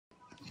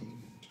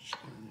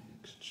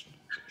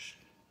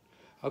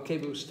Okay,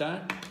 we'll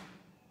start.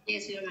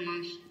 Yes, Guru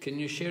Maharaj. Can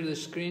you share the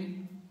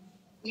screen?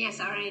 Yes,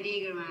 already,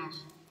 Guru Maharaj.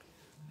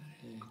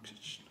 Hare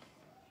Krishna.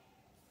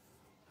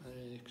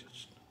 Hare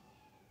Krishna.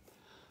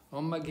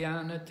 Om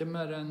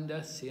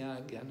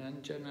Jnana-timirandasya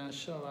Gyananjana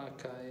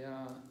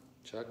Shalakaya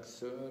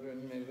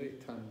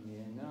Chaksurunmilitam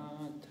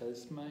Yena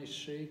Tasmai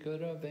Shri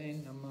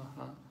Gurave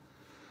Namaha.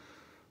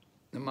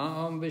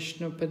 Namo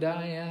Vishnu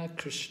Padaya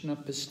Krishna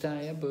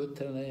Pastaya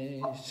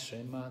Bhutale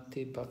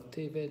Srimati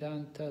Bhakti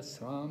Vedanta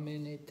Swami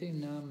Niti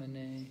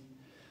Namane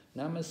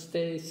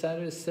Namaste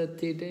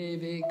Saraswati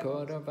Devi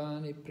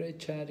Gauravani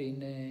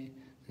Pracharine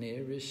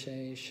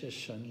Nirvishesha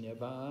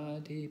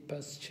Shanyavadi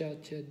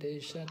Paschatya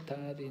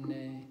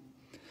Deshatarine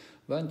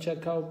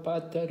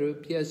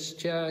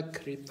Vanchakalpatarubhyascha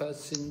Kripa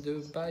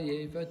Sindhu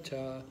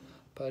Bhayevacha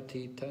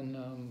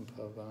Patitanam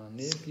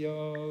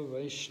Bhavanibhyo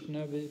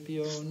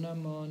Vaishnavibhyo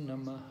Namo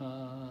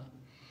Namaha.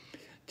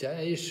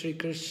 Jai Shri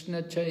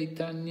Krishna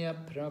Chaitanya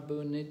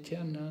Prabhu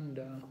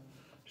Nityananda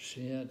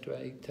Shri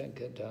Advaita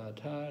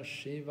Gadadhar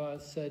Shri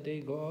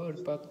Vasadi Gaur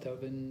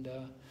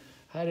Bhaktavinda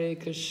Hare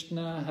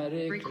Krishna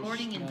Hare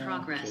Krishna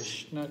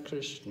Krishna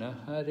Krishna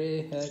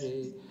Hare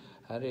Hare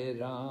Hare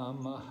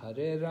Rama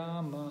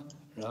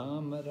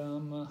Rama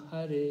Rama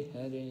Hare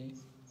Hare.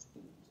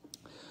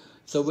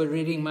 So we're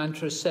reading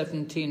mantra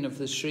 17 of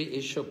the Sri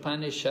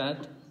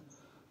Isopanisad.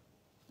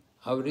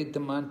 I'll read the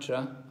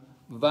mantra.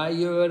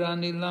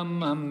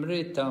 Vayuranilam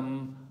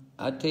amritam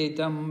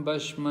atedam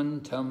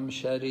bashmantam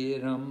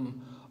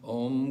shariram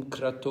om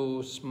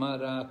krato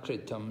smara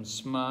kritam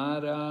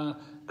smara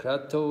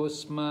krato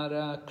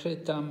smara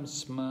kritam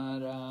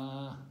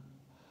smara.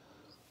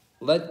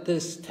 Let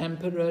this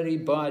temporary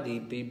body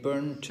be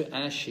burned to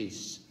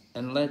ashes,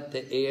 and let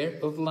the air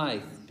of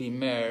life be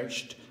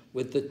merged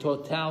with the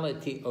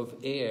totality of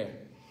air.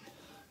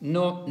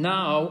 No,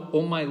 now,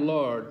 O my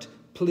Lord,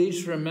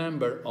 please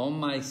remember all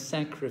my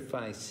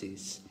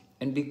sacrifices,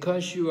 and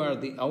because you are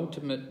the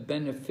ultimate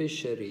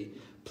beneficiary,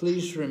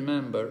 please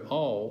remember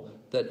all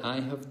that I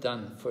have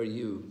done for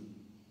you.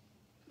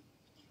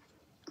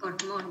 กฎ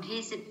มนต์ที่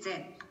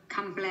17 ค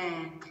ำแปล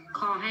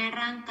ขอให้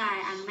ร่างกาย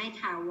อันไม่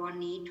ถาวร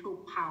นี้ถูก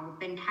เผา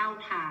เป็นเท่า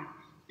ฐาน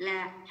และ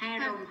ให้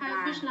ลมปรา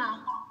ณ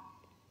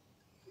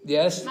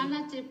Yes?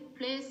 Manaji,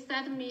 please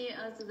set me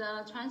as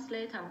the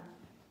translator.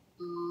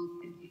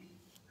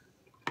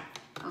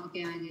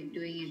 Okay, I'm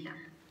doing it now.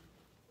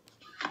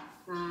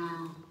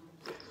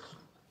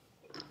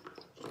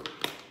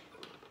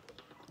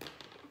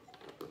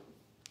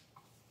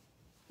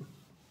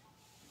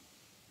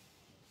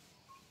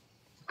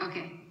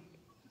 Okay,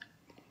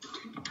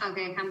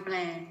 คำแปล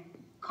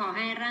ขอใ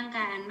ห้ร่างก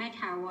ายอันไม่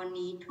ถาวร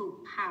นี้ถูก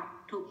เ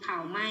ผา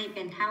ไหม้เ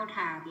ป็นเท่าฐ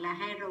านและ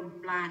ให้ลม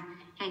ปราณ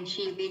แห่ง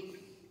ชีวิต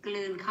ก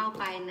ลืนเข้า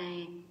ไปใน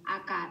อา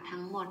กาศ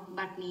ทั้งหมด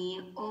บัดนี้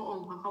โอ้อง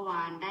ค์พระคว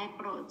านได้โ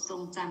ปรดทร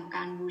งจำก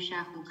ารบูชา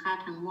ของข้า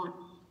ทั้งหมด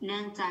เนื่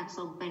องจากท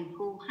รงเป็น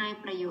ผู้ให้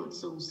ประโยชน์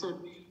สูงสุด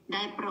ไ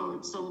ด้โปรด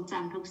ทรงจ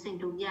ำทุกสิ่ง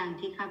ทุกอย่าง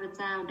ที่ข้าพเ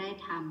จ้าได้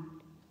ท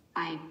ำไป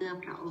เพื่อ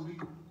พระองค์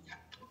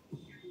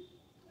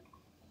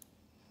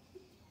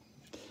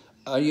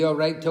Are you all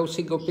right,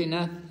 Tulsi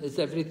Gopinath? Is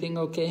everything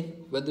okay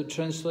with the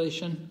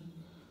translation?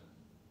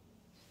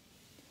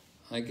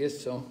 I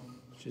guess so.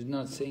 She's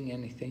not saying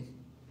anything.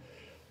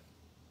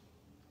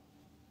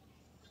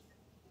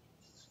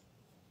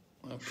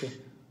 Okay.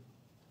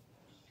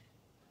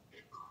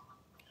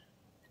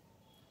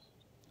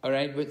 All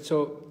right, but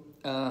so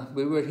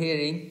we were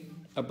hearing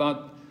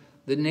about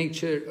the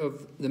nature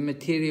of the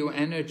material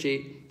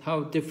energy,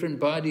 how different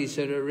bodies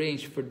are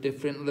arranged for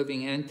different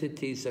living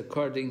entities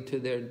according to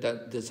their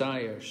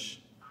desires.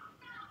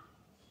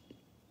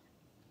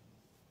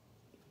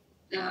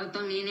 แล้วต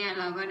รงนี้เนี่ย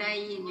เราก็ได้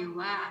ยินอยู่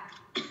ว่า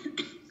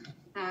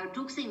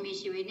ทุกสิ่งมี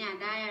ชีวิตเนี่ย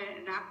ได้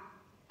รับ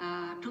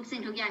ทุกสิ่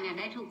งทุกอย่างเนี่ย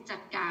ได้ถูกจั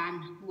ดการ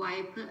ไว้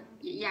เพื่อ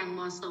อย่างเหม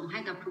าะสมให้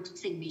กับทุก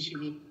สิ่งมีชี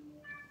วิต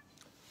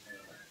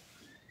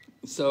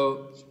So,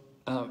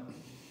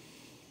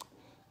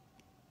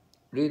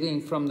 reading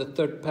from the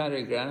third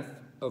paragraph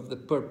of the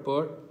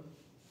purport,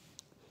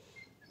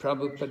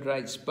 Prabhupada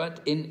writes, but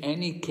in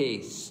any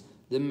case,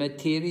 the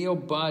material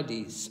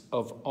bodies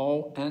of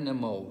all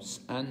animals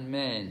and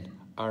men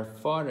are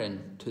foreign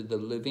to the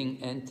living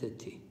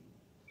entity.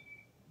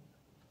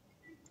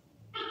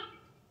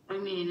 ตร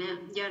งนี้เนี่ย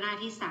ย่อหน้า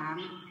ที่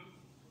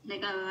3ใน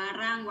การว่า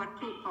ร่างวัต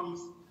ถุของ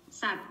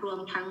สัตว์รวม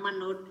ทั้งม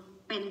นุษย์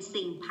เป็น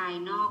สิ่งภาย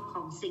นอกข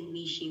องสิ่ง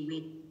มีชีวิ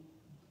ต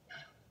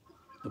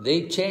They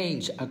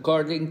change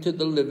according to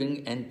the living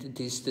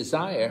entity's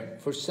desire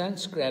for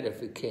sense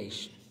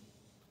gratification.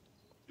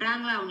 ร่าง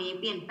เหล่านี้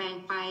เปลี่ยนแปลง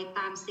ไปต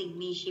ามสิ่ง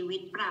มีชีวิ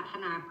ตปรารถ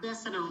นาเพื่อ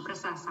สนองประ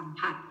สาทสัม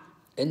ผัส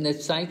In the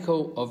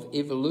cycle of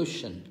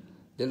evolution,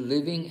 the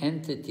living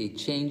entity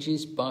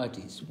changes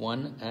bodies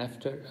one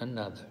after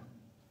another.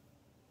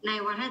 ใน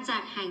วัฏจั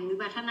กรแห่งวิ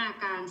วัฒนา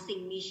การสิ่ง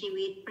มีชี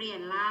วิตเปลี่ย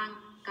นร่าง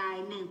กาย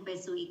หนึ่งไป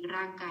สู่อีก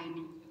ร่างกายห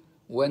นึ่ง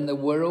When the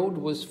world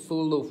was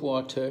full of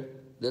water,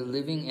 the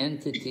living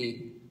entity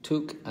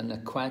took an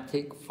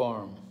aquatic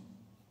form.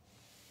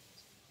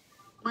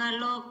 เมื่อ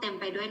โลกเต็ม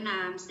ไปด้วยน้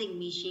ำสิ่ง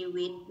มีชี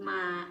วิตม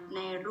าใน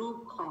รูป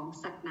ของ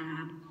สัตว์น้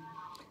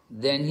ำ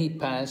Then he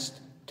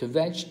passed to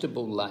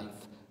vegetable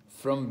life,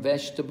 from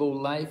vegetable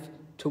life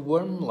to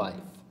worm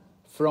life,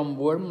 from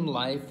worm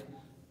life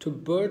to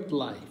bird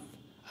life,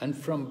 and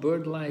from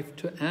bird life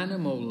to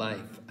animal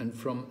life, and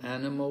from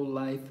animal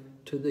life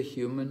to the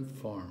human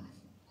form.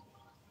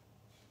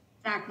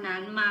 จากนั้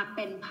นมาเ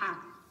ป็นผัก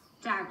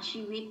จาก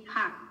ชีวิต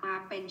ผักมา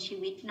เป็นชี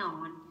วิตหนอ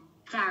น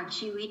จาก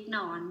ชีวิตหน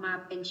อนมา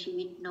เป็นชี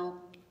วิตนก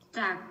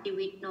จากชี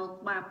วิตนก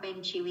มาเป็น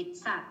ชีวิต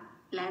สัตว์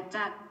และ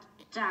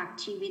จาก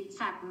ชีวิต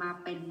สัตว์มา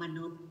เป็นม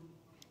นุษย์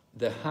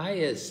The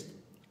highest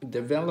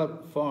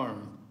developed form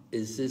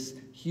is this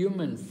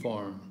human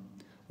form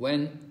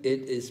when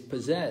it is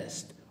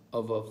possessed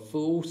of a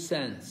full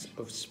sense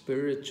of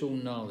spiritual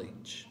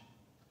knowledge.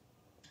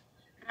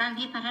 ร่าง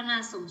ที่พัฒนา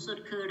สูงสุด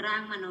คือร่า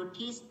งมนุษย์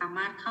ที่สาม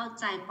ารถเข้า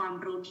ใจความ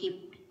รู้ทิพ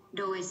ย์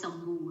โดยสม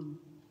บูรณ์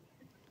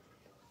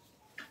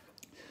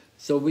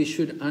So we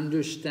should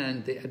understand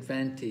the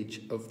advantage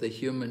of the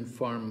human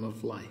form of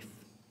life.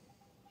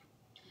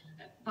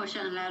 เพราะฉ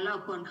ะนั้นแล้วเรา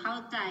ควรเข้า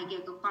ใจเกี่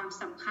ยวกับความ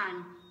สำคัญ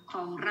ข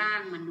องร่า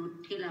งมนุษย์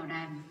ที่เราไ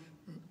ด้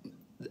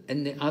And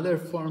the other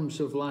forms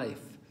of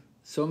life,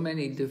 so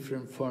many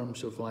different forms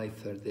of life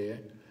are there.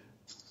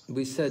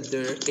 We said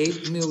there are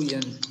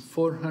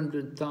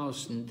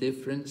 8,400,000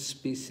 different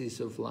species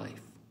of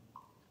life.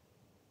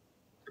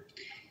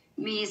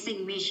 มีสิ่ง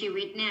มีชี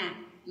วิตเนี่ย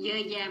เยอ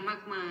ะแยะมา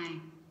กมาย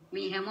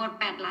มีทั้งหมด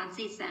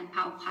 8,400,000 เ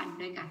ผ่าพันธุ์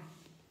ด้วยกัน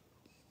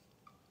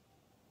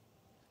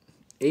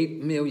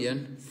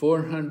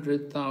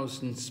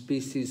 8,400,000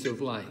 species of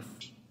life.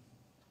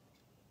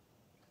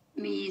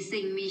 มี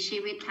สิ่งมีชี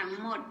วิตทั้ง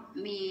หมด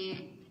มี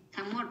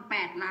ทั้งหมด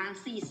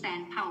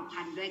 8,400,000 เผ่า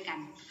พันธุ์ด้วยกัน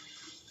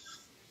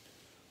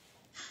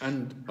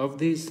And of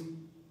these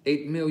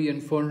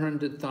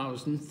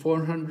 8,400,000,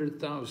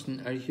 400,000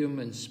 are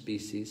human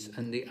species,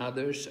 and the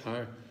others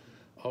are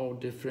all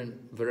different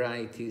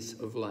varieties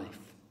of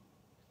life.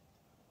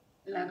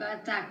 แล้วก็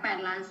จาก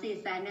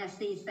 8,400,000 เนี่ย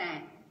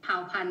 400,000 เผ่า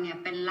พันธุ์เนี่ย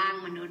เป็นร่าง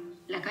มนุษย์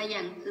แล้วก็อ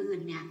ย่างอื่น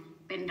เนี่ย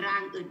เป็นร่า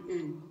ง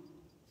อื่นๆ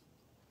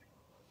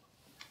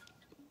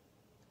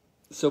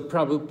So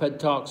Prabhupada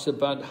talks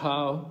about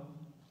how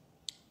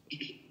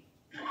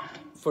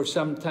for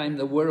some time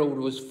the world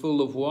was full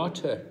of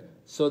water,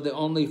 so the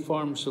only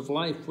forms of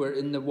life were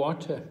in the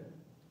water.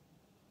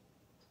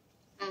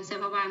 เส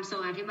พบาลทร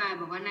งอธิบาย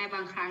บอกว่าในบ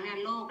างครั้งเนี่ย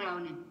โลกเรา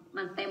เนี่ย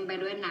มันเต็มไป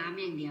ด้วยน้ำ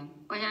อย่างเดียว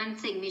เพราะฉะนั้น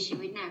สิ่งมีชี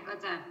วิตเนี่ยก็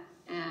จะ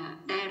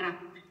ได้รับ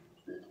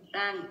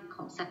ด้านข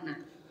องสัตว์น้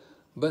ำ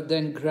But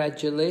then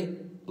gradually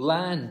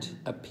land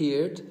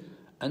appeared,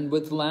 and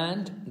with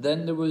land then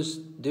there was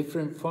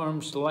different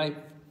forms like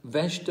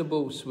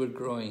vegetables were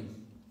growing.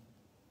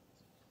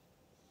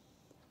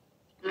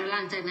 แล้วห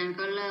ลังจากนั้น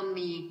ก็เริ่ม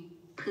มี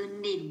พื้น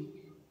ดิน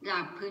จา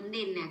กพื้น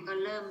ดินเนี่ยก็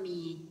เริ่มมี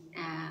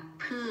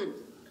พืช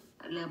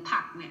หรือ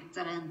ผักเนี่ยเจ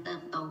ริญเติ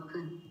บโต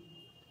ขึ้น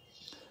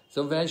So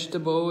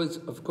vegetables,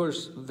 of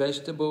course,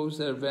 vegetables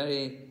are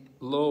very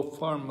low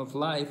form of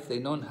life.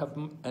 They don't have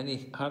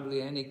hardly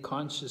any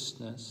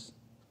consciousness.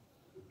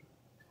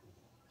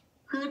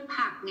 พืช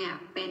ผักเนี่ย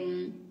เ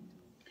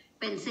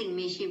ป็นสิ่ง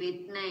มีชีวิต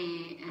ใน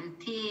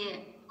ที่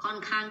ค่อน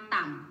ข้าง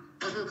ต่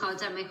ำก็คือเขา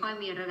จะไม่ค่อย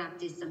มีระดับ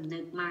จิตสำนึ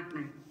กมากน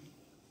ะ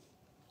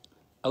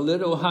A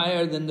little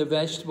higher than the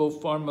vegetable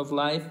form of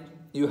life,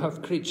 you have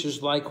creatures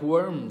like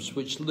worms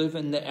which live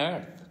in the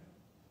earth.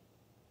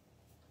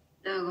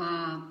 แล้วก็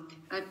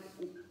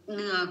เห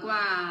นือก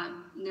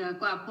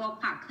ว่าพวก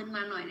ผักขึ้นม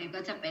าหน่อยเนี่ยก็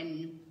จะเป็น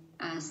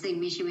สิ่ง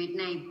มีชีวิต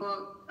ในพวก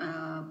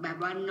แบบ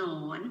ว่าหน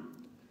อน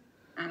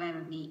อะไรแบ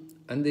บนี้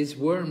And these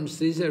worms,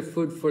 these are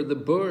food for the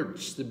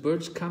birds. The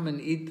birds come and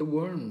eat the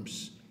worms.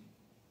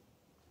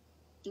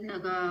 แล้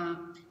วก็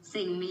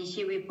สิ่งมี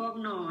ชีวิตพวก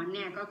หนอนเ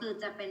นี่ยก็คือ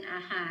จะเป็นอ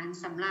าหาร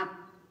สำหรับ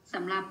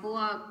พว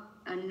ก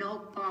นก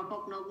เพราะพว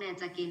กนกเนี่ย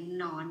จะกิน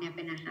หนอนเนี่ยเ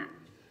ป็นอาหาร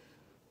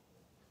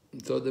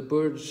So the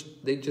birds,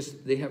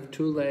 they have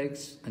 2 legs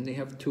and they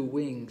have 2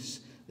 wings.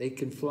 They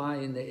can fly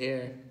in the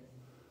air.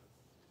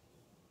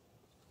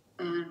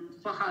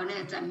 พวกเขาเนี่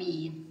ยจะมี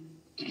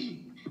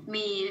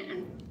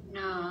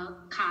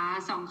ขา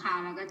2 ขา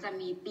แล้วก็จะ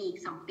มีปีก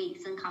2 ปีก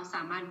ซึ่งเขาส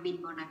ามารถบิน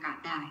บนอากาศ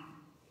ได้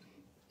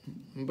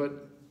But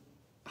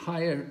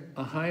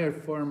a higher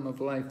form of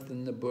life than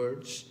the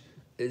birds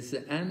is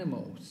the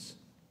animals.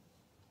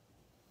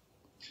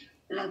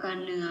 แล้วก็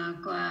เหนือ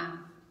กว่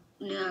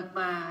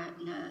า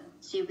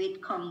ชีวิต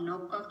ของน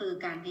กก็คือ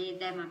การที่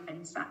ได้มาเป็น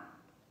สัตว์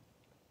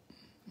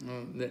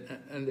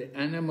And the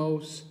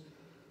animals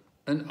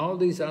and all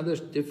these other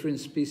different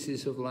species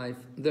of life,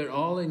 they're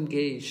all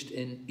engaged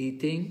in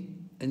eating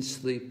and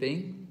sleeping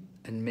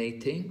and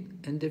mating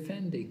and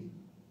defending.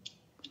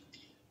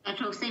 และ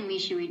ทุกสิ่งมี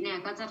ชีวิตเนี่ย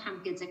ก็จะท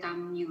ำกิจกรรม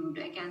อยู่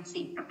ด้วยกัน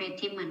4 ประเภท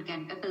ที่เหมือนกัน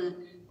ก็คือ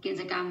กิ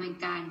จกรรมใน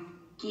การ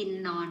กิน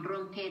นอนร่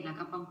วมเพศแล้ว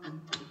ก็ป้องกัน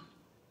ตัว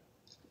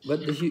But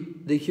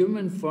the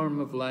human form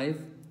of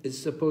life is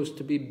supposed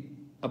to be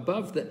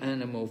above the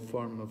animal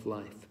form of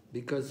life,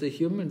 because the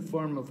human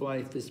form of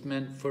life is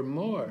meant for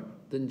more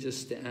than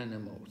just the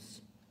animals.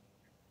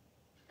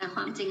 แต่ค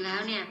วามจริงแล้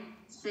วเนี่ย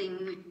สิ่ง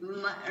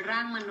ร่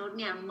างมนุษย์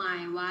เนี่ยหมา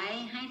ยไว้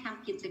ให้ท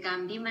ำกิจกรรม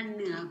ที่มันเ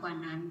หนือกว่า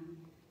นั้น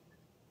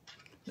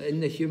In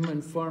the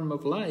human form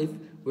of life,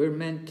 we're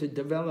meant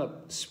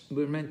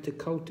to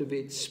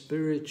cultivate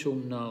spiritual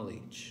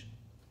knowledge.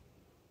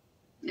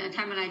 ท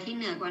ำอะไรที่เ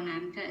หนือกว่านั้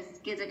น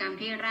กิจกรรม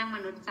ที่ร่างม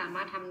นุษย์สาม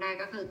ารถทำได้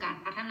ก็คือการ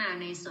พัฒนา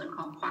ในส่วนข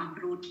องความ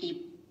รู้ทิพ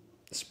ย์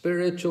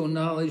Spiritual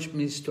knowledge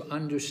means to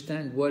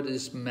understand what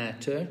is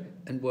matter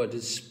and what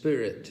is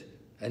spirit,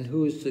 and who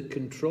is the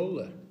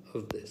controller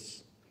of this.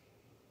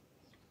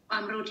 คว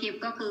ามรู้ทิพย์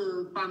ก็คือ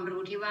ความ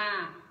รู้ที่ว่า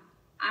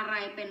อะไร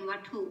เป็นวั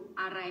ตถุ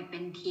อะไรเป็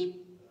นทิพย์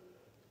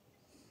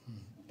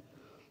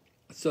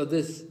So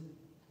this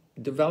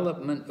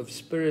development of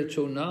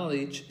spiritual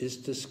knowledge is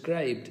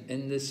described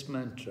in this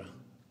mantra.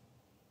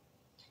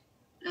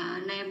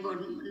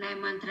 ใน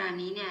มันตรา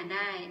นี้เนี่ยไ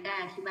ด้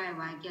อธิบายไ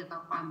ว้เกี่ยวกั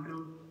บความ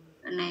รู้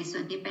ในส่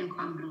วนที่เป็นค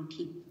วามรู้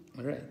ทิพย์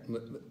Right.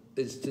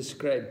 It's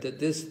described that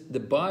the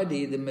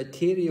body, the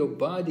material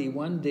body,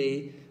 one day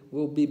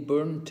will be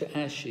burned to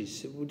ashes.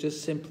 It will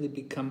just simply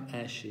become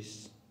ashes.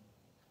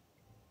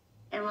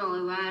 แต่บอกไ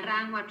ว้ว่าร่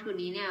างวัตถุ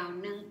นี้เนี่ย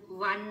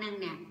วันหนึ่ง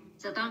เนี่ย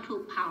จะต้องถู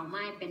กเผาไห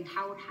ม้เป็นเ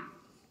ท่าฐาน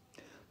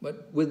But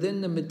within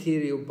the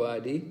material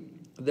body,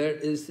 there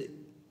is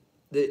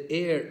the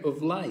air of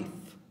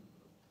life,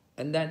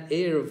 and that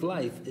air of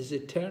life is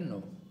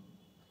eternal.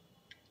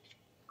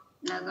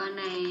 แล้วก็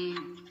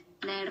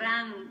ในร่า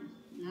ง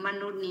ม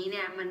นุษย์นี้เ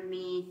นี่ยมัน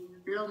มี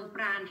ลมป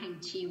ราณแห่ง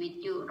ชีวิต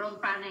อยู่ลม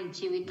ปราณแห่ง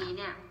ชีวิตนี้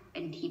เนี่ยเ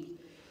ป็นทิพย์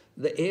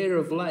The air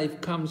of life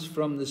comes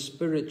from the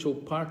spiritual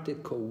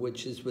particle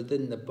which is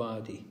within the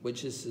body,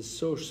 which is the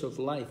source of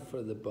life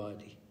for the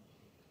body.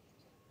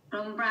 ล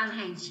มปราณแ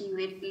ห่งชี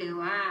วิตหรือ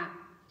ว่า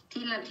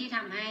ที่ท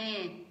ำให้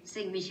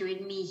สิ่งมีชีวิต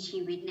มีชี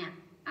วิตเนี่ย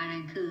อันนั้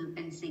นคือเ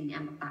ป็นสิ่งอ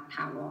มตะถ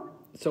าวร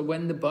So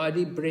when the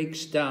body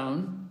breaks down,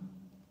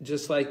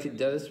 just like it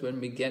does when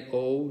we get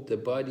old,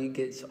 the body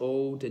gets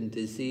old and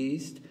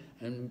diseased,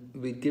 and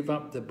we give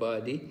up the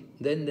body,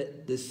 then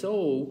the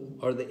soul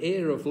or the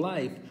air of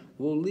life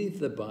will leave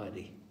the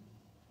body.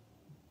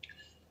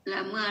 และ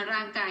เมื่อร่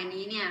างกาย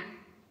นี้เนี่ย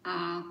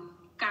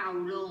เก่า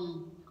ลง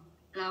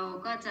เรา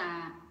ก็จะ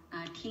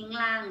ทิ้ง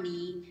ร่าง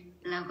นี้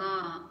แล้วก็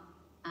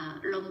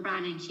ลมปรา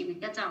ณแห่งชีวิต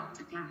ก็จะออกจ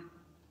ากร่าง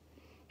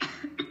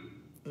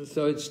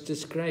So it's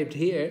described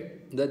here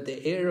that the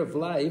air of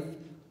life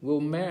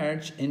will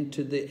merge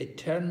into the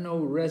eternal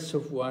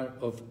reservoir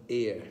of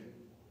air.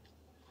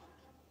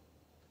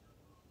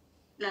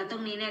 แล้วตร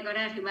งนี้เนี่ยก็ไ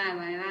ด้อธิบาย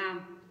ไว้ว่า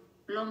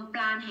ลมป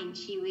ราณแห่ง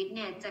ชีวิตเ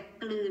นี่ยจะ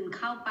กลืนเ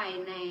ข้าไป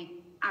ใน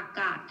อา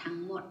กาศทั้ง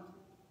หมด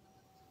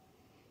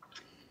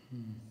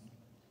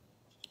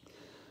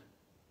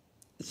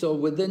So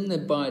within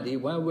the body,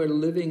 while we're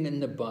living in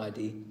the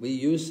body, we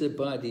use the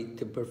body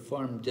to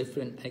perform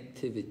different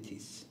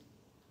activities.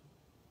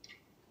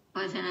 เพ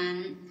ราะฉะนั้น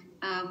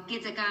กิ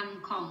จกรรม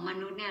ของม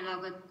นุษย์เนี่ยเ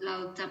รา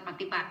จะป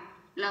ฏิบัติ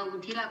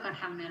ที่เรากระ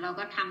ทำเนี่ยเรา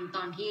ก็ทำต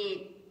อนที่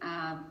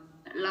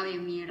เรายั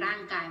งมีร่า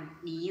งกาย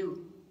นี้อยู่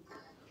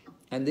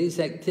And these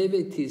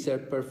activities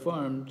are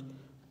performed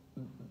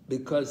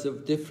because of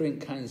different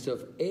kinds of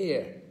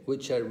air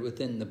which are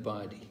within the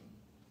body.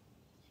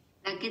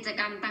 และกิจก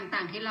รรมต่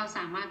างๆที่เราส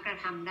ามารถกระ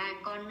ทำได้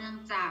ก็เนื่อง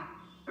จาก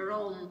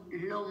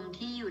ลม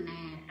ที่อยู่ใน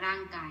ร่า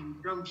งกาย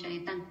ลมชนิ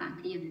ดต่างๆ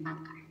ที่อยู่ในร่า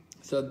งกาย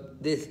So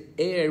this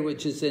air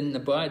which is in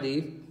the body,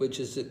 which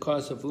is the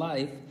cause of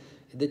life,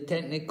 the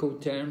technical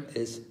term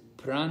is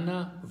prana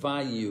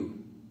vayu.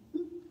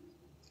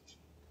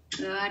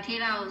 หรือที่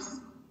เรา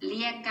เ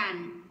รียกกัน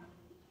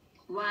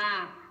ว่า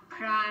พ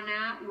ราน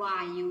วา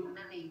ยุ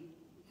นั่นเอง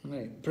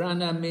Right.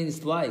 Prana means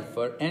life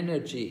or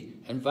energy,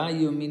 and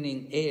vayu meaning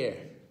air.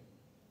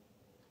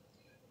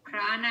 พร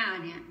านา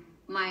เนี่ย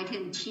หมายถึ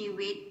งชี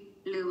วิต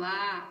หรือว่า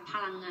พ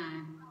ลังงาน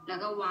แล้ว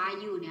ก็วา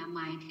ยุเนี่ยห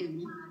มายถึง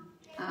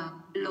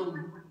ลม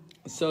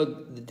So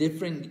the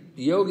different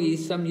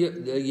yogis,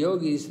 the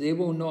yogis, they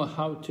will know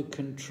how to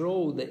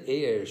control the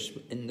airs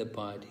in the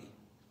body.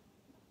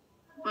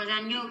 เพราะฉะนั้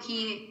นโย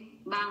คี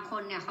บางค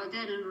นเนี่ยเขาจ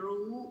ะ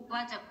รู้ว่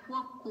าจะคว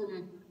บคุม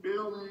ล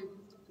ม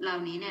เหล่า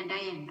นี้เนี่ยได้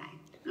อย่างไร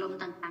ลม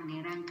ต่างๆใน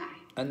ร่างกาย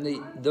And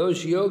those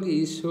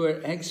yogis who are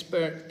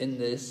expert in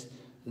this,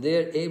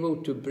 they're able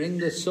to bring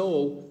the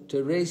soul, to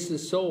raise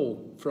the soul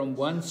from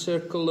one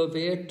circle of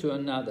air to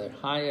another,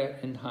 higher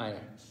and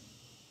higher.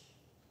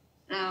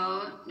 แล้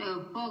ว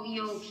พวกโย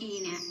คี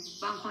เนี่ย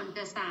บางคนจ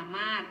ะสาม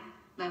ารถ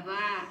แบบ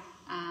ว่า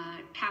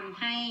ทำ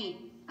ให้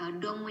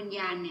ดวงวิญญ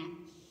าณเนี่ย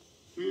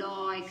ล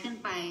อยขึ้น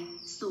ไป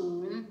สู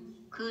ง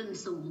ขึ้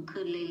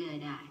นเรื่อย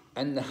ๆได้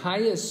And the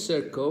highest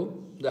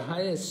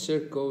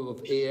circle of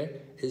air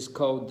is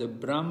called the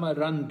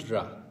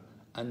Brahmarandra,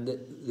 and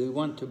they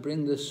want to bring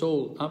the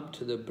soul up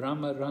to the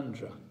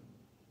Brahmarandra.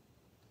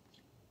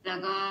 แล้ว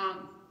ก็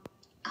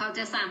เขาจ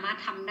ะสามารถ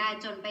ทำได้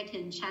จนไปถึ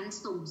งชั้น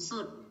สูงสุ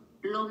ด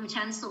ลม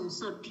ชั้นสูง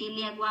สุดที่เ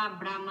รียกว่า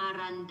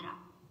Brahmarandra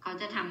เขา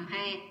จะทำใ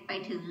ห้ไป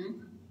ถึง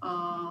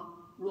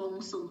วง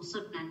สูงสุ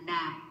ดนั้นไ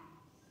ด้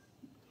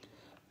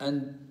And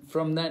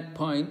from that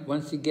point,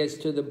 once he gets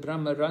to the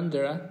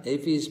Brahmarandra,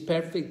 if he's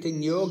perfect in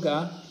yoga,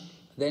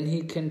 then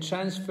he can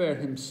transfer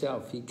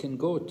himself. He can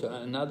go to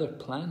another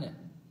planet.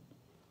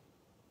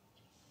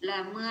 และ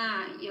เมื่อ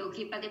โย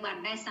คีปฏิบัติ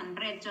ได้สำ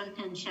เร็จจน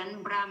ถึงชั้น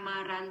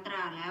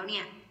Brahmarandra แล้วเ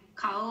นี่ย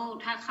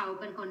ถ้าเขา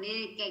เป็นคนที่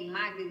เก่งม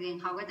ากจริง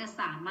ๆเขาก็จะ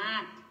สามาร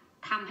ถ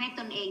ทำให้ต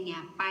นเองเนี่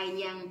ยไป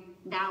ยัง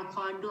ดาวเคร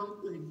าะห์ดวง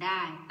อื่นไ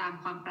ด้ตาม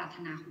ความปรารถ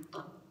นาของต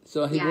น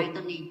ย้ายต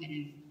นเองไปเล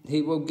ย He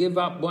will give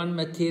up one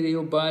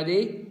material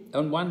body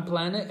on one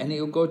planet and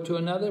he'll go to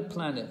another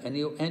planet and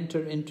he'll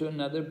enter into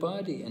another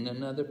body in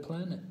another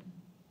planet.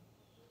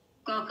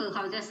 ก็คือเข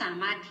าจะสา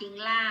มารถทิ้ง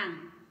ร่าง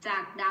จา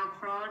กดาวเค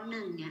ราะห์ห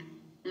นึ่งเนี่ย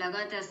แล้ว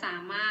ก็จะสา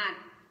มารถ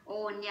โอ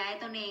นย้าย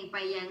ตนเองไป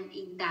ยัง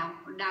อีกด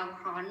าวเค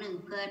ราะห์หนึ่ง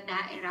เพื่อไ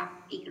ด้รับ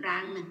อีกร่า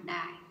งหนึ่งไ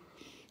ด้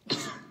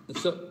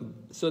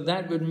So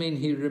that would mean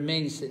he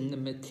remains in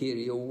the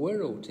material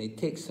world. He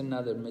takes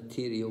another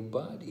material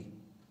body.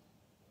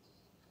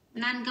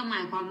 นั่นก็หม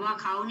ายความว่า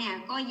เขาเนี่ย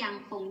ก็ยัง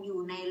คงอยู่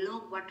ในโล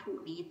กวัตถุ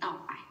นี้ต่อ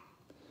ไป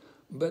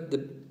But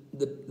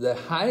the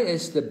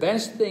highest, the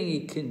best thing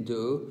he can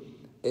do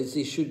is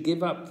he should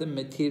give up the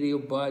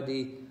material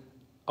body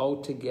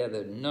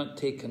altogether, not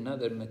take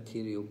another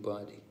material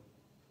body.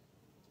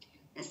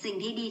 แต่สิ่ง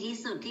ที่ดีที่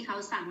สุดที่เขา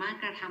สามารถ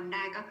กระทำไ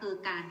ด้ก็คือ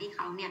การที่เข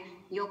าเนี่ย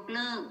ยกเ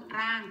ลิก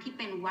ร่างที่เ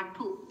ป็นวัต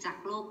ถุจาก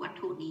โลกวัต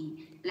ถุนี้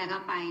แล้วก็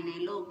ไปใน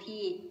โลก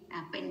ที่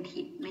เป็น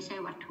ทิพย์ไม่ใช่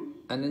วัตถุ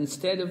And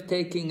instead of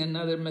taking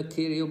another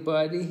material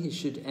body, he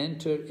should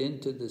enter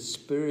into the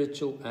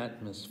spiritual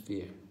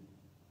atmosphere.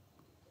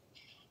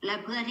 และ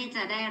เพื่อที่จ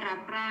ะได้รับ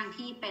ร่าง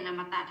ที่เป็นอ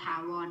มตะถา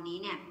วรนี้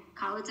เนี่ย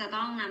เขาจะ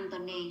ต้องนำต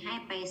นเองให้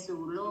ไป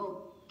สู่โลก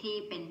ที่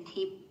เป็น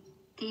ทิพย์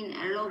ที่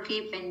โลกที่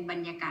เป็นบร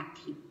รยากาศ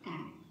ทิพย์ได้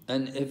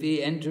And if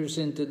he enters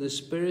into the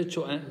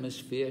spiritual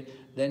atmosphere,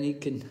 then he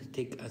can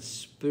take a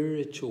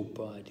spiritual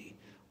body,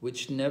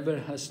 which never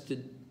has to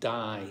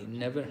die,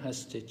 never has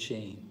to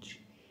change.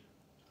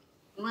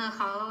 เมื่อเ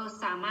ขา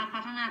สามารถ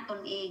พัฒนาต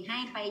นเองให้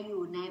ไปอ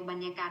ยู่ในบร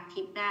รยากาศ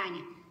ทิพย์ได้เ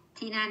นี่ย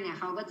ที่นั่นเนี่ย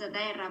เขาก็จะไ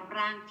ด้รับ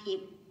ร่างทิพ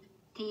ย์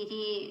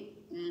ที่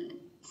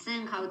ซึ่ง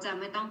เขาจะ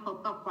ไม่ต้องพบ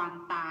กับความ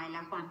ตายแล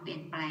ะความเปลี่ย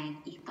นแปลง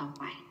อีกต่อ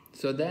ไป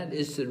So that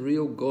is the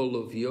real goal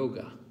of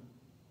yoga.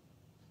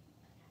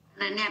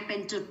 นั่นเนี่ยเป็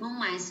นจุดมุ่ง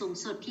หมายสูง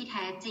สุดที่แ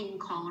ท้จริง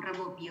ของระ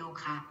บบโย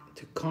คะ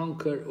To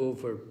conquer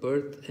over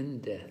birth and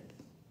death.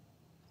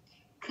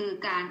 คือ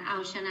การเอา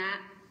ชนะ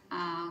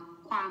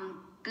ความ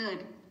เกิด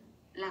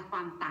และคว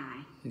ามตาย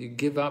You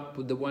give up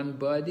with the one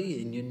body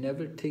and you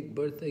never take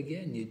birth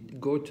again. You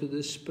go to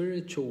the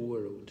spiritual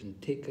world and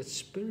take a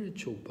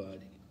spiritual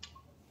body.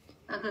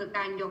 ก็คือก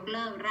ารยกเ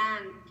ลิกร่าง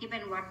ที่เป็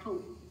นวัตถุ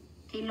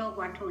ที่โลก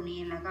วัตถุ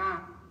นี้แล้วก็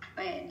ไป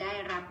ได้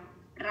รับ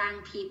ร่าง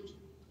ทิพย์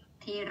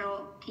ที่โล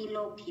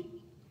กทิพย์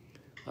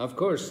Of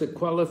course, the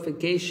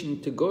qualification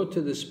to go to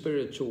the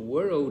spiritual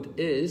world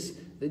is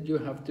that you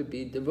have to be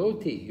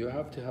devotee. You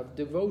have to have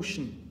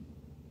devotion.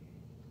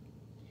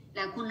 แล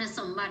ะคุณส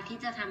มบัติที่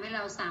จะทำให้เ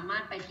ราสามา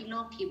รถไปที่โล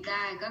กทิพย์ไ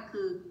ด้ก็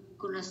คือ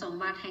คุณสม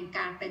บัติแห่งก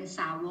ารเป็นส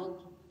าวก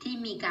ที่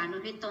มีการอุ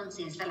ทิศตนเ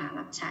สียสละ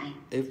รับใช้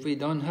If we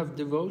don't have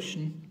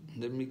devotion,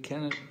 then we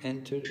cannot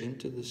enter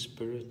into the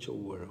spiritual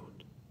world.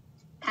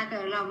 ถ้าเกิ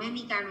ดเราไม่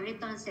มีการอุทิศ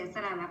ตนเสียส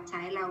ละรับใ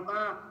ช้เรา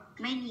ก็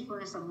ไม่มีคุ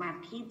ณสมบัติ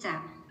ที่จะ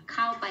เ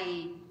ข้าไป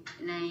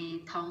ใน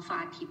ท้องฟ้า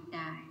ทิพย์ไ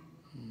ด้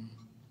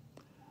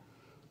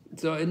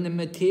So in the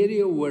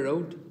material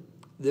world,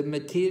 the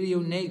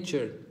material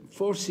nature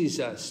forces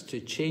us to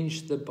change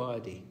the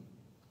body.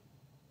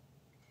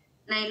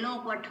 ในโลก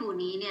วัตถุ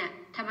นี้เนี่ย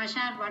ธรรมช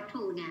าติวัต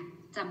ถุเนี่ย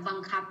จะบัง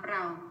คับเร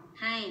า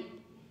ใ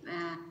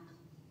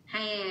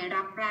ห้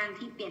รับร่าง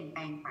ที่เปลี่ยนแป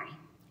ลงไป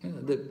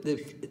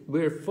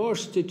We're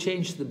forced to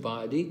change the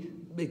body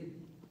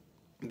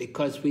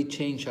because we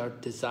change our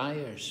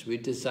desires. We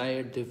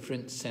desire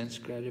different sense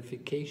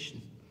gratification.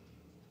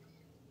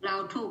 เรา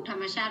ถูกธร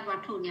รมชาติวั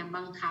ตถุเนี่ย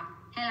บังคับ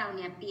ให้เราเ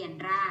นี่ยเปลี่ยน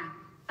ร่าง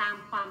ตาม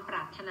ความปร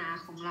ารถนา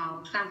ของเรา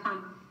ตามความ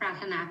ปราร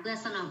ถนาเพื่อ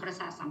สนองประ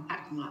สาทสัมผัส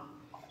ของเรา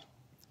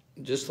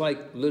Just like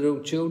little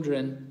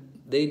children,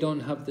 they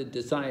don't have the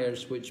desires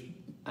which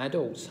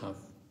adults have.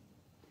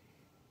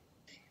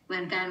 เหมื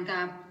อนกัน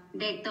กับ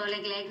เด็กตัวเ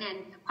ล็กๆเนี่ย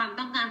ความ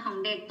ต้องการของ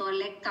เด็กตัว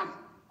เล็กกับ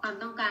ความ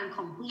ต้องการข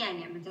องผู้ใหญ่เ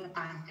นี่ยมันจะ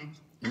ต่างกัน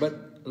But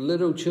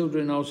little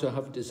children also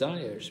have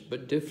desires, but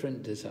different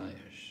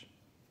desires.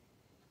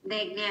 เ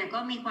ด็กเนี่ยก็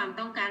มีความ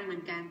ต้องการเหมื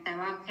อนกันแต่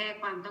ว่าแค่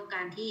ความต้องก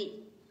ารที่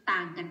ต่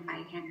างกันไป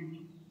แค่นั้นเอ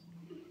ง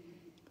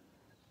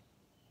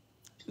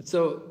So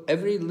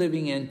every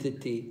living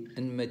entity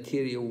in the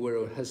material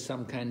world has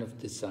some kind of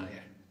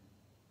desire.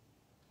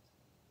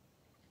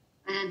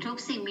 ทุก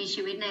สิ่งมี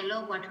ชีวิตในโล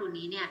กวัตถุ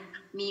นี้เนี่ย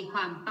มีคว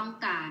ามต้อง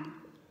การ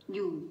อ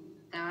ยู่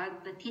แต่ว่า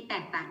ที่แต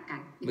กต่างกั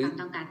นมีความ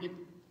ต้องการที่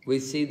We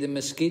see the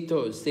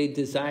mosquitoes, they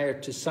desire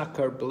to suck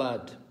our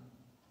blood.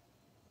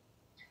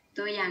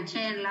 ตัวอย่างเ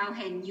ช่นเรา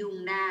เห็นยุง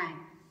ได้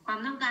ความ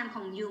ต้องการข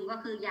องยุงก็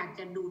คืออยาก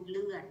จะดูดเ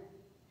ลือด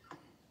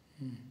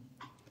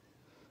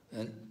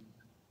And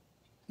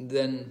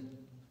then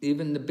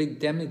even the big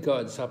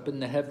demigods up in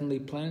the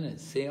heavenly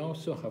planets, they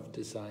also have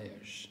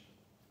desires.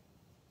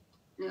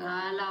 หรือ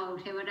เรา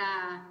เทวดา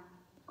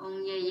อง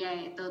ค์ใหญ่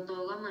ๆโต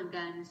ๆก็เหมือน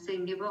กันสิ่ง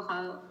ที่พวกเ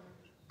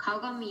ขา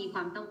ก็มีคว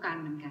ามต้องการ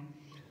เหมือนกัน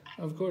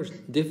Of course,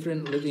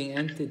 different living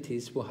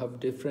entities will have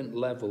different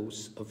levels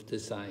of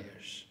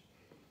desires.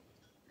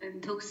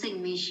 ทุกสิ่ง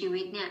มีชี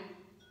วิตเนี่ย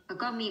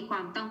ก็มีคว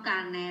ามต้องกา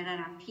รในระ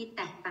ดับที่แ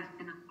ตกต่าง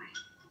กันออกไป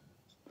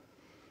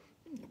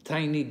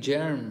tiny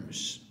germs,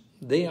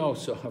 they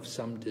also have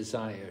some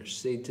desires.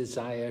 They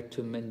desire to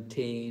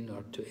maintain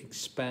or to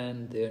expand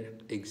their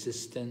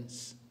existence.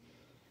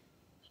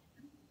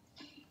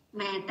 แ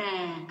ม้แต่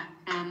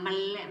แ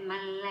ม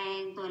ล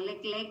งตัวเ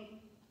ล็ก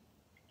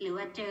ๆหรือ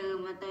ว่าเจอ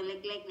มาตัวเ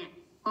ล็กๆเนี่ย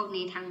พวก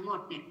นี้ทั้งหม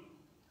ดเนี่ย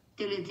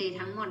จุลินทรีย์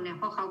ทั้งหมดเนี่ย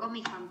พวกเขาก็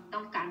มีความต้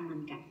องการเหมื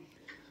อนกัน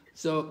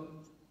So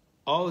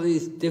all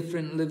these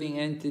different living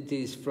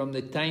entities, from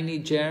the tiny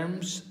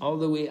germs all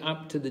the way up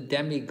to the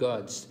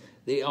demigods,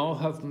 they all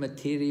have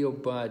material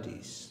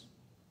bodies.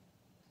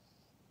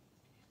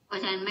 เพรา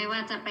ะฉะนั้นไม่ว่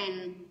าจะเป็น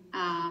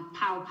เ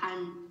ผ่าพัน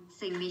ธุ์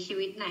สิ่งมีชี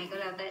วิตไหนก็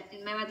แล้วแต่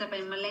ไม่ว่าจะเป็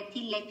นเมล็ด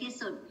ที่เล็กที่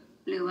สุด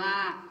หรือว่า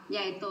ให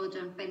ญ่โตจ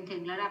นเป็นถึ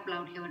งระดับเรา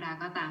เทวดา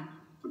ก็ตาม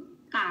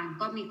ต่าง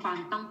ก็มีความ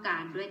ต้องกา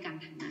รด้วยกัน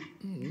ทั้งนั้น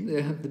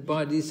They have the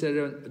bodies that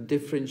are a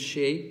different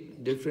shape,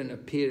 different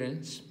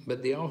appearance, but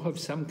they all have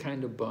some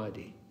kind of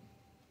body.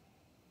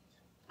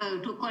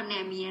 ทุกคนเนี่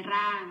ยมี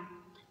ร่าง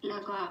แล้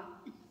วก็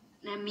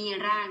มี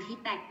ร่างที่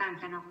แตกต่าง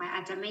กันออกไปอ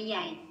าจจะไม่ให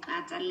ญ่อ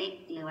าจจะเล็ก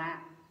หรือว่า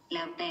แ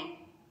ล้วแต่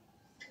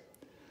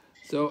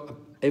So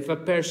if a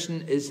person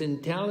is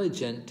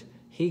intelligent,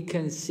 he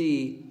can see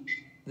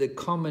the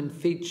common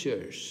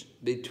features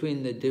between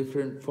the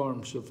different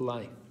forms of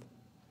life.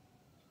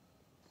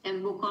 แต่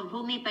บุคคล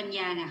ผู้มีปัญญ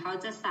าเนี่ยเขา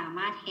จะสาม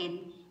ารถเห็น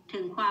ถึ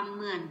งความเ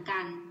หมือนกั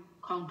น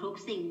ของทุก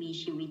สิ่งมี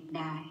ชีวิตไ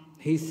ด้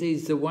He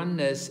sees the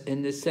oneness in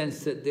the sense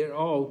that they're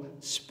all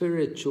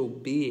spiritual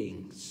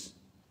beings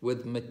with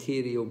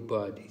material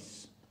bodies.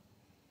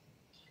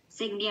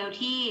 สิ่งเดียว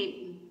ที่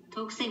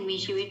ทุกสิ่งมี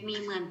ชีวิตมี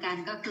เหมือนกัน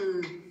ก็คือ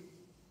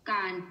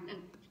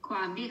คว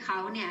ามที่เขา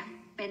เนี่ย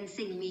เป็น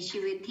สิ่งมีชี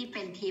วิตที่เ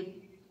ป็นทิพย์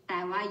แต่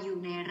ว่าอยู่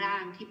ในร่า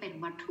งที่เป็น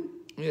วัตถุ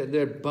Yeah,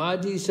 their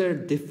bodies are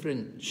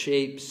different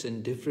shapes and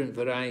different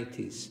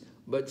varieties,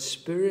 but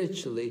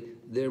spiritually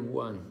they're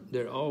one.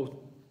 They're all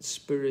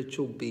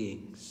spiritual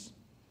beings.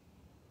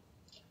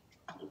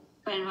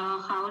 เป็นเพราะ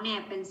เขาเนี่ย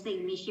เป็นสิ่ง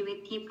มีชีวิต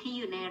ทิพย์ที่อ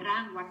ยู่ในร่า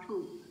งวัตถุ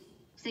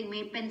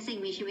เป็นสิ่ง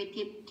มีชีวิต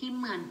ทิพย์ที่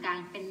เหมือนกัน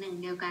เป็นหนึ่ง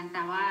เดียวกันแ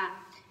ต่ว่า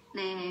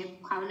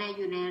เขาเนี่ยอ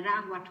ยู่ในร่า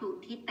งวัตถุ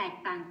ที่แตก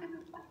ต่างกันอ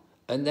อกไป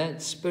And that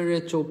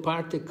spiritual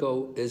particle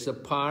is a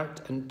part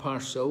and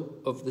parcel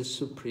of the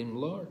Supreme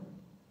Lord.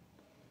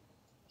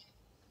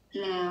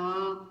 แล้ว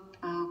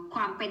ค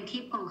วามเป็นทิ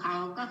พย์ของเขา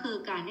ก็คือ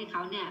การที่เข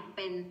าเนี่ยเ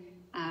ป็น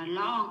ล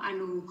ะอองอ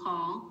นูขอ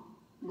ง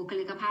บุค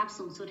ลิกภาพ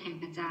สูงสุดแห่ง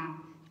พระเจ้า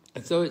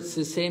And so it's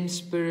the same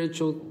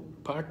spiritual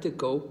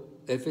particle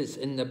if it's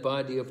in the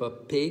body of a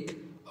pig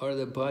or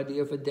the body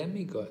of a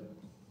demigod.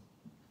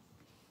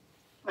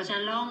 เพราะฉะ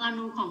นั้นละอองอ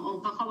นูขององ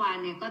ค์พระควาร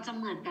เนี่ยก็จะ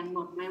เหมือนกันหม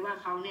ดไม่ว่า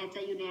เขาเนี่ยจ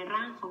ะอยู่ใน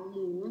ร่างของห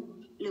มู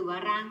หรือว่า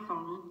ร่างขอ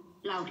ง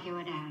เหล่าเทว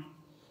ดา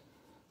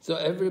So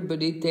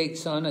everybody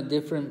takes on a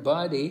different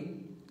body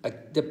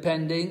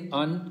depending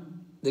on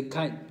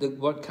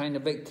what kind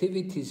of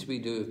activities we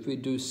do. If we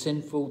do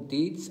sinful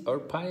deeds or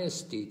pious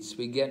deeds,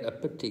 we get a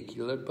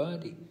particular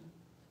body.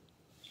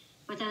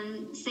 เพราะฉะนั้น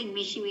สิ่ง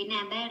มีชีวิตเ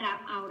นี่ยได้รับ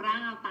เอาร่าง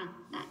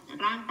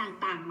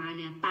ต่างๆมาเ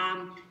นี่ยตาม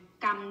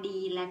กรรมดี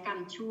และกรรม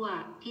ชั่ว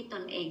ที่ต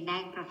นเองได้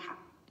กระทำ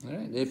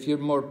Right. If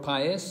you're more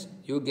pious,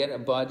 you'll get a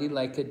body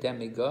like a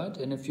demigod,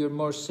 and if you're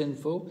more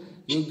sinful,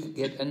 you'll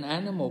get an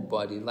animal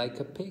body like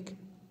a pig.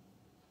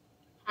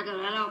 ถ้าเกิด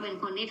ว่าเราเป็น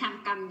คนที่ท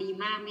ำกรรมดี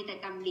มากมีแต่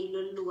กรรมดี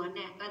ล้วนๆเ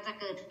นี่ยก็จะ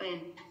เกิดเป็น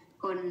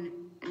คน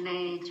ใน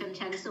ชน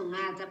ชั้นสูง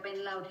อาจจะเป็น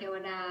เราเทว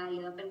ดาห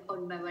รือเป็นคน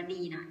แบบว่า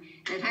ดีหน่อย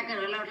แต่ถ้าเกิด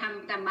ว่าเราท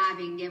ำแต่บาป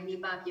อย่างเดียวมี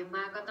บาปเยอะม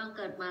ากก็ต้องเ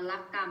กิดมารั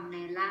บกรรมใน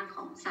ร่างข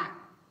องสัตว์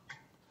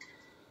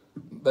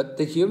But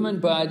the human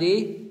body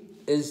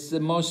is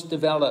the most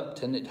developed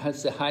and it has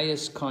the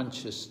highest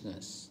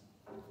consciousness.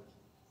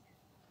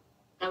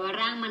 แต่ว่า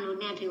ร่างมนุษ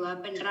ย์เนี่ยถือว่า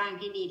เป็นร่าง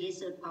ที่ดีที่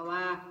สุดเพราะว่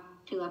า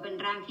ถือว่าเป็น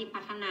ร่างที่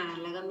พัฒนา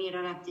แล้วก็มีร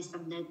ะดับจิตส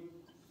ำนึก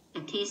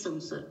ที่สูง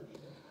สุด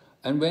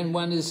And when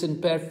one is in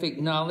perfect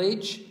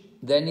knowledge,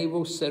 then he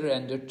will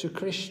surrender to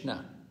Krishna.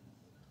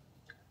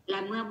 และ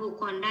เมื่อบุค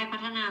คลได้พั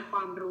ฒนาคว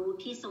ามรู้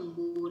ที่สม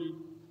บูรณ์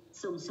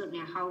สูงสุดเ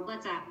นี่ยเขาก็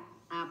จะ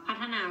พั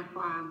ฒนา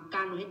ก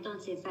ารอุทิศตน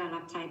เสียสละ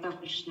รับใช้ต่อ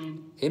พระเจ้า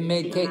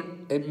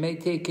It may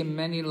take him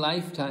many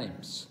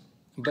lifetimes,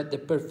 but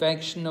the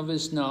perfection of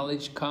his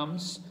knowledge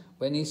comes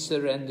when he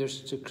surrenders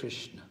to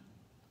Krishna.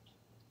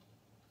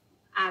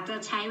 อาจจะ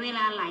ใช้เวล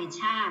าหลาย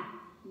ชาติ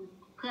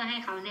เพื่อให้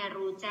เขาเนี่ย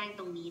รู้แจ้ง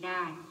ตรงนี้ไ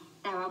ด้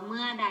แต่ว่าเ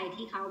มื่อใด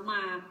ที่เขา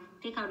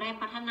ได้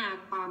พัฒนา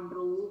ความ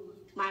รู้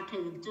มาถึ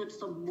งจุด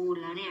สมบูร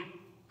ณ์แล้วเนี่ย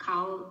เขา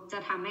จะ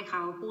ทำให้เข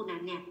าผู้นั้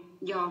นเนี่ย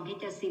ยอมที่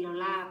จะศิล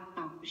ราบ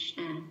ต่อพระเ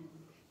จ้า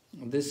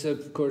This, of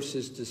course,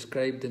 is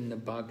described in the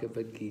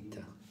Bhagavad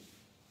Gita.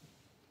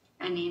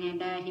 อันนี้เนี่ย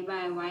ได้อธิบ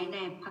ายไว้ใน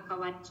ภค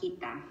วกี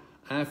ตา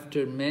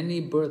After many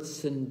births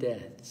and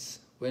deaths,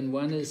 when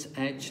one is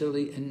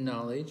actually in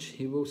knowledge,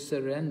 he will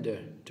surrender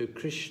to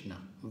Krishna,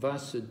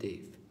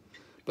 Vasudeva.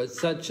 But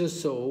such a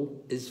soul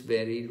is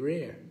very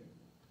rare.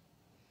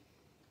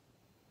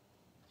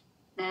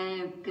 ได้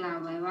กล่าว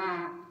ไว้ว่า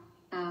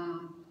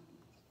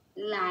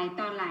หลาย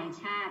ต่อหลาย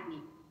ชาติเ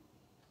นี่ย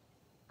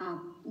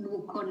บุ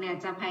คคลเนี่ย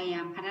จะพยาย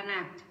ามพัฒ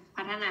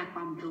นาคว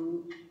ามรู้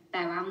แ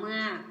ต่ว่าเมื่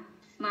อ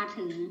มา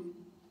ถึง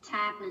ช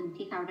าติหนึ่ง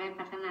ที่เขาได้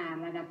พัฒนา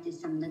ระดับจิต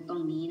สำนึกตร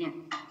งนี้เนี่ย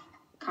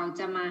เขา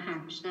จะมาหา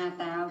คริชนาแ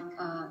ต่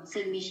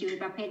สิ่งมีชีวิต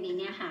ประเภทนี้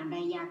เนี่ยหาไ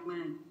ด้ยากม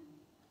าก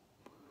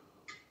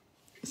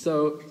So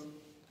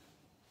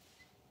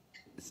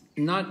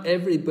not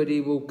everybody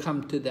will come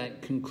to that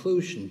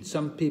conclusion.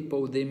 Some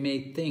people, they may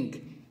think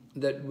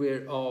that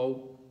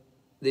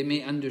they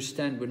may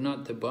understand we're not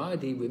the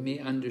body, we may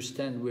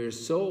understand we're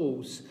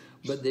souls,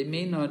 but they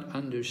may not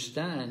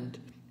understand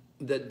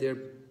that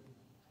they're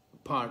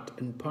part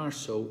and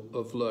parcel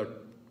of Lord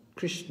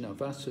Krishna,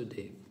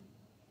 Vasudeva.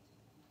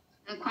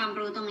 ความ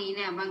รู้ตรงนี้เ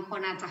นี่ยบางคน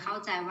อาจจะเข้า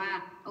ใจว่า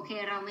โอเค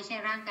เราไม่ใช่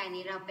ร่างกาย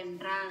นี้เราเป็น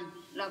ร่าง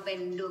เราเป็น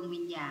ดวงวิ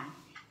ญญาณ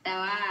แต่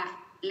ว่า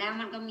แล้ว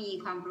มันก็มี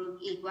ความรู้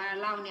อีกว่า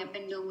เราเนี่ยเป็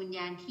นดวงวิญญ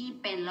าณที่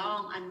เป็นร่อ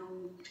งอนุ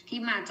ที่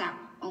มาจาก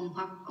องค์พ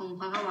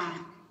ระกวา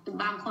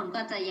บางคน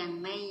ก็จะยัง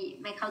ไ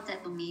ม่เข้าใจ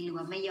ตรงนี้หรือ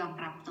ว่าไม่ยอม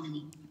รับตรง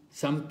นี้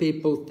Some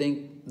people think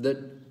that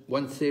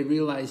once they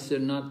realize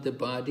they're not the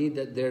body,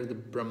 that they're the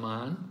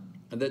Brahman,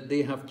 and that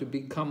they have to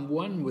become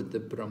one with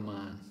the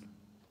Brahman.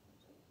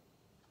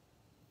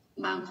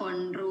 บางคน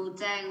รู้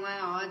แจ้งว่า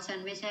อ๋อฉัน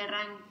ไม่ใช่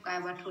ร่างกาย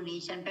วัตถุนี้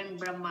ฉันเป็น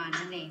บรหมาน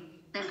นั่นเอง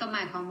นั่นก็หม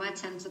ายความว่า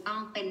ฉันจะต้อง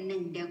เป็นห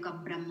นึ่งเดียวกับ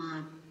บรหมา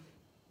น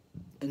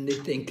And they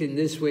think in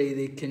this way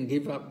they can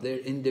give up their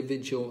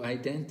individual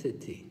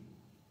identity.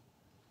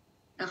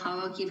 แล้วเขา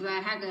ก็คิดว่า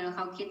ถ้าเกิดเข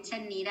าคิดเช่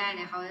นนี้ได้เ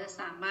นี่ยเขาจะ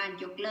สามารถ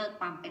ยกเลิก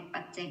ความเป็น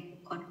ปัจเจกบุ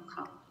คคลของเข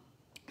า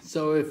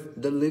So if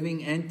the living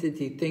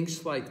entity thinks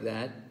like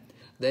that,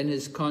 then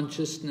his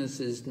consciousness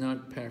is not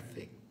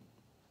perfect.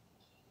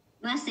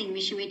 เมื่อสิ่ง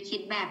มีชีวิตคิ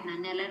ดแบบนั้น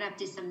ในระดับ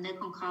จิตสำนึก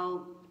ของเขา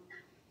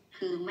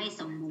คือไม่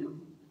สมบูรณ์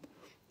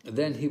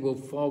Then he will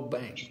fall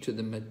back to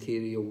the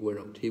material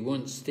world. He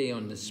won't stay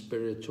on the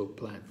spiritual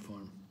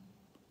platform.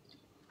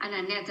 อัน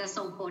นั้นเนี่ยจะ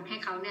ส่งผลให้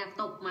เขาเนี่ย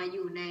ตกมาอ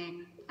ยู่ใน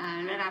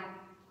ระดับ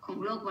ของ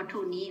โลกวัต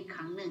ถุนี้อีกค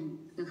รั้งหนึ่ง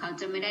คือเขา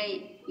จะไม่ได้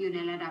อยู่ใน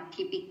ระดับ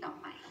ทิพย์อีกต่อ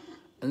ไป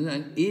And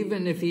then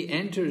even if he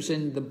enters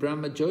in the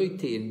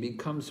Brahmajyoti and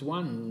becomes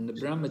one in the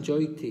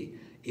Brahmajyoti,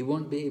 he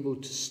won't be able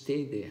to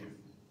stay there.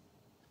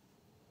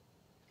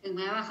 ถึงแ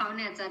ม้ว่าเขาเ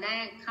นี่ยจะได้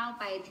เข้า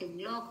ไปถึง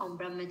โลกของ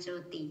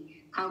Brahmajyoti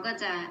เขาก็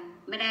จะ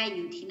ไม่ได้อ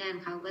ยู่ที่นั่น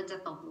เขาก็จะ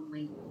ตกลงม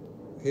า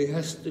He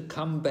has to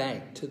come back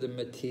to the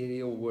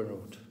material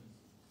world.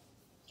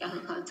 ก็คื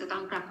อเขาจะต้อ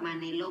งกลับมา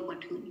ในโลกวัต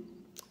ถุนี้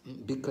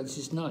Because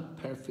he's not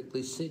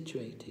perfectly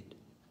situated.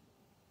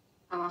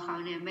 เพราะว่าเขา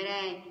เนี่ยไม่ไ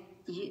ด้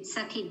ส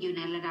ถิตอยู่ใ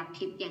นระดับ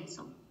ทิพย์อย่างส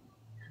ม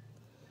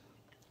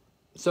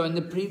So in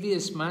the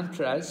previous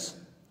mantras,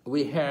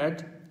 we heard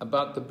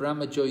about the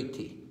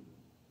Brahmajyoti.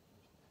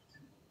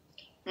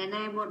 และใน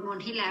บทมน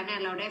ต์ที่แล้วเนี่ย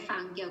เราได้ฟั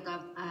งเกี่ยวกับ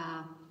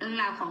เรื่อง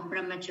ราวของ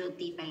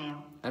Brahmajyoti ไปแล้ว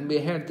And we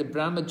heard the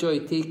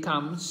Brahmajyoti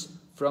comes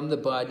from the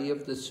body of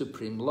the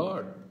Supreme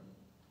Lord.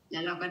 แล้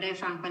วเราก็ได้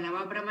ฟังไปแล้ว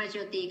ว่า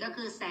Brahmajyoti ก็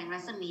คือแสงรั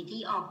ศมี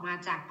ที่ออกมา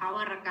จากพระว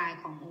รกาย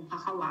ขององค์พระ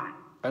ขวาน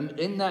And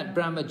in that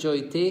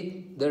Brahmajyoti,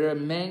 there are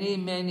many,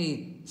 many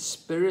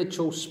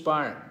spiritual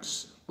sparks,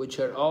 which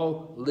are all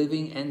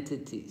living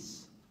entities.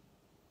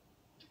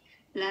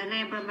 และใน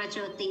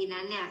Brahmajyoti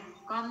นั้นเนี่ย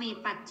ก็มี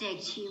ปัจเจก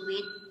ชีวิ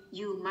ตอ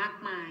ยู่มาก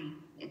มาย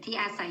ที่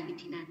อาศัยอยู่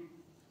ที่นั่น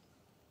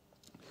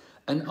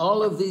And all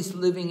of these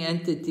living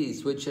entities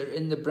which are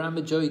in the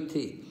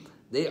Brahmajyoti,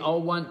 they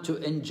all want to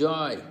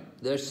enjoy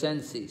their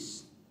senses.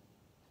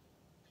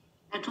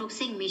 และทุก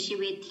สิ่งมีชี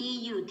วิตที่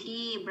อยู่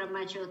ที่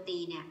Brahmajyoti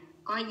เนี่ย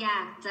ก็อย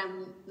ากจะ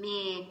มี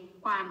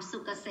ความสุ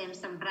ขเกษม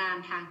สำราญ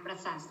ทางประ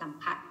สาทสัม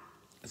ผัส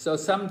So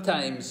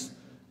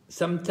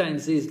sometimes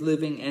these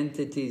living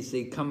entities,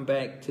 they come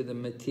back to the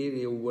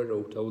material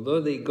world.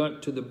 Although they got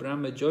to the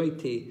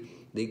Brahmajyoti,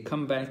 they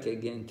come back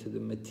again to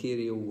the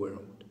material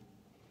world.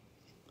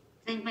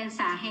 ซึ่งเป็น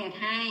สาเหตุ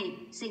ให้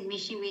สิ่งมี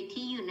ชีวิต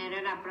ที่อยู่ในร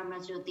ะดับ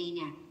Brahmajyoti เ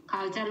นี่ยเข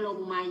าจะลง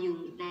มาอยู่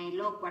ในโ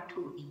ลกวัต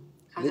ถุนี้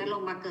เขาจะล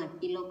งมาเกิด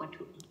ที่โลกวัต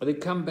ถุ They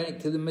come back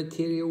to the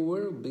material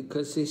world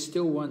because they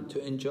still want to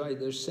enjoy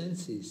their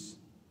senses.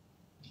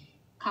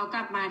 เขาก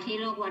ลับมาที่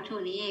โลกวัตถุ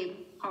นี้เอง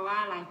เพราะว่า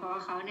อะไรเพราะว่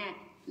าเขาเนี่ย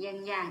ยัง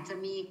อยากจะ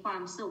มีควา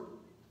มสุข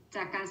จ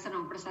ากการสนอ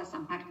งประสาทสั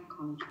มผัสข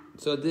องเขา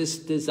So this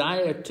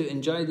desire to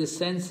enjoy the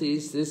senses,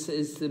 this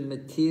is the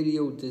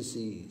material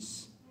disease.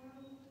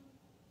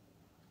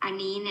 อัน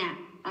นี้เนี่ย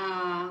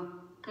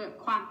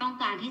ความต้อง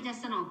การที่จะ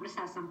สนองประส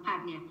าทสัมผัส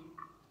เนี่ย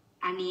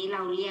อันนี้เร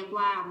าเรียก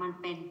ว่ามัน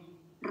เป็น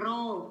โร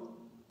ค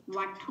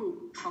วัตถุ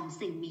ของ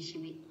สิ่งมีชี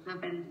วิตมัน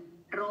เป็น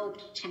โรค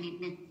ชนิด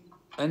หนึ่ง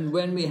And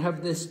when we have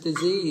this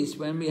disease,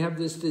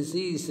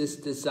 this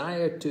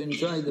desire to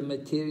enjoy the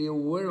material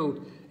world,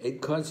 it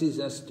causes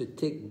us to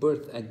take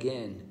birth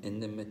again in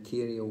the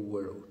material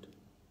world.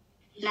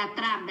 และต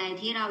ราบใด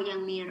ที่เรายัง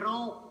มีโร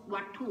ค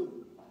วัตถุ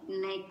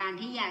ในการ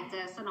ที่อยากจ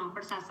ะสนองป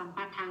ระสาทสัม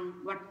ผัสทาง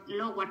โ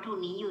ลกวัตถุ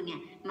นี้อยู่เนี่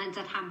ยมันจ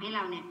ะทำให้เร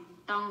าเนี่ย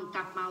ต้องก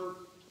ลับมา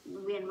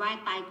เวียนว่าย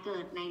ตายเกิ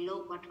ดในโล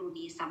กวัตถุ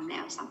นี้ซ้ำแล้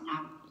วซ้ำเล่า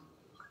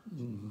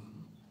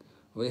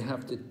We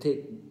have to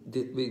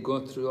we go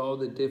through all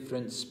the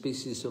different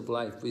species of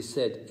life. We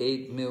said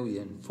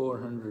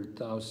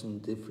 8,400,000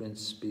 different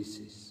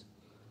species.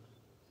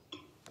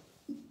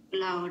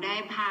 เราได้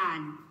ผ่าน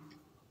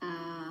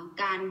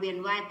การเวียน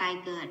ว่ายตาย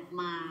เกิด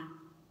มา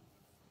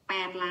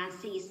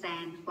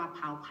8,400,000 กว่าเ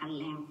ผ่าพันธุ์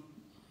แล้ว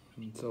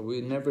So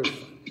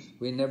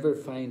we never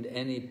find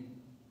any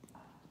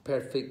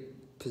perfect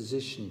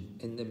position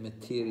in the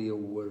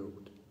material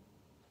world.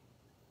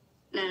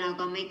 และเรา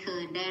ก็ไม่เค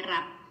ยได้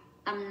รับ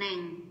ตำแหน่ง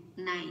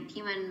ไหน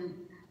ที่มัน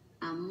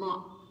เหมาะ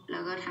แล้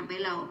วก็ทำให้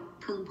เรา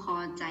พึงพอ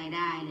ใจไ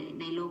ด้เลย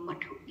ในโลกวัต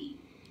ถุนี้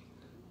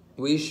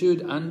We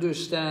should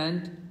understand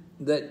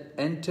that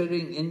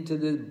entering into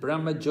the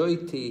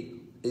Brahmajyoti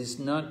is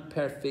not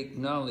perfect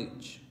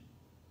knowledge.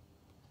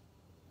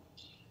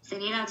 สิ่ง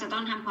ที่เราจะต้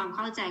องทำความเ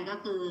ข้าใจก็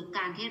คือก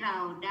ารที่เรา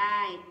ได้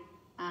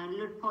ห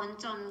ลุดพ้น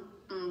จน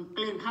ก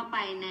ลืนเข้าไป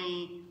ใน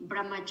บร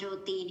มโจ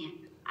ติเนี่ย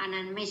อัน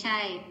นั้นไม่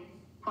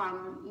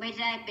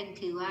ได้เป็น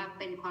ถือว่า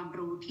เป็นความ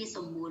รู้ที่ส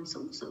มบูรณ์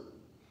สูงสุด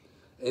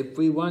If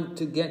we want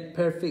to get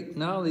perfect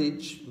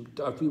knowledge,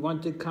 or if we want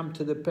to come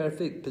to the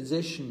perfect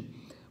position,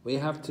 we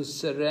have to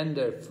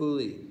surrender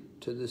fully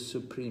to the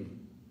Supreme.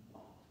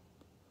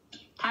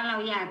 ถ้าเรา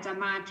อยากจะ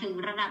มาถึง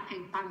ระดับแห่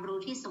งความรู้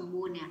ที่สม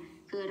บูรณ์เนี่ย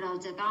คือเรา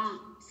จะต้อง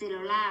ศิล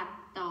ราบ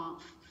ต่อ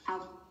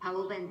พระ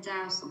ผู้เป็นเจ้า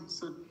สูง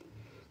สุด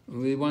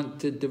We want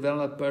to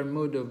develop our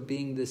mood of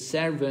being the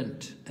servant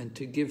and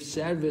to give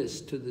service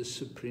to the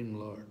Supreme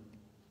Lord.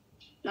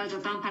 เราจะ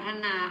ต้องพัฒ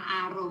นาอ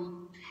ารมณ์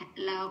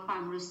แล้วควา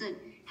มรู้สึก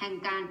แห่ง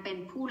การเป็น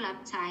ผู้รับ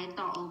ใช้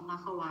ต่อองค์พระ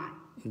ขวาน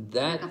แล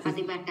ะป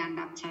ฏิบัติการ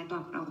รับใช้ต่อ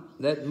พระองค์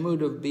That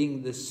mood of being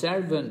the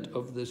servant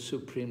of the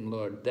Supreme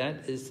Lord, that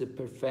is the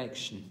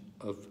perfection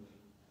of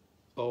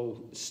all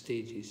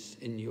stages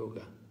in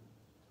yoga.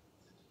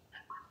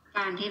 ก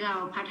ารที่เรา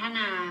พัฒน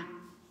า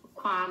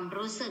ความ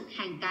รู้สึกแ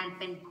ห่งการ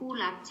เป็นผู้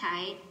รับใช้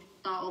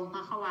ต่อองค์พร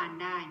ะขวาน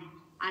ได้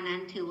อันนั้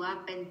นถือว่า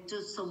เป็นจุ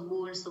ดสม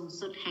บูรณ์สูง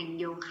สุดแห่ง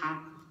โยคะ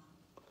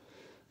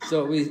So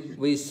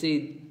we see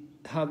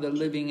how the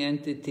living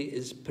entity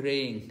is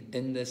praying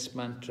in this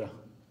mantra.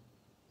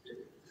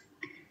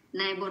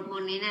 ในบทม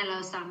นต์นี้เนี่ยเรา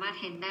สามารถ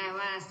เห็นได้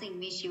ว่าสิ่ง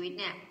มีชีวิต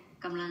เนี่ย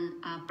กำลัง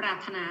ปราร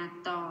ถนา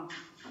ต่อ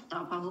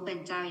พระผู้เป็น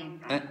เจ้าอย่าง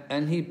ไร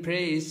And he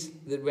prays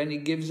that when he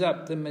gives up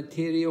the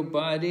material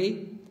body,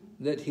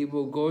 that he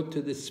will go to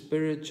the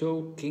spiritual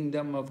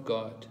kingdom of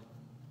God.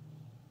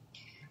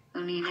 ตร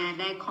งนี้นะ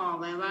ได้ขอ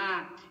ไว้ว่า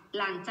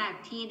หลังจาก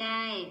ที่ไ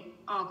ด้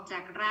ออกจา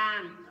กร่า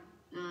ง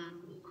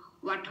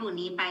วัตถุ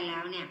นี้ไปแล้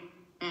วเนี่ย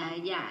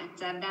อยาก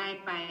จะได้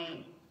ไป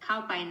เข้า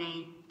ไปใน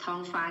ท้อง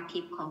ฟ้าทิ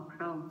พย์ของพร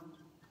ะองค์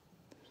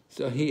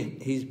So he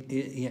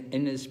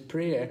in his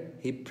prayer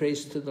he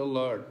prays to the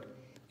Lord.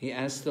 He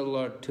asks the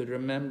Lord to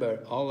remember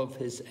all of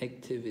his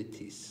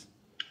activities.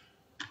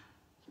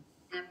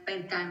 เป็น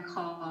การข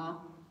อ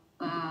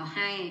ใ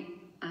ห้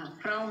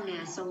พระองค์เนี่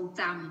ยทรง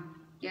จ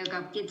ำเกี่ยวกั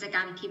บกิจกร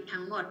รมทิพย์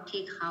ทั้งหมด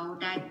ที่เขา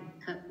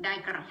ได้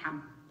กระทำ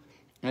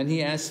And he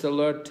asks the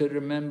Lord to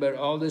remember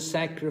all the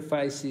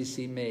sacrifices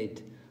he made.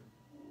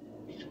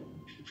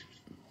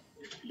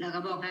 แล้วก็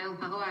บอกให้องค์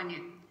พระขวานเนี่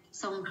ย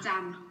ทรงจ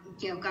ำ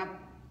เกี่ยวกับ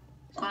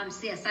ความเ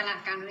สียสละ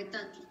ก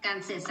าร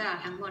เสียสละ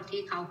ทั้งหมด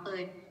ที่เขาเค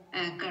ย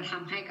กระท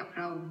ำให้กับพ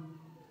ระองค์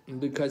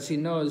Because he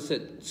knows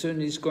that soon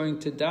he's going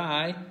to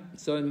die,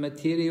 so the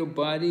material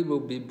body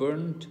will be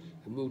burned,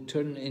 it will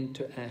turn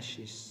into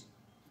ashes.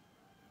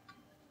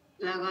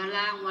 แล้วก็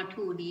ร่างวัต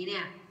ถุนี้เ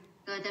นี่ย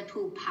ก็จะ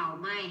ถูกเผา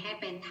ไหม้ให้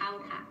เป็นเท่า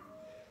ฐาน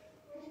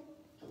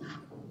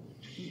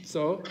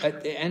So at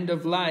the end of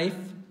life,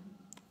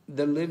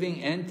 the living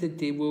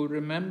entity will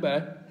remember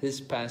his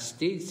past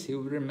deeds. He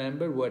will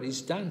remember what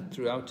he's done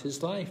throughout his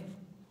life.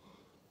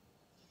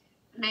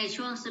 ใน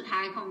ช่วงสุดท้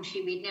ายของ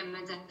ชีวิตเนี่ยมั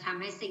นจะท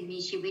ำให้สิ่งมี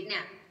ชีวิตเนี่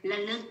ยระ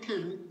ลึกถึ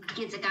ง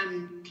กิจกรรม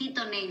ที่ต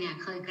นเองเนี่ย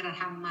เคยกระ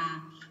ทำมา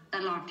ต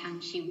ลอดทั้ง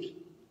ชีวิต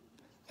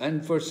And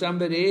for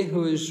somebody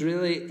who is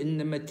really in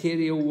the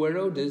material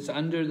world, is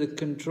under the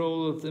control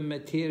of the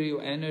material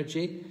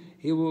energy,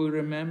 he will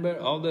remember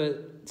all the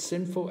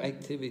sinful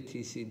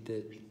activities he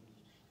did.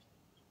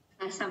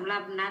 สำหรั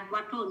บนัก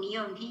วัตถุนิย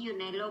มที่อยู่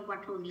ในโลกวั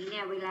ตถุนี้เ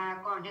นี่ยเวลา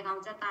ก่อนที่เขา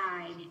จะตา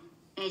ยเนี่ย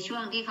ในช่ว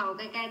งที่เขาใ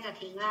กล้ๆจะ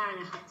ทิ้งร่าง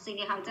นะคะสิ่ง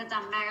ที่เขาจะจ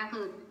ำได้ก็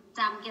คือ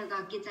จำเกี่ยวกั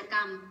บกิจกร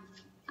รม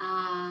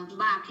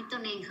บาปที่ต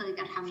นเองเคย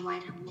กระทำไว้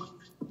ทั้งหมด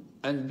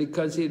And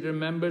because he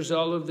remembers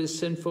all of his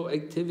sinful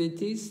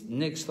activities,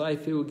 next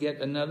life he will get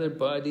another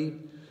body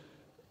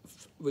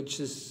which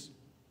is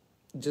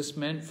just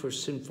meant for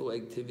sinful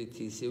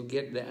activities. He'll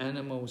get the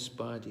animal's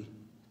body.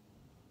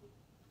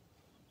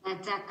 และ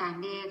จากการ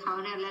ที่เขา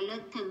เนี่ยระลึ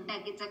กถึงแต่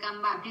กิจกรรม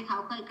บาปที่เขา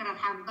เคยกระ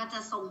ทำก็จะ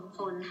ส่งผ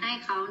ลให้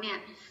เขาเนี่ย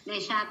ใน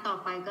ชาติต่อ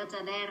ไปก็จะ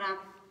ได้รับ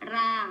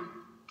ร่าง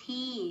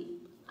ที่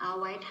เอา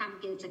ไว้ท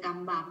ำกิจกรรม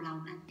บาปเหล่า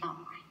นั้นต่อ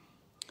ไป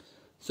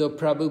So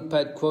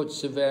Prabhupada quotes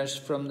a verse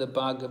from the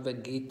Bhagavad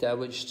Gita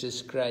which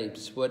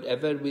describes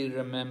whatever we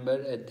remember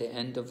at the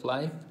end of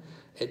life,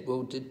 it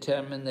will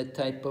determine the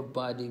type of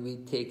body we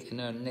take in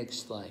our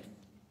next life.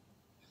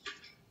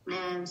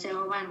 เซล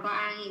วันก็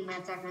อ้างอิงมา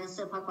จากหนัง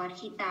สือพระกวด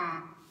ขีตา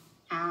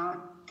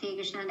ที่ค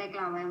ริชนาได้ก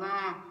ล่าวไว้ว่า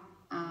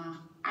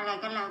อะไร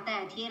ก็แล้วแต่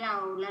ที่เรา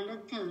ระลึ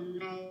กถึง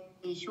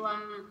ในช่วง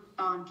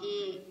ตอนที่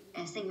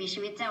สิ่งมีชี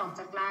วิตจะออก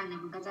จากร่างเนี่ย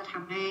มันก็จะท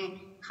ำให้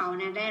เขาเ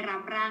นี่ยได้รั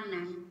บร่าง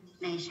นั้น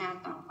ในชาติ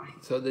ต่อไป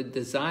So the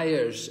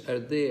desires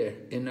are there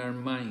in our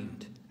mind,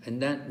 and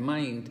that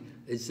mind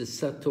is the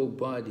subtle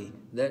body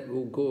that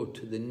will go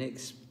to the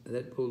next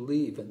that will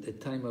leave at the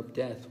time of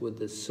death with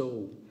the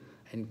soul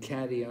and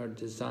carry our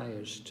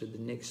desires to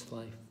the next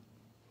life.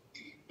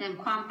 แต่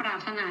ความปรา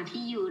รถนา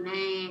ที่อยู่ใ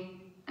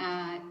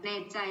น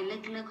ใจ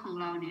ลึกๆของ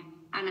เราเนี่ย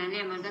อันนั้นเ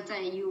นี่ยมันก็จะ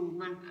อยู่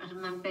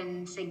มันเป็น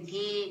สิ่ง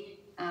ที่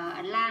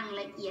ร่าง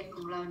ละเอียดข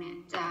องเราเนี่ย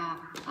จะ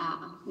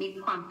มี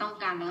ความต้อง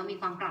การแล้วก็มี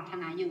ความปรารถ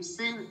นาอยู่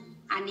ซึ่ง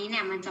อันนี้เ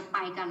นี่ยมันจะไป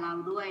กับเรา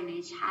ด้วยใน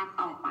ชาติ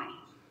ต่อไป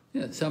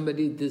Yeah,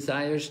 somebody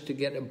desires to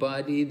get a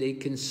body, they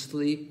can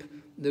sleep,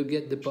 they'll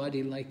get the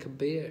body like a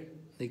bear.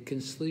 They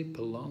can sleep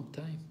a long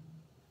time.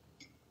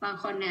 บาง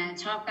คนเนี่ย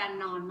ชอบการ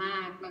นอนมา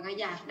กแล้วก็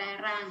อยากได้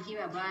ร่างที่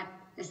แบบว่า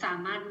จะสา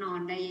มารถนอ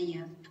นได้เย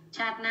อะๆช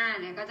าติหน้า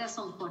เนี่ยก็จะ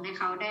ส่งผลให้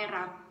เขาได้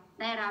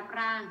รับ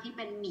ร่างที่เ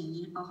ป็นหมี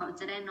เพราะเขา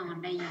จะได้นอน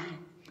ได้เยอะ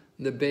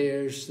The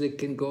bears, they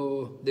can go,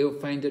 they'll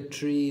find a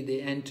tree, they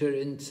enter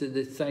into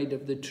the side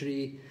of the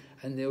tree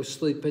and they'll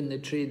sleep in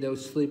the tree,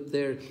 they'll sleep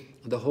there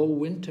the whole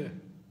winter.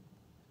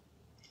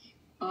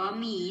 เพราะ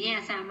หมีเนี่ย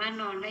สามารถ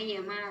นอนได้เยอ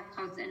ะมากเข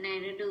าจะใน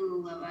ฤดู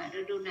แบบว่า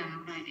ฤดูหนาว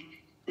หน่อยเนี่ย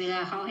เวลา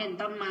เขาเห็น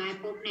ต้นไม้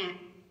ปุ๊บเนี่ย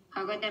เข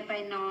าก็จะไป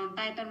นอนใ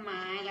ต้ต้นไ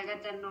ม้แล้วก็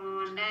จะนอ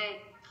นได้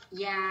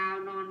ยาว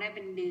นอนได้เ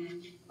ป็นเดือน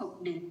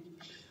6 เดือน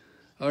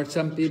Or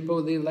some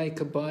people, they like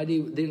a body,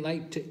 they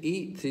like to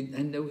eat,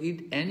 and they'll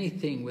eat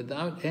anything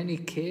without any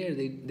care.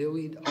 They'll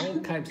eat all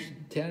kinds of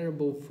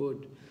terrible food.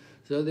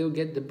 So they'll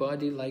get the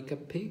body like a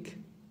pig.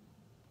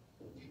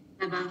 แ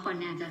ต่บางคน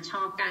เนี่ยจะช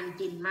อบการ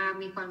กินมาก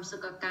มีความสุ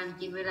ขกับการ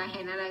กินเวลาเ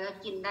ห็นอะไรก็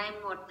กินได้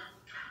หมด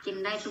กิน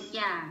ได้ทุกอ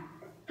ย่าง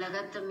แล้ว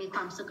ก็จะมีคว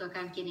ามสุขกับก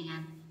ารกินอย่าง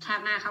นั้นชา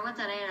ติหน้าเขาก็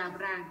จะได้รับ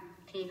ร่าง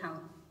ที่เขา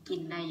กิ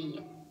นได้เย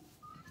อะ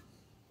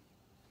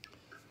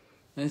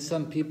And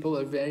some people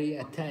are very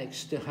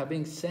attached to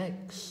having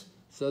sex,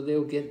 so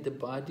they'll get the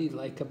body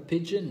like a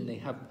pigeon. They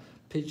have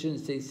pigeons,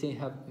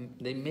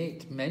 they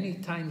mate many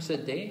times a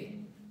day.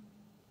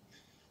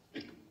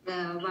 แต่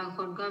บางค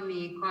นก็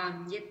มีความ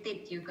ยึดติด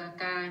อยู่กับ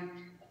การ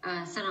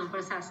สนองป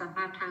ระสาทสัม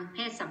ผัสทางเพ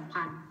ศสัม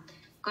พันธ์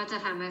ก็จะ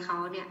ทำให้เขา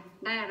เนี่ย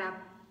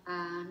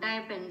ได้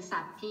เป็นสั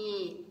ตว์ที่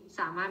ส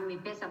ามารถมี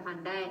เพศสัมพัน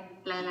ธ์ได้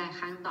หลายๆ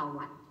ครั้งต่อ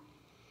วัน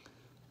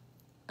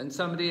And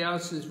somebody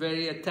else is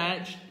very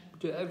attached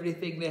to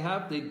everything they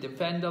have. They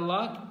defend a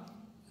lot,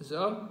 so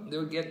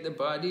they'll get the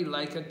body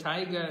like a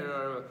tiger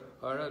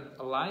or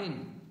a lion.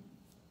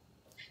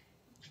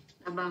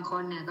 บางค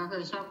นเนี่ยก็คื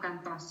อชอบการ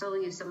ต่อสู้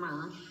อยู่เสมอ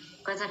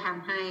ก็จะท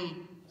ำให้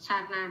ชา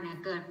ติหน้าเนี่ย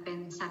เกิดเป็น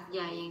สัตว์ใ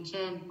หญ่อย่างเ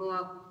ช่นพว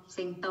ก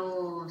สิงโต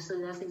เสื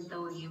อสิงโต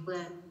อย่างเงี้ยเพื่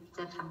อจ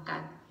ะทำกา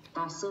ร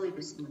ต่อสู้อ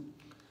ยู่เสมอ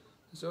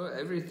So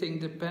everything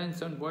depends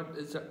on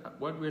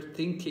what we're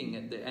thinking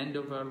at the end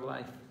of our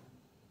life.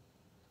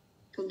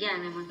 ทุกอย่าง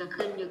เนี่ยมันก็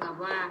ขึ้นอยู่กับ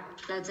ว่า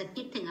เราจะ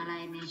คิดถึงอะไร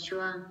ในช่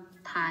วง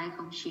ท้ายข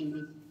องชี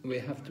วิต We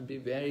have to be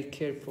very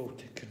careful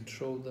to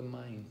control the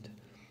mind.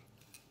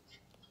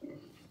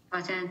 เพรา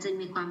ะฉะนั้นจึง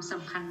มีความส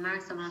ำคัญมาก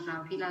สำหรับเรา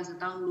ที่เราจะ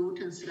ต้องรู้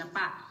ถึงศิลป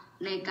ะ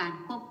ในการ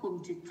ควบคุม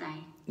จิตใจ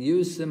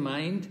Use the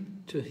mind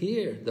to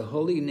hear the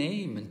holy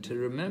name and to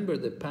remember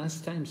the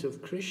pastimes of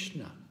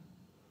Krishna.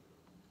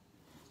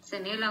 สิ่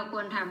งที่เราค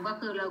วรทำก็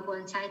คือเราคว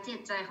รใช้จิต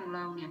ใจของเ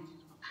ราเนี่ย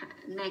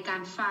ในกา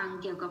รฟัง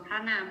เกี่ยวกับพระ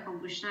นามของ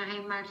คริชนาให้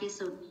มากที่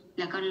สุดแ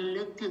ล้วก็ระ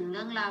ลึกถึงเ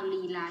รื่องราว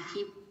ลีลา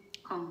ทิพย์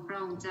ของพระ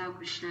องค์เจ้าค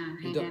ริชนา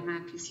ให้ได้มา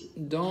กที่สุด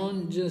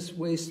Don't just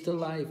waste a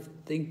life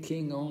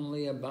thinking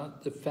only about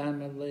the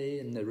family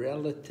and the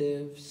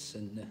relatives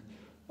and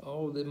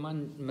all the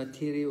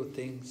material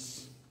things.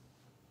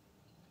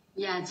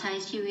 อย่าใช้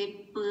ชีวิต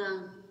เปลือง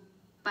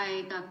ไป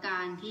กับก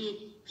ารที่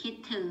คิด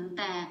ถึงแ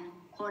ต่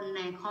คนใ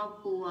นครอบ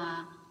ครัว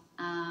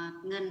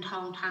เงินทอ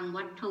งทาง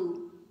วัตถุ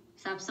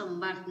ทรัพย์สม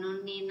บัตินู้น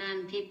นี่นั่น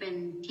ที่เป็น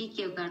ที่เ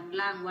กี่ยวกับ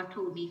ร่างวัต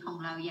ถุนี้ของ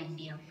เราอย่าง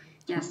เดียว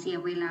อย่าเสีย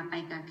เวลาไป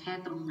กับแค่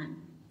ตรงนั้น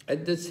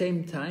At the same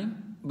time,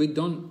 we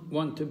don't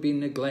want to be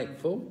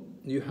neglectful.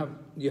 You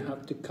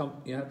have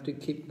to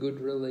keep good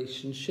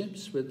relationships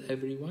with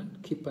everyone.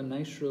 Keep a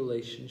nice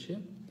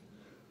relationship.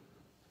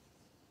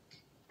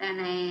 แต่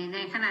ใน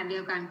ขณะเดี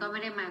ยวกันก็ไม่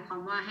ได้หมายควา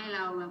มว่าให้เร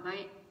าแบบว่า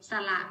ส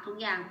ละทุก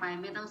อย่างไป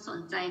ไม่ต้องสน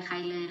ใจใคร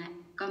เลยแหละ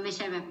ก็ไม่ใ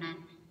ช่แบบนั้น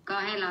ก็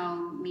ให้เรา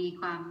มี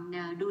ความ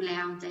ดูแล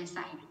เอาใจใ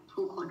ส่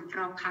ผู้คนร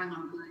อบข้างเร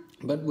าด้วย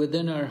But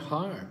within our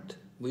heart,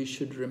 we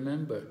should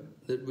remember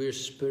that we're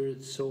spirit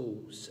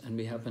souls and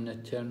we have an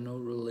eternal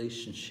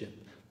relationship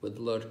with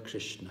Lord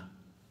Krishna.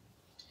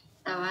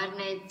 แต่ว่า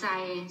ในใจ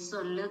ส่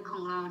วนลึกขอ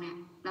งเราเนี่ย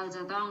เราจ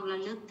ะต้องระ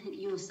ลึกถึง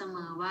อยู่เสม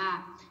อว่า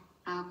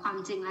ความ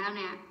จริงแล้วเ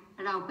นี่ย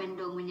เราเป็น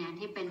ดวงวิญญาณ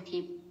ที่เป็นทิ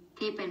พย์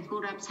ที่เป็นผู้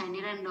รับใช้นิ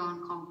รันดร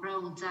ของพระอ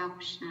งค์เจ้าค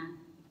ริชนา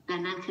และ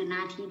นั่นคือหน้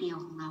าที่เดียว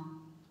ของเรา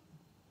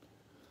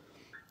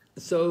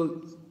So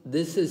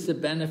this is the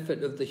benefit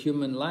of the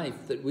human life,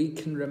 that we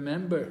can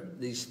remember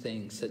these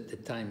things at the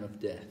time of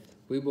death.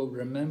 We will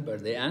remember.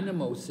 The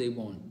animals, they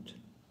won't.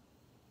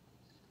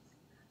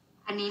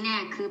 อันนี้เนี่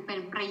ยคือเป็น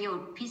ประโยช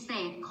น์พิเศ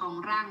ษของ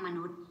ร่างม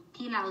นุษย์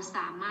ที่เราส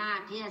ามารถ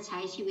ที่จะใช้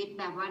ชีวิต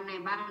แบบว่าใน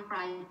บ้านปล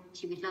าย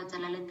ชีวิตเราจะ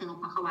ระลึกถึงอง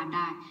ค์พระควานไ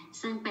ด้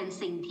ซึ่งเป็น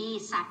สิ่งที่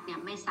สัตว์เนี่ย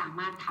ไม่สา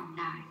มารถทำ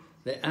ได้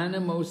The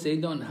animals, they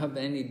don't have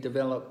any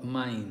developed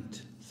mind,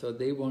 so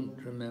they won't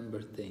remember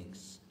things.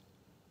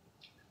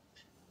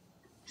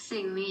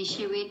 สิ่งมี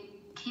ชีวิต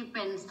ที่เ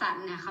ป็นสัต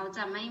ว์เนี่ยเขาจ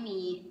ะไม่มี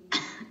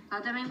เขา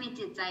จะไม่มี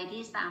จิตใจ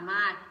ที่สาม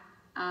ารถ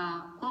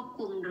ควบ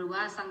คุมหรือว่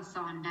าสั่งส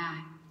อนได้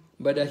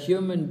But a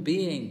human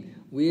being,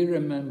 we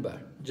remember,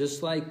 just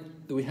like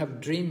we have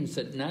dreams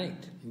at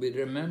night, we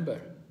remember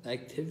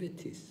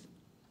activities.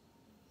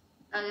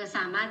 เราจะส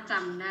ามารถจ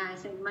ำได้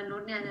ซึ่งมนุ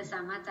ษย์เนี่ยจะส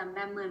ามารถจำไ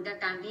ด้เหมือนกับ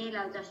การที่เร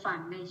าจะฝัน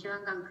ในช่วง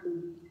กลางคื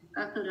น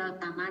ก็คือเรา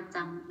สามารถจ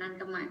ำนั่น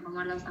ก็หมายความ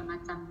ว่าเราสามาร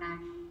ถจำได้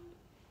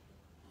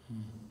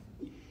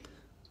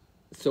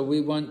So we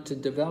want to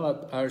develop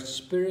our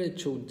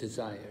spiritual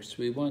desires.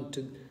 We want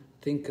to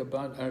think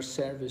about our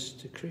service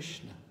to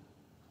Krishna.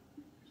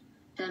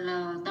 แต่เรา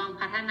ต้อง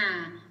พัฒนา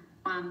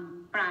ความ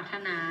ปรารถ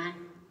นา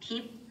ทิ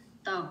พย์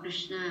ต่อคริ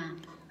ชนา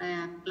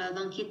เรา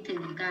ต้องคิดถึง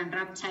การ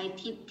รับใช้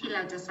ทิพย์ที่เร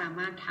าจะสาม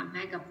ารถทำใ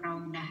ห้กับพระอ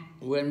งค์ได้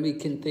When we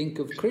can think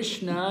of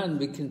Krishna and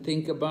we can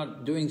think about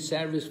doing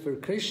service for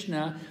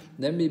Krishna,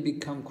 then we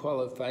become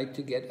qualified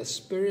to get a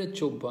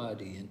spiritual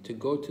body and to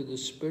go to the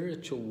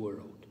spiritual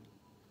world.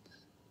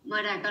 เมื่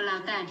อใดก็แล้ว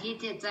แต่ที่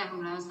จิตใจขอ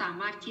งเราสา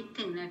มารถคิด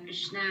ถึงในคริ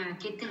ชนา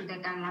คิดถึงแต่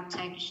การรับใ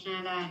ช้คริชนา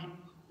ได้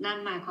นั่น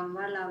หมายความ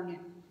ว่าเราเนี่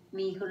ย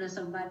มีคุณส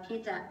มบัติที่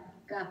จะ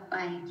กลับไป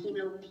ที่โ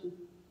ลกทิพย์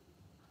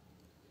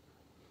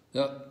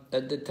So,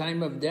 at the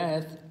time of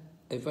death,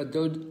 if a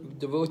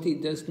devotee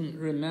doesn't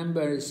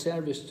remember his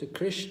service to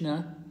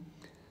Krishna,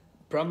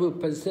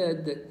 Prabhupada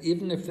said that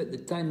even if at the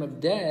time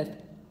of death,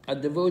 a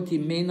devotee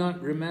may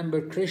not remember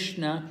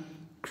Krishna,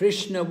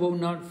 Krishna will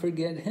not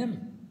forget him.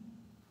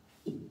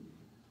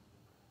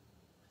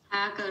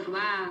 ถ้าเกิด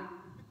ว่า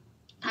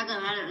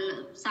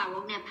สาว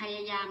กเนี่ยพย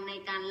ายามใน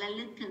การระ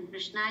ลึกถึงค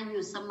ริชนาอ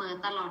ยู่เสมอ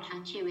ตลอดทั้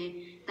งชีวิต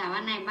แต่ว่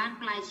าในบ้าน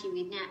ปลายชี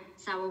วิตเนี่ย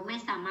สาวกไม่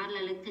สามารถร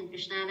ะลึกถึงค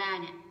ริชนาได้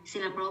เนี่ยศิ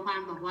ลปโรพาน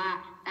บอกว่า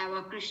แต่ว่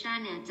าคริชนา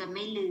เนี่ยจะไ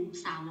ม่ลืม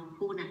สาวก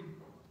ผู้นั้น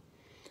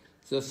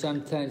So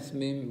sometimes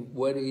we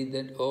worry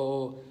that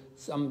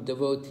some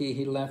devotee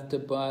he left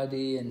the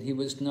body and he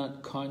was not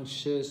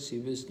conscious, he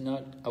was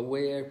not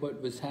aware what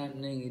was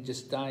happening, he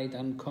just died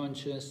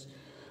unconscious.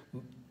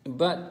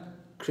 But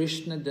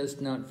Krishna does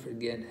not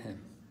forget him.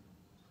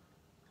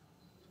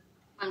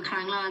 บางค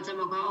รั้งเราจะ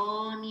บอกว่า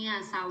เนี่ย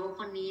สาวก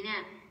คนนี้เนี่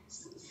ย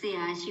เสีย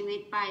ชีวิต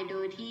ไปโด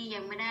ยที่ยั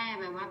งไม่ได้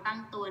แบบว่าตั้ง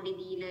ตัว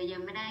ดีๆเลยยั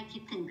งไม่ได้คิ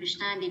ดถึงคริช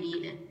นาดี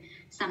ๆเลย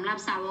สำหรับ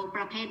สาวกป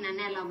ระเภทนั้น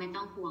เนี่ยเราไม่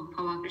ต้องห่วงเพร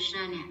าะว่าคริชน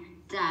าเนี่ย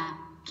จะ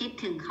คิด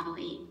ถึงเขา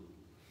เอง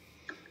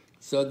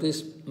So this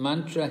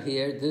mantra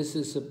here, this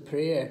is a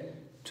prayer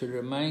to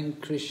remind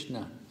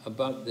Krishna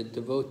about the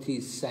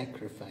devotees'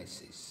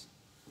 sacrifices.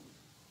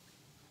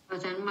 เพราะ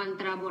ฉะนั้นมัน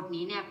ตราบท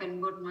นี้เนี่ยเป็น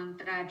บทมัน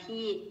ตรา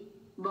ที่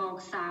บอก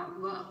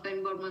เป็น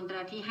บทมันตร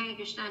าที่ให้ค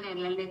ริชนาเนี่ย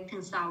ระลึกถึ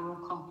งสาวก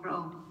ของพระอ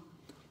งค์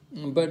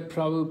But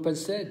Prabhupada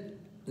said,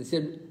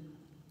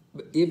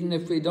 even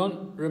if we don't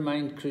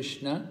remind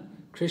Krishna,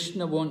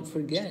 Krishna won't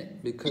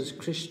forget because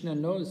Krishna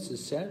knows the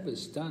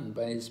service done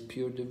by his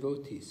pure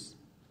devotees.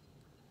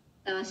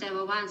 แต่ว่าเซ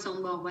วานทรง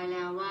บอกไว้แ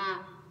ล้วว่า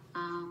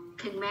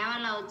ถึงแม้ว่า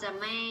เราจะ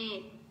ไ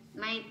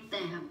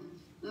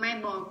ม่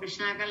บอกคริช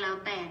นาก็แล้ว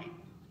แต่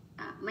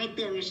ไม่เ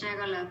ตือนคริชนา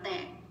ก็แล้วแต่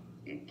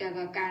เกี่ยว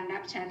กับการรั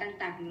บใช้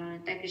ต่างๆเลย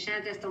แต่คริชนา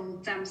จะทรง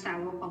จำสา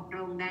วกของพระ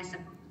องค์ได้เส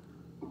มอ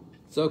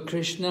So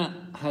Krishna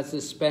has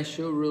a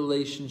special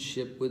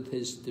relationship with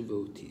his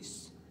devotees.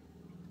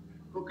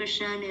 พระคริช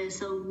นาเนี่ย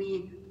ทรงมี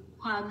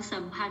ความสั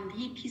มพันธ์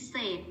ที่พิเศ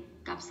ษ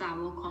กับสา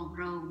วกของพ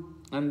ระองค์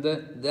And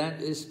that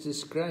is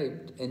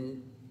described in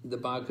the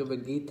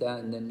Bhagavad Gita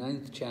in the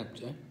 9th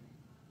chapter.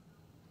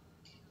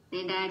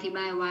 ได้อธิบ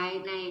ายไว้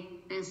ใน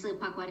หนังสือ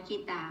ภควตกี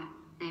ตา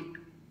ใน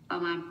ประ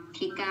มาณ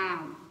ที่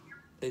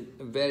 9 A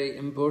very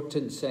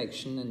important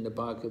section in the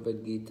Bhagavad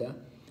Gita,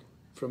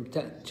 from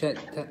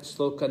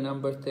sloka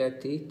number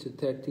 30 to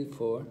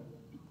 34.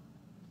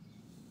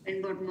 เป็น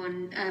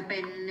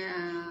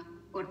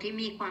บทที่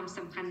มีความส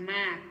ำคัญม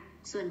าก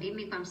ส่วนที่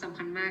มีความสำ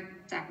คัญมาก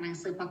จากหนัง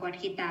สือภควต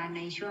กีตาใ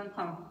นช่วงข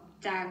อง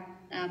จาก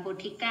บท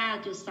ที่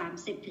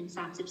 9.30 ถึง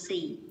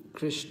 34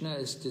 Krishna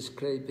is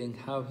describing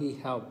how he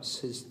helps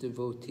his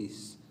devotees,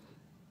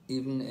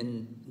 even in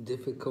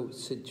difficult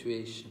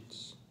situations.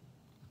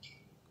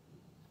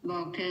 บ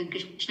อกถึงค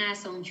ริชนา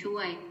ทรงช่ว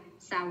ย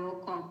สาวก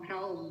ของพระ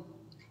องค์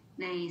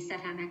ในส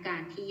ถานกา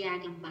รณ์ที่ยาก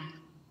ลำบาก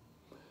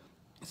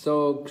So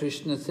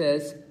Krishna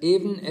says,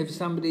 even if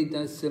somebody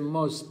does the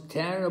most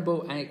terrible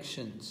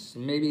actions,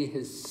 maybe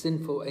his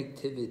sinful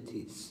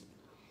activities,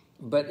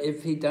 but if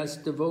he does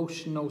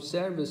devotional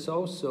service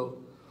also,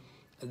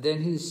 then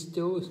he's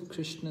still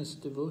Krishna's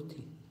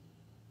devotee.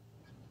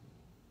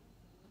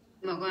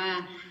 บอกว่า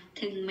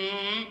ถึงแม้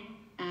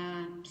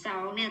สา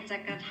วกเนี่ยจะ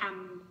กระท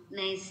ำใ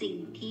นสิ่ง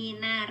ที่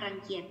น่ารัง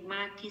เกียจม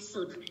ากที่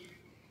สุด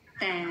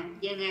แต่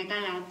ยังไงก็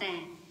แล้วแต่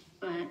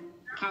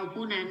เขา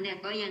ผู้นั้นเนี่ย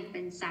ก็ยังเ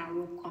ป็นสาว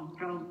กของพ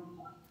ระองค์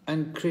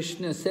And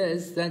Krishna says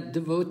that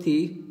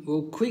devotee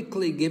will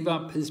quickly give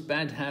up his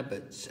bad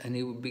habits and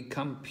he will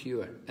become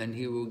pure and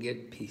he will get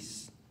peace.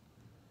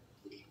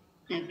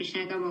 และคริชน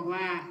าก็บอก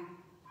ว่า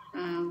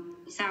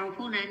สาว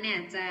ผู้นั้นเนี่ย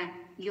จะ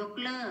ยก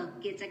เลิก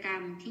กิจกรร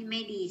มที่ไม่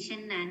ดีเช่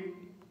นนั้น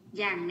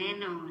อย่างแน่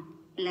นอน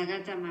แล้วก็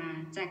จ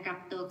ะกลับ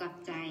ตัวกลับ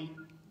ใจ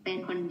เป็น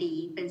คนดี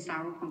เป็นสา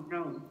วกของพระ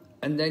องค์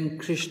And then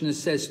Krishna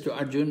says to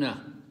Arjuna,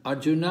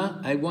 Arjuna,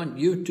 I want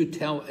you to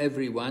tell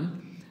everyone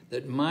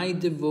that my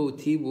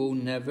devotee will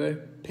never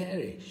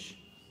perish.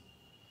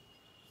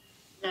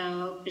 แล้ว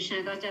คริชนา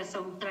ก็จะท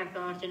รงตรัสกั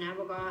บอร์จุนะ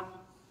บอกว่า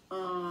โ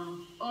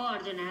อ้อ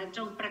ร์จุนะจ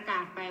งประกา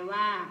ศไป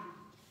ว่า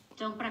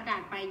จงประกา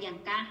ศไปอย่าง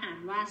กล้าหาญ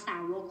ว่าสา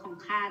วกของ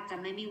ข้าจะ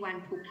ไม่มีวัน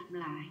ถูกท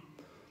ำลาย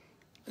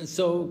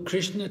So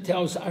Krishna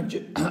tells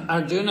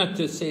Arjuna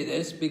to say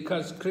this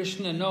because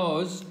Krishna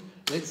knows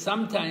that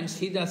sometimes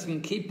he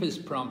doesn't keep his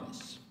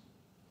promise.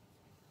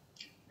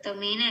 ตรง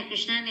นี้เนี่ยคริ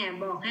ชนาเนี่ย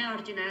บอกให้อ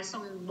ร์จุนะ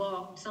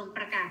ทรงป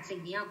ระกาศสิ่ง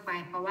นี้ออกไป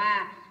เพราะว่า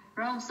พ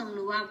ระองค์ทรง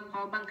รู้ว่าพ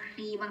อบาง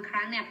ค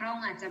รั้งเนี่ยพระอง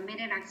ค์อาจจะไม่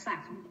ได้รักษา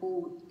คำพู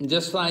ด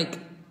Just like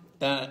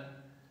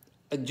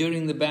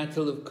during the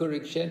battle of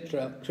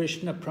Kurukshetra,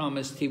 Krishna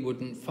promised he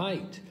wouldn't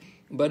fight,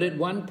 but at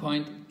one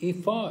point he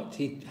fought.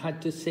 He had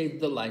to save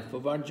the life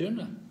of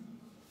Arjuna.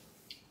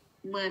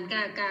 เหมือน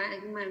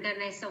กับ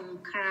ในสง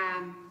คราม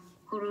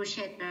คุรุเช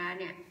ตรา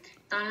เนี่ย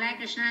ตอนแรก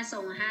คริชนาทร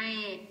งใ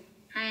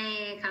ห้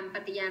คำป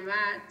ฏิญาณว่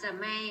าจะ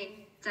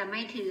ไ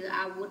ม่ถืออ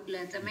าวุธหรื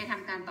อจะไม่ท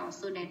ำการต่อ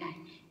สู้ใด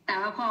ๆแต่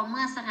ว่าพอเ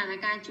มื่อสถาน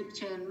การณ์ฉุกเ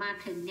ฉินมา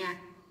ถึงเนี่ย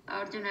อ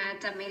ร์จุนะ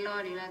จะไม่รอ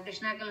ดอีกแล้วคริช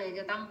นาก็เลยจ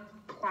ะต้อง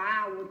คว้า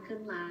อาวุธขึ้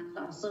นมา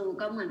ต่อสู้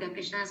ก็เหมือนกับค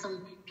ริชนาทรง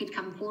ผิดค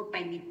ำพูดไป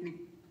นิดนึง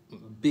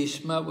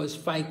Bhishma was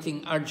fighting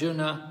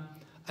Arjuna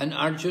and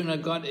Arjuna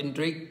got in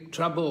great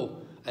trouble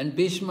and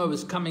Bhishma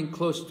was coming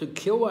close to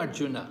kill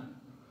Arjuna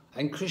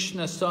and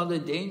Krishna saw the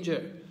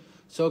danger.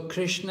 So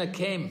Krishna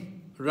came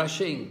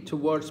rushing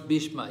towards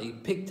Bhishma. He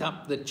picked up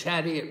the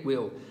chariot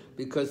wheel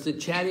because the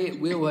chariot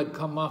wheel had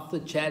come off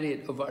the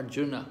chariot of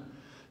Arjuna.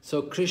 So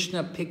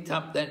Krishna picked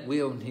up that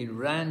wheel and he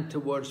ran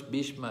towards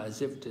Bhishma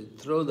as if to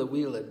throw the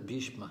wheel at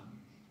Bhishma.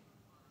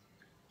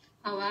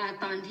 เพราะว่า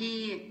ตอนที่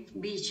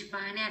บีชม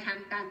าเนี่ยท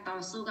ำการต่อ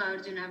สู้กับอ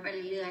ร์จุนะไป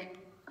เรื่อย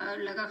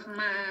ๆแล้วก็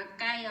มา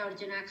ใกล้อร์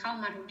จุนะเข้า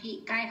มาทุกที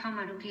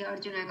อ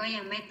ร์จุนะก็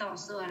ยังไม่ต่อ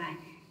สู้อะไร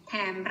แถ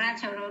มรา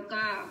ชรถ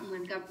ก็เหมื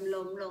อนกับ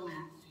ล้มลง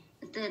อ่ะ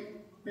แต่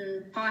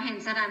พอเห็น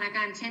สถานก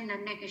ารณ์เช่นนั้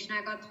นเนี่ยคริชนา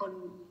ก็ทน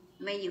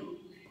ไม่อยู่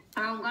พ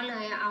ระองค์ก็เล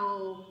ยเอา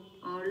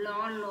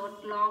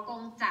ล้อก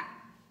งจักร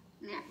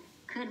เนี่ย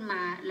ขึ้นม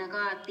าแล้ว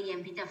ก็เตรียม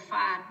ที่จะฟ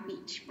าดบี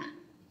ชมา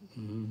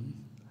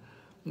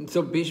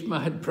So Bhishma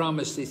had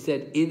promised, he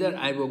said, either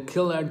I will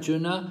kill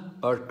Arjuna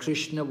or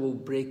Krishna will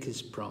break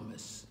his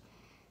promise.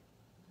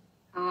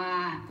 เพราะว่า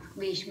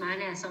บีชมา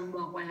เนี่ยทรงบ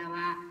อกไว้แล้ว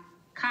ว่า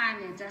ข้าเ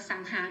นี่ยจะสั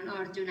งหารอ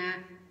ร์จุนะ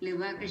หรือ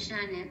ว่าคริชน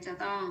าเนี่ยจะ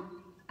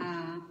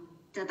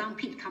ต้อง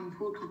ผิดคำ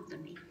พูดของต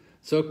นเอง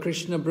So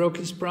Krishna broke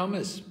his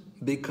promise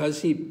because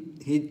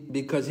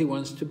he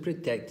wants to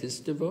protect his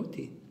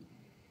devotee.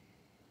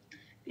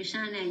 คริชน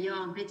าเนี่ยยอ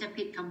มที่จะ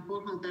ผิดคำพูด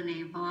ของตนเอ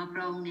งเพราะว่าพร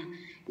ะองค์เนี่ย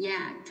อย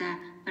ากจะ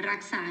รั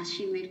กษา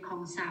ชีวิตขอ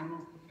งสาว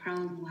กพระ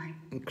องค์ไว้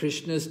And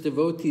Krishna's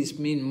devotees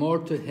mean more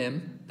to him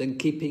than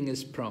keeping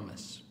his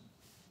promise.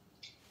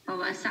 เพราะ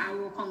ว่าสาว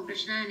กของคริ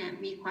ชนาเนี่ย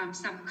มีความ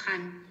สำคัญ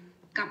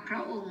กับพร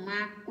ะองค์ม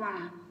ากกว่า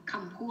ค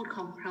ำพูดข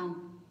องพระอง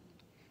ค์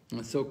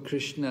So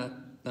Krishna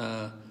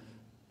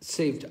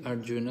saved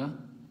Arjuna,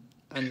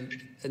 and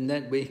in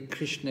that way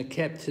Krishna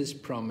kept his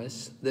promise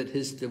that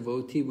his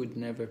devotee would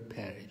never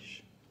perish.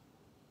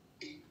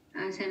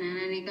 ฉะนั้น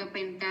อันนี้ก็เ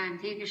ป็นการ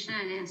ที่คริชนา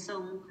เนี่ยทร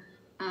ง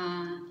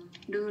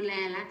ดูแล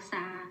รักษ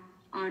า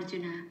อร์จุ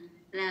นะ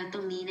แล้วตร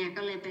งนี้เนี่ย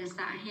ก็เลยเป็นส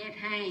าเหตุ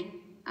ให้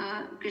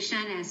คริชนา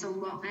เนี่ยทรง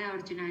บอกให้อ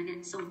ร์จุนะเนี่ย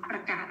ทรงปร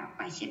ะกาศออกไ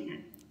ปเช่นนั้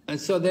น And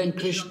so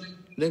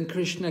then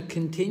Krishna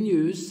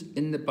continues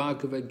in the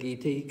Bhagavad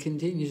Gita,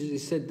 he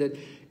said that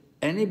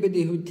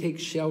anybody who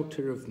takes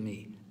shelter of me,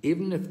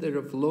 even if they're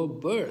of low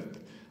birth,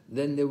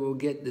 then they will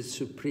get the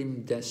supreme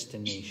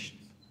destination.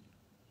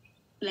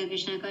 และคริ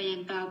ชนาก็ยั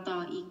งกล่าวต่อ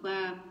อีกว่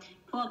า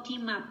พวกที่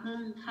มาพึ่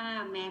งข้า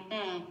แม้แ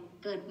ต่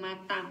เกิดมา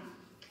ต่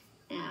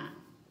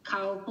ำเข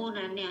าผู้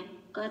นั้นเนี่ย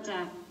ก็จะ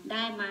ไ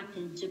ด้มา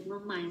ถึงจุดมุ่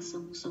งหมายสู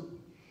งสุด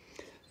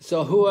So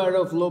who are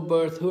of low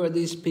birth? Who are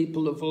these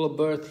people of low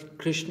birth?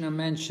 Krishna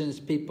mentions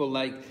people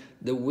like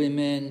the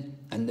women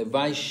and the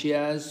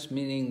Vaishyas,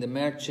 meaning the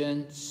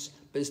merchants,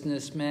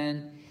 businessmen,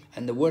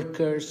 and the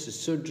workers, the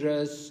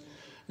Sudras.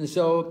 And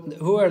so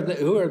who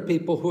are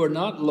people who are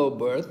not low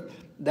birth?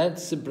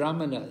 That's the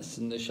Brahmanas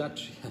and the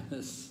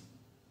Kshatriyas.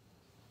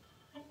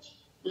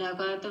 แล้ว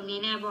ก็ตรงนี้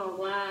เนี่ยบอก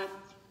ว่า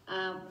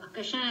ค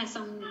ริชนาท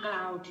รงก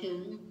ล่าวถึง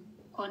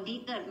คนที่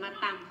เกิดมา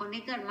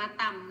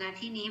ต่ำนะ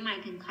ที่นี้หมาย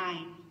ถึงใคร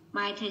ห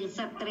มายถึงส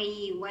ตรี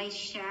ไวย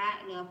ชะ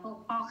หรือพวก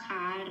พ่อค้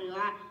าหรือ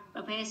ว่าป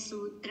ระเภทสู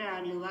ตร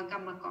หรือว่ากร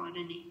รมกร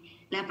นั่นเอง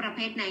และประเภ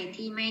ทไหน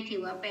ที่ไม่ถื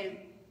อว่าเ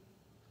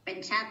ป็น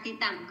ชาติที่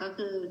ต่ำก็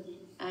คือ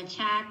ช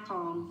าติข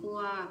องพว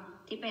ก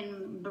ที่เป็น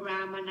บร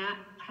าหมณะ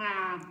พร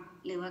าหมณ์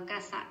หรือว่าก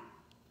ษัตริย์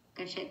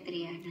กษัตริ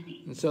ย์นั่นเอ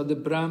ง So the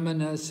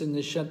Brahmanas and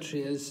the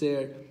Kshatriyas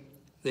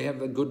they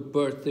have a good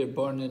birth, they're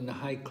born in a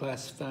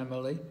high-class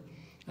family,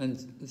 and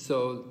so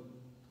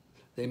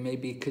they may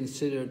be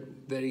considered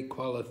very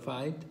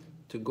qualified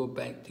to go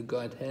back to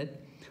Godhead.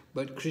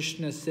 But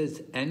Krishna says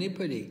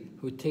anybody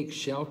who takes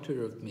shelter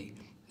of me,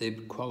 they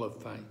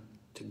qualify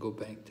to go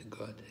back to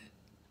Godhead.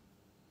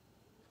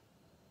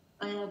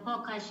 พวก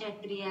กษัตริ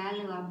ย์ห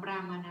รือว่าบรา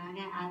หมณะเ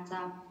นี่ยอาจจะ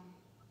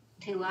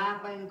ถือว่า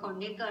เป็นคน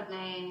ที่เกิดใน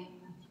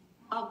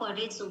ครอบครัว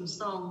ที่สูง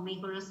ส่งมี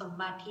คุณสม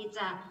บัติที่จ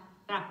ะ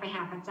กลับไปห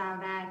าพระเจ้า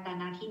ได้แต่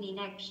ณที่นี้เ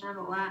นี่ยคริชนา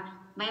บอกว่า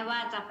ไม่ว่า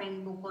จะเป็น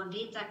บุคคล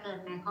ที่จะเกิด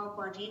ในครอบค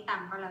รัวที่ต่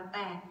ำก็แล้วแ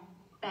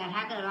ต่ถ้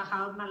าเกิดว่าเขา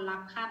มันรั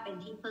บค่าเป็น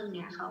ที่พึ่งเ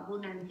นี่ยเขาผู้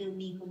นั้นคือ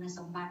มีคุณส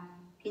มบัติ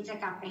ที่จะ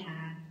กลับ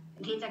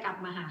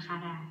มาหาข้า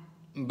ได้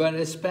But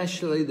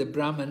especially the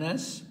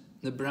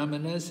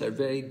Brahmanas are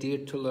very dear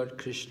to Lord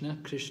Krishna.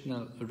 Krishna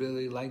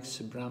really likes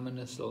the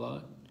Brahmanas a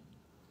lot.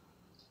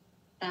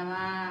 แต่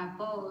ว่าพ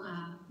วก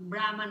บร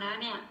าหมณะ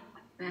เนี่ย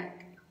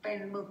เป็น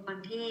บุคคล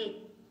ที่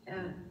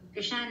ค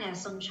ริชนาเนี่ย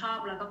ทรงชอบ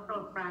แล้วก็โปร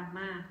ดปราน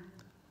มาก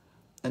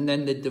And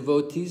then the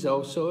devotees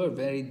also are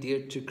very dear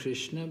to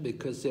Krishna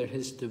because they're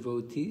his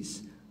devotees.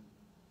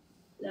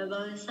 แล้วก็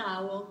สา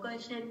วกก็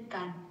เช่น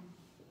กัน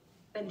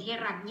เป็นที่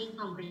รักยิ่ง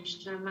ของคริช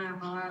นามากเ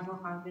พราะว่าพวก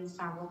เขาเป็นส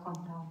าวกของ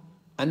พระองค์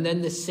And then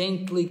the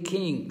saintly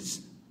kings,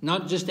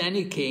 not just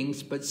any kings,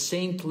 but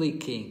saintly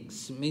kings.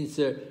 It means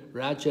they're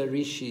Raja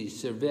Rishis,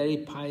 they're very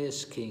pious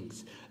kings.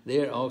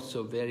 They're also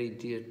very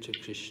dear to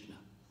Krishna.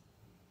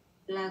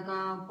 แล้วก็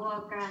พวก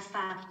ก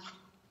ษัตริย์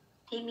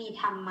ที่มี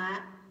ธรรมะ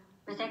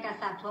ไม่ใช่ก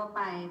ษัตริย์ทั่วไ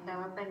ปแต่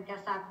ว่าเป็นก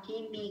ษัตริย์ที่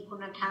มีคุ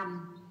ณธรรม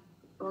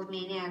พวก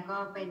นี้เนี่ยก็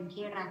เป็น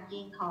ที่รัก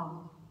ยิ่งของ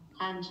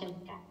ท่านเช่น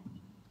กัน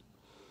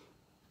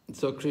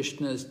So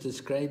Krishna is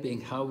describing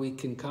how we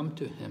can come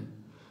to him.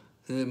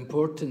 The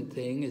important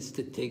thing is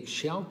to take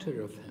shelter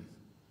of him.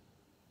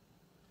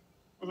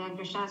 อาจารย์ก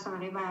ฤษณาอ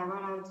ธิบายว่า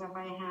เราจะไป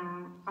หา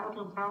เข้า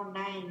ถึงพระองค์ไ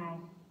ด้อย่างไร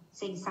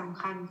สิ่งสำ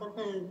คัญก็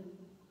คือ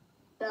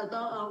เรา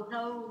ต้องเอาพร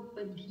ะองค์เ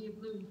ป็นที่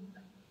พึ่ง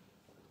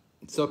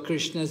So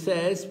Krishna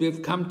says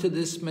we've come to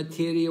this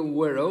material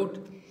world,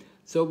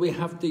 so we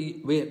have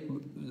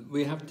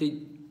to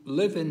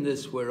live in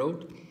this world,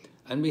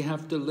 and we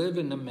have to live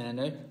in a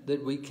manner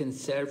that we can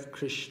serve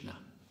Krishna.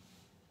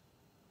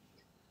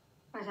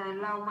 เพราะฉะนั้น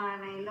เรามา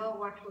ในโลก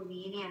วัตถุ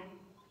นี้เนี่ย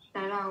แ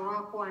ล้วเราก็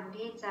ควร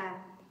ที่จะ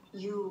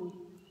อยู่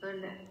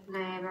ใน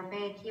ประเภ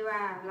ทที่ว่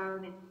าเรา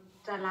เนี่ย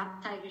จะรับ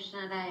ใช้คริชน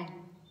าได้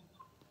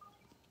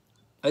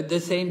At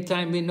the same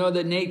time, we know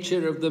the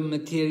nature of the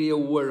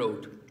material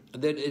world,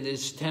 that it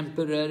is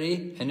temporary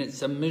and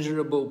it's a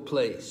miserable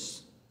place.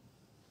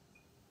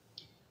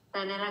 แ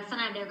ต่ในลักษ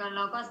ณะเดียวกันเ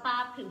ราก็ทรา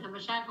บถึงธรรม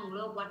ชาติของโล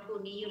กวัตถุ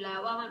นี้อยู่แล้ว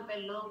ว่ามันเป็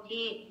นโลก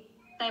ที่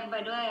เต็มไป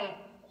ด้วย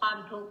ความ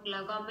ทุกข์แ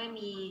ล้วก็ไม่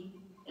มี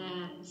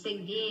สิ่ง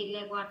ที่เ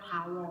รียกว่าถ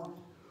าวร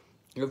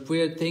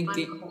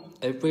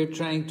If we're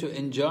trying to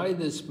enjoy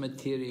this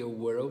material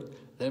world,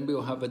 then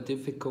we'll have a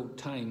difficult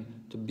time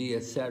to be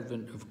a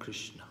servant of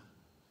Krishna.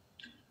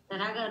 แต่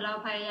ถ้าเกิดเรา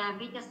พยายาม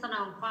ที่จะสน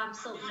องความ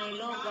สุขใน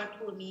โลกวัต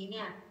ถุนี้เ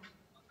นี่ย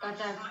ก็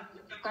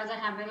จะ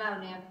ทำให้เรา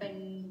เนี่ยเป็น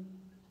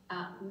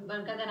มั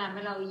นก็จะทำใ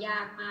ห้เราย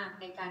ากมาก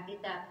ในการที่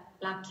จะ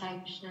รับใช้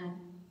คริชนา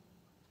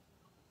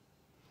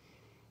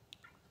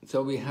So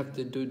we have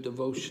to do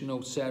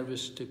devotional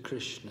service to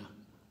Krishna.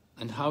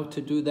 And how to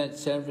do that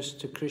service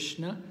to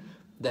Krishna,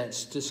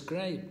 that's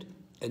described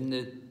in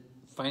the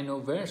final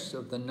verse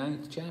of the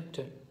 9th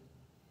chapter.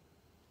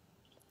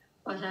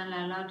 เพราะฉะ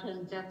นั้นเราถึง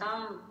จะต้อ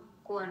ง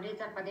ควรที่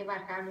จะปฏิบั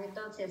ติการที่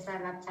ต้องเสียสละ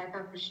รับใช้ต่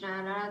อคริชนา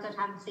แล้วเราจะ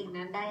ทำสิ่ง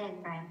นั้นได้อย่าง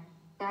ไร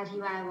ได้อธิ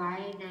บายไว้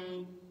ใน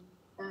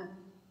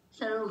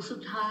สรุปสุ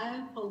ดท้าย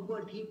ของบ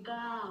ทที่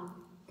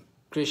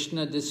 9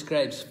 Krishna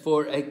describes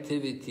 4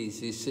 activities.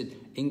 He said,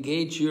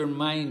 engage your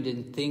mind in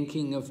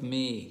thinking of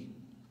me.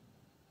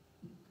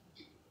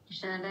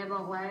 ฉันได้บ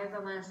อกไว้ปร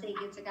ะมาณ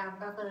4 กิจกรรม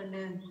ก็คือ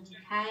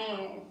 1. ให้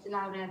เร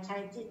าเนี่ยใช้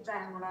จิตใจ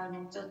ของเราเ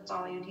นี่ยจดจ่อ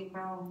อยู่ที่พ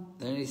ระองค์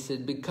Then he said,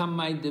 become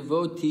my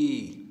devotee.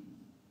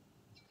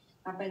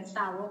 มาเป็นส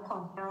าวกขอ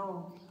งพระอง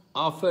ค์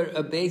Offer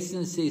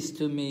obeisances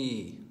to me.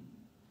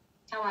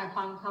 ถวายค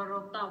วามเคาร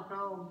พต่อพร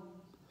ะองค์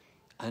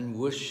And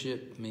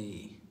worship me.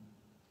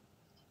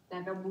 แล้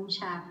วก็บูช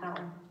าพระอ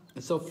งค์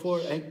So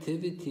 4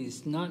 activities,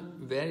 not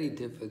very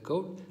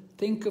difficult.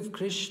 Think of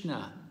Krishna.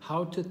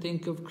 How to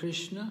think of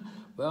Krishna?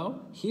 Well,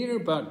 hear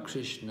about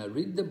Krishna,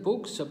 read the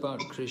books about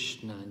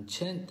Krishna, and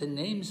chant the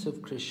names of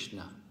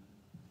Krishna.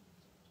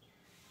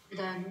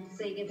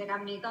 4 กิจกรร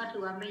มนี้ก็ถื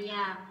อว่าไม่ย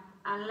าก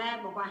อันแรก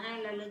บอกว่าให้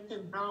ระลึกถึ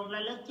งพระองค์ร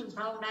ะลึกถึงพ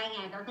ระองค์ได้ไง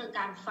ก็คือก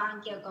ารฟัง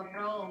เกี่ยวกับพ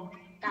ระองค์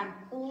การ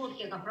พูดเ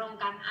กี่ยวกับพระองค์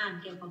การอ่าน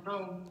เกี่ยวกับพระอ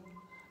งค์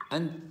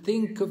And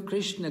think of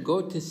Krishna, go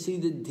to see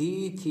the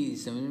deities,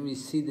 and when we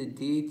see the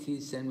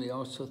deities, then we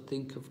also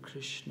think of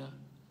Krishna.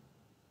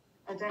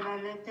 เราจะระ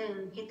ลึกถึง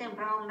คิดถึง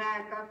พระองค์ได้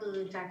ก็คือ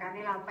จากการ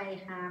ที่เราไป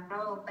หาพระ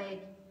องค์ไป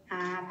ห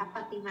าพระป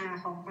ฏิมา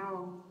ของพระอ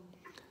งค์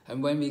And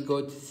when we go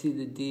to see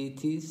the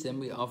deities, then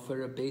we offer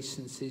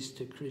obeisances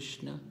to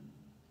Krishna.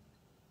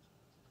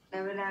 แต่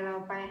เวลาเรา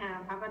ไปหา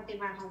พระปฏิ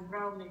มาของพร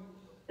ะองค์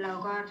เรา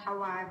ก็ถ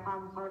วายควา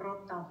มเคารพ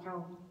ต่อพระอ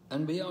งค์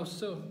And we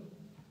also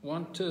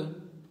want to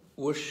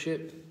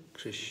worship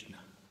Krishna.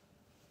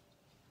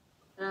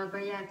 เราก็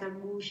อยากจะ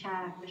บูชา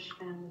คริช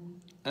นา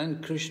And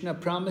Krishna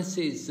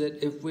promises that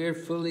if we're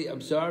fully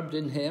absorbed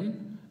in him,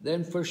 then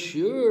for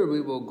sure we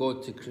will go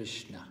to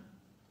Krishna.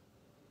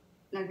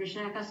 และคริช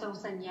นาก็ทรง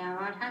สัญญา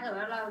ว่าถ้าเกิด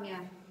ว่าเราเนี่ย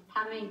ท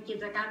ำกิ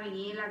จกรรมอย่าง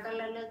นี้แล้วก็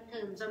ระลึก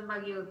ถึงจนมา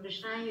อยู่คริช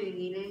นาอยู่อย่า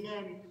งนี้เรื่อ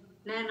ย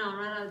ๆแน่นอน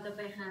ว่าเราจะไ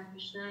ปหาค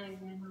ริชนาอย่าง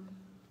แน่นอน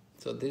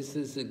So this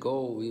is the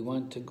goal. We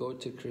want to go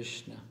to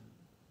Krishna.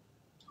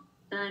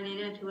 ตอนนี้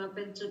เนี่ยถือว่าเ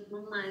ป็นจุด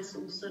มุ่งหมายสู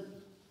งสุด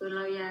คือเร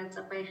าอยากจ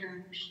ะไปหา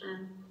คริส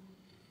ต์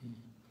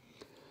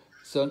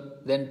So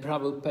then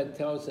Prabhupada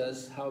tells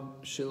us how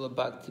Srila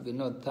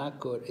Bhaktivinoda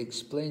Thakur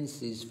explains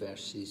these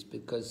verses,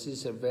 because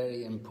these are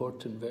very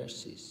important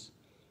verses.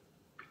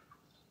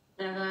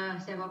 แล้วก็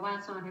เสด็จพระ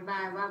ทรงอธิบา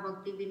ยว่าบัค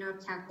ติวิโนด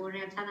Thakur เ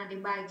นี่ยท่านอธิ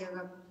บายเกี่ยว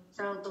กับส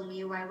โลกตรง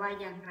นี้ไว้ว่า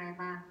อย่างไร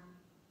บ้าง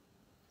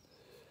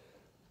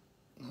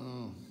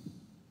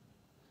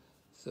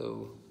So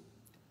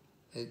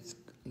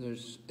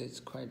it's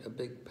quite a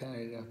big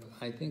paragraph.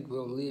 I think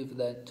we'll leave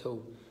that till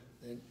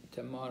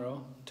tomorrow,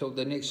 till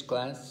the next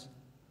class.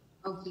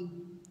 Okay.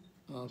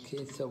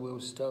 Okay, so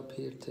we'll stop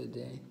here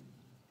today,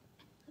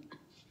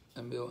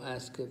 and we'll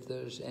ask if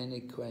there's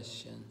any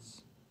questions.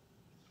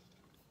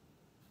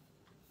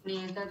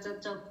 นี่ก็จะ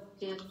จบ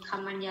ค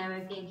ำบรรยายไว้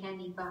เพียงแค่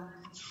นี้ก่อน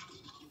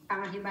ค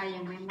ำอธิบาย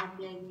ยังไม่หมด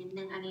เลยนิด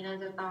นึงอันนี้เรา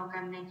จะต่อกั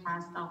นในคลา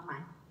สต่อไป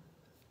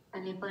ตอ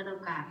นนี้เปิดโอ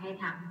กาสให้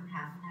ถามคำถ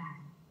ามได้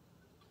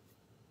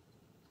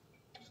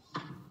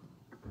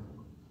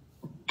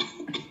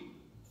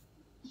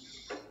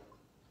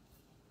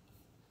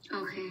โอ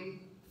เค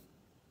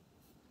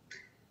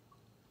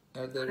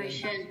Are there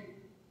question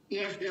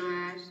yes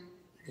Vinas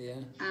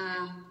yeah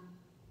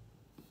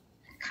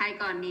ใคร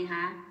ก่อนดีค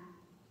ะ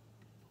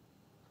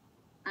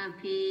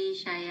พี่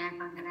ชัยยา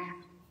ก่อนก็ได้ค่ะ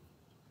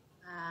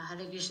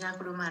Hare Krishna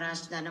Guru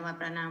Maharaj, Dhanava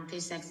Pranam,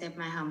 please accept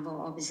my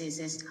humble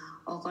obeisances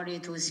according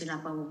to Srila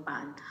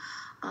Prabhupada.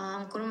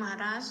 Guru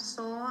Maharaj,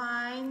 so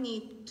I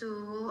need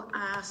to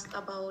ask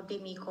about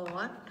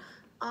demigod.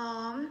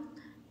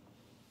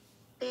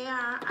 They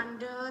are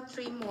under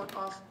three modes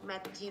of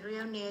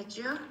material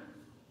nature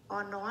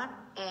or not,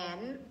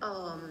 and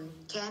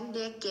can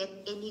they get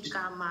any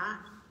karma,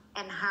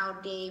 and how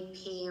they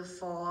pay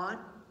for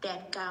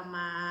that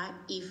karma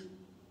if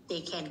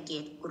they can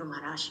get, Guru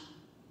Maharaj?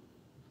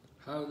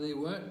 How they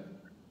what?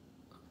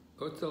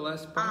 What's the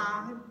last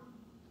part?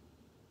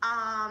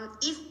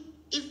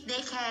 If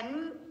they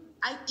can,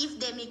 if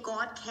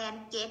demigod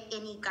can get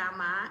any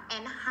karma,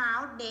 and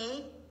how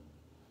they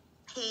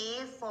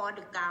pay for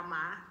the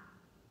karma.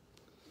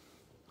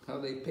 How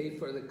they pay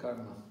for the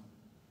karma?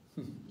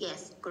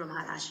 Yes, Guru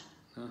Maharaj.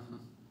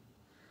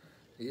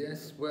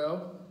 Yes,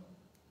 well,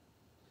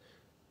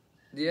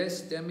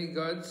 yes,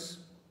 demigods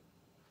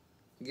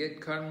get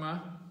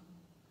karma.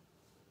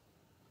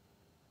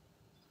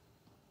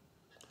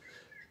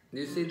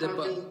 You see,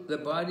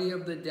 the body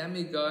of the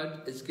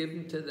demigod is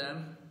given to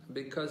them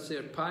because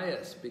they're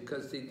pious,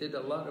 because they did a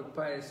lot of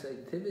pious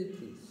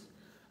activities.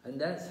 And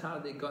that's how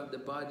they got the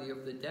body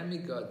of the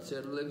demigods.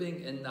 They're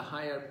living in the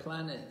higher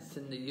planets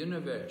in the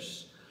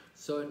universe.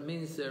 So it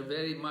means they're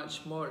very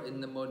much more in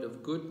the mode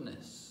of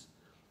goodness.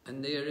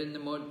 And they are in the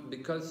mode,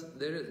 because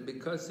they're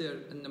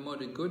in the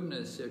mode of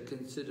goodness, they're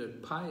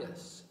considered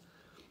pious.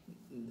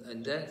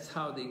 And that's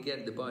how they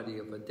get the body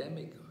of a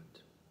demigod.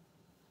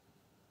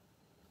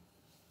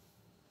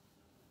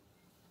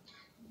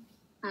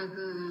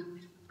 คือ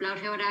เรา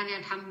เทวดาเนี่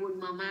ยทำบุญ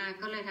มามาก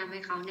ก็เลยทำให้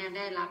เขาเนี่ยไ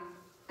ด้รับ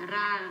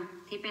ร่าง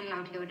ที่เป็นเรา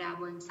เทวดา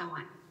บนสว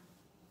รรค์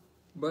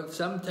But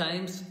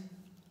sometimes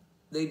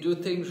they do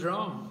things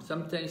wrong.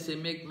 Sometimes they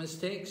make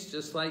mistakes,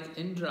 just like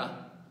Indra.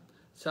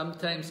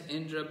 Sometimes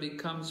Indra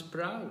becomes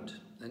proud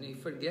and he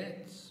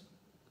forgets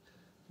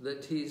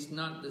that he's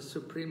not the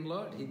Supreme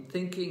Lord. He's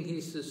thinking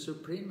he's the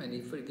Supreme and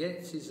he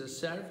forgets he's a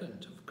servant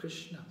of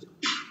Krishna.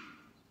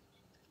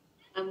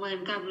 เหมือน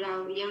กับเรา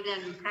เยี่ยมเดือ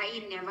นพระอิ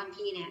นทร์เนี่ยบาง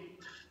ทีเนี่ย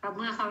เ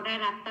มื่อเขาได้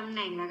รับตำแห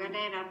น่งแล้วก็ไ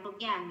ด้รับทุก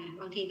อย่างเนี่ย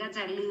บางทีก็จ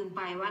ะลืมไ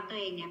ปว่าตัว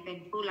เองเนี่ยเป็น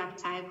ผู้รับ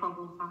ใช้ของ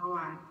องค์พระว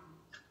า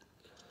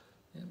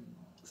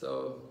So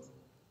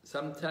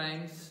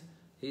sometimes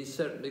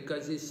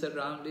because he's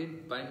surrounded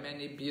by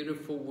many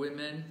beautiful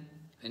women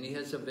and he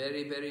has a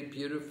very, very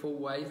beautiful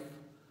wife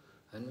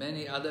and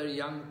many other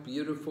young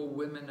beautiful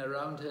women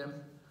around him,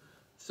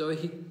 so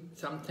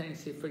sometimes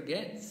he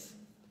forgets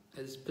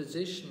his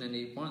position and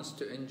he wants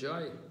to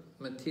enjoy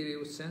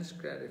material sense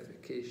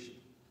gratification.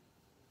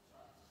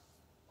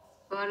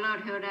 เพราะเรา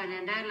เทวดาเนี่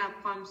ยได้รับ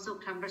ความสุข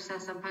ทางประสาท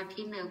สัมผัส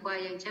ที่เหนือกว่า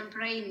อย่างเช่นพ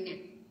ระอินทร์เนี่ย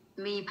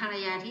มีภรร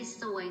ยาที่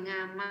สวยงา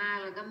มมาก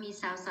แล้วก็มี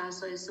สาว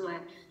ๆสวย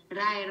ๆ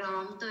รายล้อ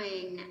มตัวเอ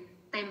งเนี่ย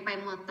เต็มไป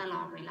หมดตล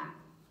อดเวลา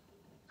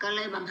ก็เล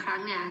ยบางครั้ง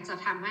เนี่ยจะ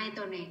ทำให้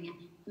ตัวเองเนี่ย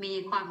มี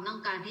ความต้อง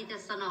การที่จะ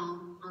สนอง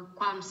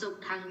ความสุข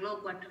ทางโลก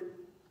วัตถุ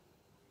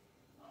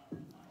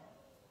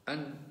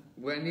And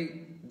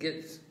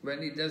when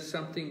he does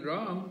something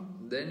wrong,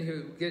 then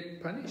he'll get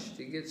punished.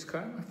 He gets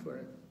karma for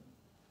it.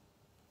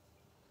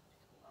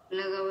 แ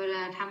ล้วก็เวล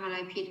าทำอะไร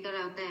ผิดก็แ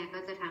ล้วแต่ก็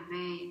จะทำใ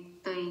ห้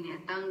ตัวเองเนี่ย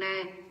ต้องได้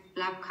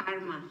รับคา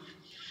ร์มา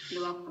หรื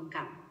อว่าผลกร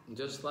รม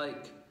Just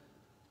like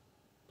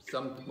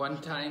one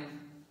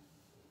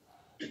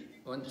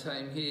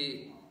time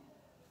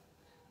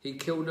he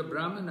killed a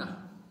brahmana.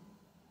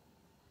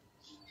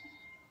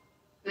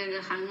 เป็น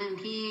ครั้งหนึ่ง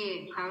ที่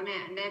เขาเนี่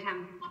ยได้ท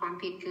ำความ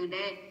ผิดคือไ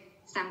ด้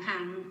สังหา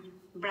ร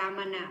บราหม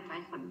ณะไป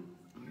คน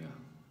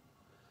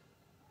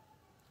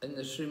In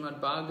the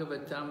Srimad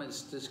Bhagavatam,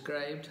 it's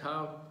described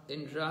how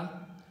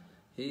Indra,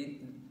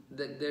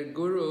 that their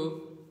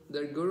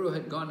guru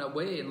had gone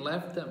away and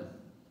left them,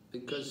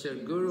 because their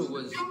guru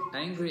was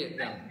angry at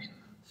them.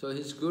 So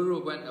his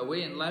guru went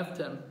away and left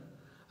him.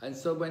 And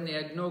so when they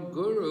had no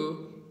guru,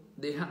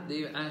 they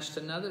asked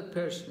another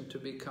person to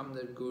become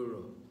their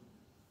guru.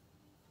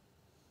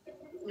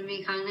 มี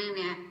ครั้งหนึ่งเ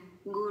นี่ย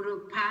กูรู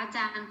พระอาจ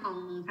ารย์ของ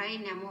พระอิน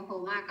ทร์เนี่ยโมโห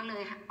มากก็เล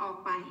ยออก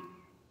ไป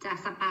จาก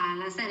สภา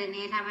แล้วเสร็จ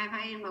นี้ทำให้พร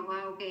ะอินทร์บอกว่า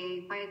โอเค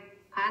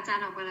พระอาจาร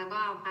ย์ออกไปแล้วก็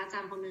เอาพระอาจา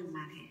รย์คนอื่นม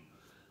าแทน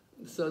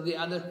So the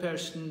other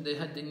person, they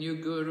had the new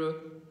guru,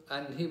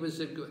 and he was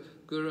a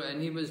guru, and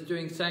he was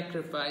doing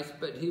sacrifice,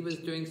 but he was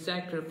doing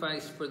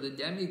sacrifice for the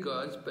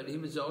demigods, but he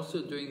was also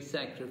doing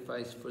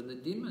sacrifice for the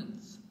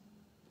demons.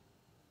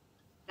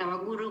 แต่ว่า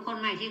กูรูคน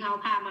ใหม่ที่เขา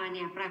พามาเ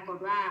นี่ยปรากฏ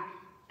ว่า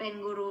เป็น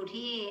กูรู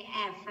ที่แอ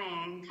บแฝ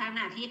งขณ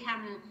ะที่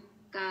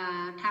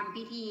ทำ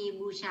พิธี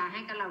บูชาให้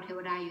กับเหล่าเทว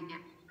ดาอยู่เนี่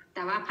ยแ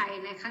ต่ว่าภาย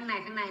ในข้างใน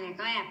เนี่ย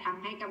ก็แอบท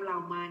ำให้กับเหล่า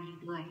มารอีก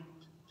ด้วย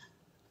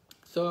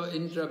So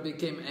Indra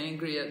became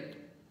angry at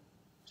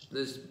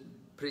this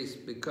priest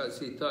because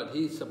he thought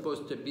he's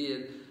supposed to be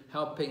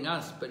helping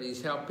us, but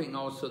he's helping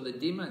also the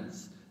demons.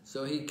 So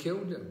he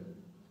killed him.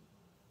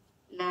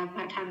 แล้ว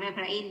ทำให้พ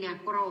ระอินทร์เนี่ย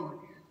โกรธ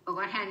บอก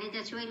ว่าแทนที่จ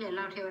ะช่วยเหลือเ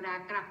ราเทวดา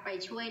กลับไป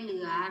ช่วยเหลื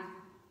อ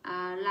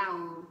เหล่า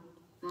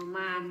ม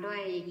ารด้วย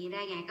อย่างนี้ไ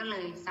ด้ไงก็เล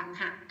ยสัง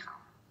หารเขา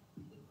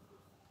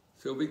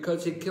So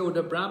because he killed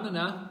a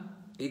brahmana,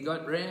 he got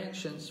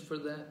reactions for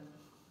that.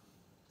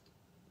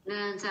 เ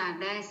นื่องจาก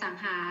ได้สัง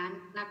หาร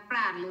นักปร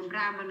าชญ์หรือพร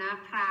าหม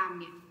ณ์พราหมณ์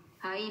เนี่ย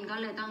พระอินทร์ก็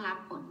เลยต้องรับ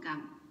ผลกรรม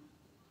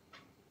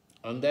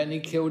And then he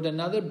killed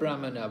another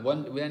brahmana.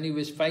 When he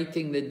was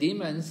fighting the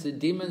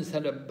demons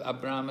had a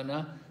brahmana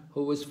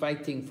who was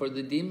fighting for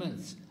the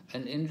demons.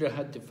 And Indra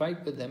had to fight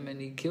with him,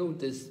 and he killed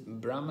this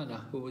brahmana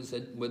who was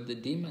with the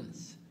demons.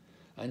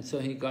 And so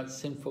he got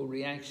sinful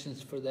reactions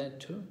for that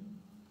too.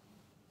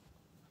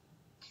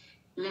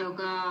 แล้ว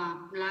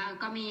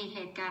ก็มีเห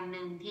ตุการณ์ห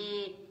นึ่งที่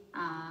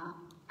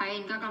พระอิ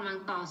นทร์ก็กำลัง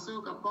ต่อสู้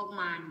กับพวก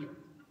มารอยู่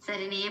เสร็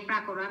จนี้ปร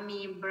ากฏว่ามี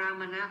บราห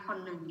มณะคน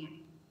หนึ่งเนี่ย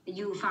อ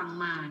ยู่ฝั่ง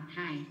มารใ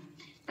ห้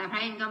แต่พร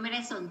ะอินทร์ก็ไม่ไ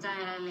ด้สนใจ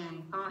อะไรเลย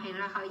พอเห็น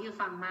ว่าเขาอยู่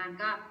ฝั่งมาร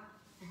ก็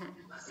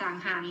สัง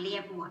หารเรี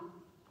ยบหมด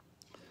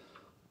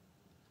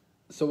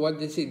So what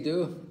does he do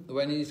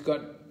when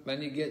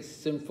he gets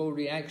sinful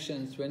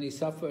reactions, when he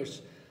suffers?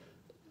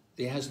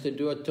 He has to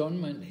do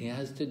atonement, he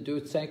has to do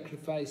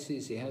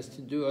sacrifices, he has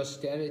to do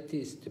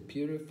austerities to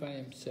purify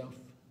himself.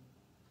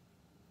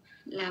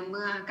 และเ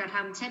มื่อกระท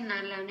ำเช่น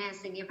นั้นแล้วเนี่ย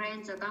สิ่งที่พระอิ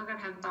นทร์จะต้องกระ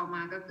ทำต่อม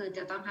าก็คือจ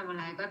ะต้องทำอะ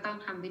ไรก็ต้อง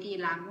ทำพิธี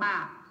ล้างบา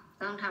ป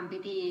ต้องทำพิ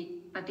ธี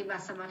ปฏิบั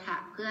ติสมถะ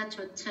เพื่อช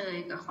ดเชย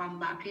กับความ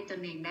บาปที่ต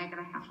นเองได้ก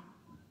ระทำ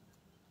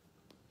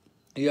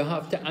You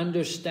have to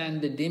understand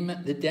the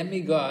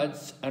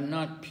demigods are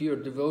not pure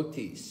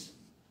devotees,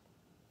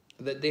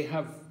 that they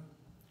have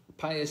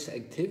pious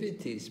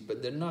activities, but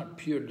they're not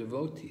pure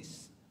devotees.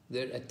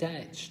 They're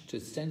attached to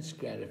sense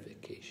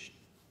gratification.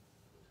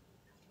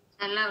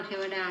 เหล่าเท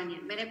วดาเนี่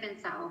ยไม่ได้เป็น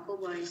สาวกผู้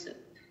บริสุท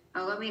ธิ์เข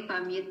าก็มีควา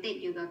มยึดติด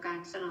อยู่กับการ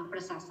สนองปร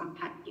ะสาทสัม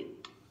ผัสอยู่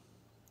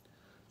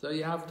So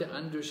you have to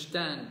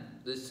understand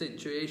the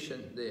situation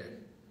there,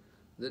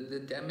 that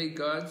the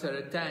demigods are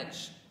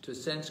attached to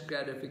sense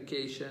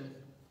gratification.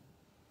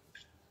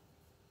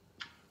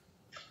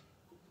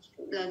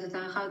 เราจะ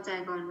ต้องเข้าใจ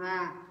ก่อนว่า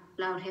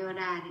เราเทว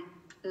ดาเนี่ย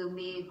คือ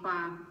มีควา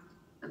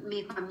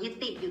มยึด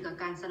ติดอยู่กับ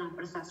การสนองป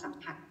ระสาทสัม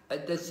ผัส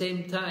At the same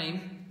time,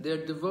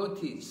 they're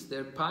devotees,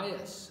 they're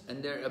pious, and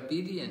they're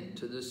obedient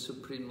to the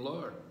Supreme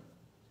Lord.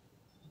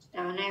 แต่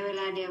ในเว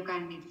ลาเดียวกั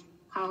นเนี่ย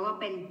เขาก็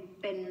เ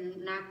ป็น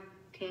นัก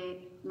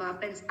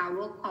เป็นสาว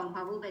กของพ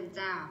ระผู้เป็นเ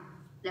จ้า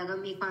แล้วก็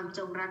มีความจ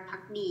งรักภั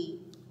กดี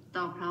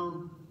ต่อพระอง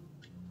ค์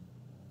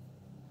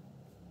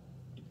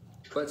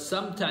But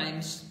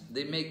sometimes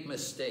they make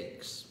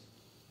mistakes.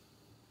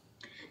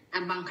 แต่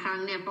บางครั้ง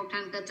เนี่ยพวกท่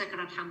านก็จะก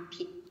ระทำ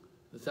ผิด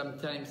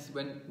Sometimes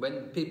when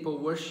people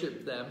worship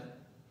them,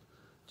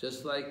 just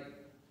like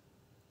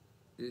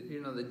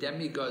the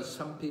demigods,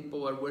 some people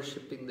are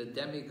worshipping the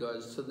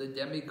demigods, so the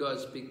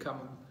demigods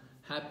become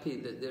happy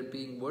that they're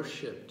being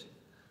worshipped,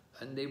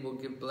 and they will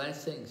give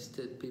blessings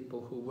to people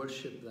who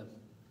worship them.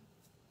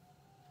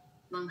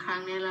 บางครั้ง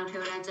เนี่ยเราเท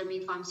วดาจะมี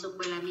ความสุข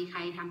เวลามีใคร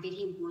ทำพิ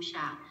ธีบูช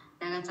าแ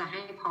ล้วก็จะให้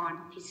พร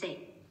พิเศษ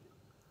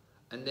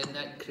And then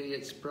that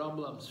creates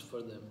problems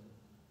for them.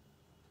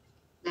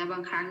 และบา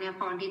งครั้งเนี่ย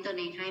พรที่ตัวเ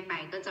องให้ไป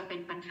ก็จะเป็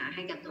นปัญหาใ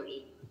ห้กับตัวเอ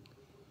ง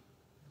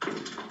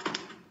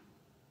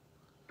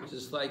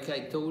Just like I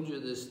told you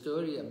the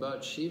story about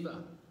Shiva.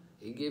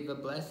 He gave a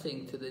blessing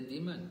to the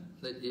demon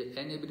that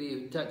anybody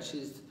who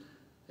touches,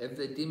 if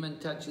the demon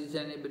touches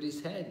anybody's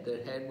head,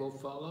 their head will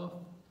fall off.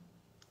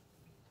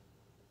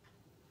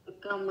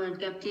 ก็เหมือน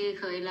กับที่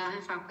เคยเล่าใ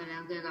ห้ฟังไปแล้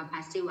วเกี่ยวกับพร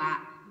ะศิวะ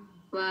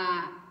ว่า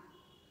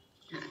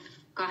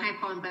ก็ให้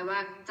พรไปว่า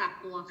จับ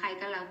หัวใคร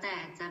ก็แล้วแต่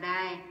จะไ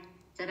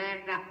ด้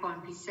รับพร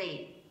พิเศ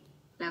ษ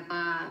แล้ว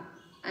ก็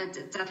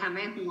จะทำใ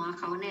ห้หัว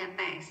เขาเนี่ยแ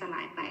ตกสล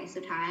ายไป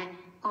สุดท้าย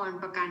พร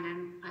ประการนั้น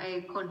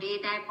คนที่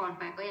ได้พร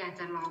ไปก็อยาก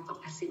จะลองกับ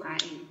พระศิวะ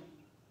เอง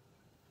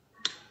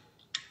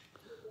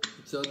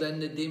So then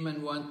the demon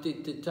wanted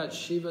to touch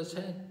Shiva's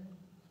head.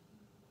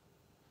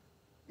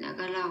 แล้ว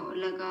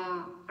ก็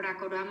ปรา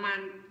กฏว่ามัน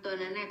ตัว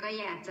นั้นเนี่ยก็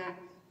อยากจะ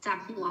จับ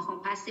หัวของ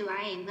พระศิวะ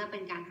เองเพื่อเป็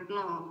นการทด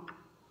ลอง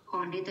พ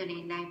รที่ตัวเอ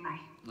งได้ไป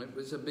It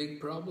was a big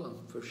problem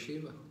for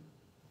Shiva.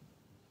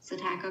 สุด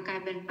ท้ายก็กลาย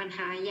เป็นปัญห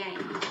าใหญ่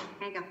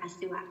ให้กับพระ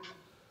ศิวะ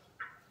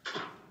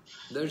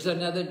There's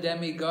another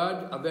demigod,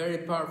 a very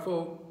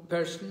powerful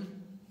person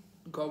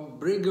called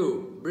Bhrigu,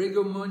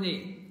 Bhrigu Muni.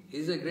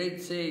 He's a great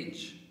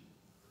sage,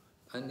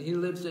 and he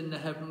lives in the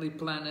heavenly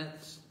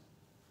planets.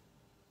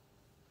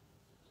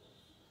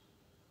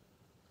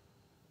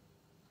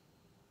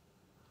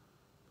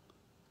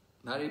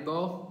 Haribo,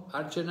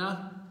 Archana?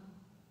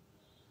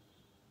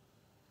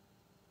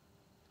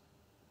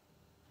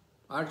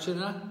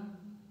 Archana?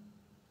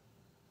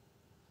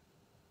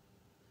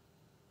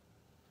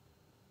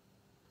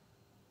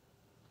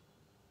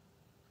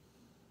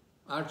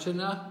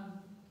 Archana?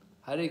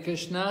 Hare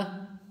Krishna?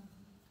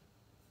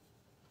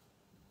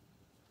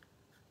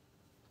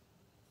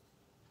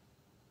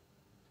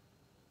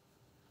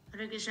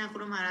 Hare Krishna,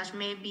 Guru Maharaj.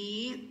 Maybe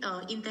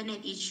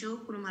internet issue,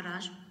 Guru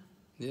Maharaj.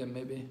 Yeah,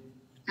 maybe.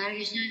 Hare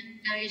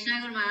Krishna,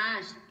 Guru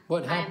Maharaj.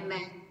 What I'm happened?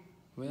 back.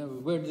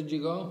 Where did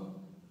you go?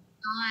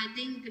 Oh, I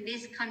think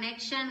this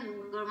connection,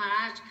 Guru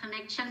Maharaj,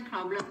 connection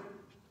problem.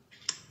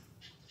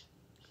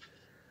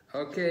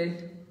 Okay.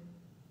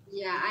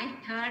 Yeah, I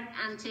heard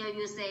until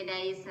you say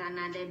there is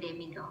another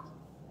demigod.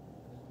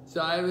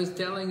 So I was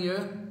telling you,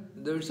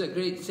 there's a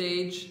great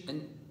sage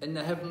in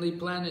the heavenly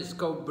planets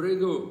called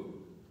Bhrigu.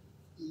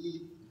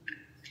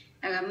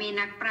 แล้วก็มี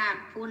นักปราช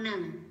ญ์ผู้หนึ่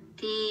ง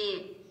ที่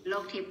โล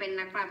กที่เป็น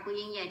นักปราชญ์ผู้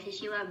ยิ่งใหญ่ที่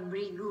ชื่อว่า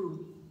Bhrigu.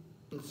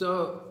 So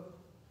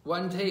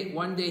one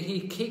day he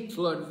kicked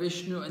Lord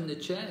Vishnu in the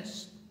chest.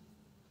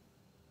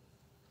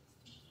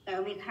 แล้ว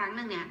มีครั้งห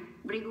นึ่งเนี่ย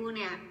Bhrigu เ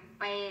นี่ย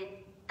ไป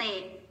เต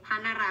ะพระ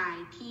นาราย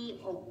ณ์ที่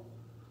อก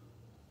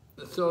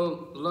So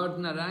Lord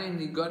Narayan,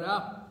 he got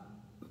up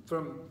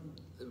from,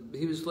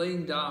 he was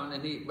laying down,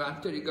 and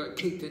after he got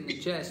kicked in the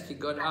chest, he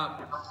got up.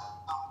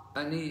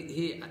 And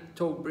he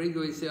told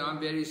Bhrigu, he said, I'm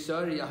very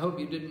sorry, I hope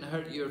you didn't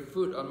hurt your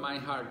foot on my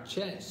hard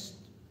chest.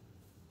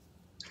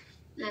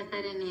 และแต่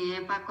ทีนี้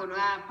ปรากฏ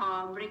ว่าพอ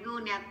Bhrigu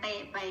เนี่ยเตะ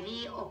ไป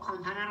ที่อกของ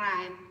พระนารา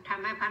ยณ์ท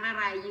ำให้พระนา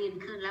รายณ์ยืน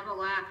ขึ้นแล้วบอก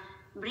ว่า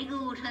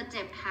Bhrigu เธอเ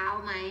จ็บเท้า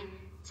ไหม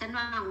ฉันห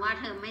วังว่า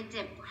เธอไม่เ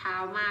จ็บเท้า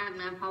มาก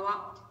นะเพราะว่า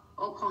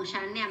อกของ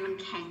ฉันเนี่ยมัน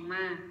แข็งม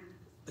าก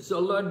So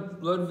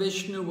Lord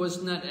Vishnu was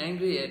not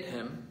angry at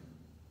him,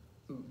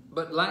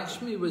 but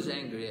Lakshmi was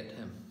angry at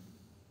him.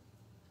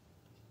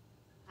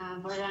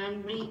 เพราะฉะนั้น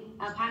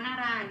พระนา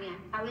รายณ์เนี่ย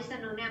พระวิษ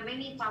ณุเนี่ยไม่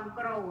มีความโ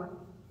กรธ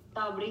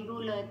ต่อ Bhrigu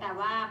เลยแต่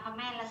ว่าพระแ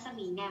ม่ลักษ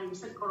มีเนี่ยรู้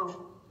สึกโกรธ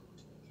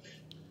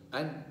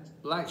And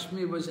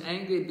Lakshmi was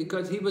angry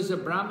because he was a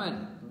Brahmin.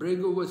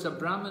 Bhrigu was a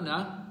Brahmana,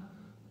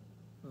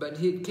 but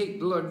he'd kicked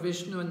Lord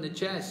Vishnu in the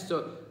chest. So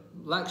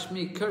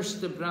Lakshmi cursed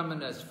the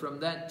Brahmanas from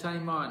that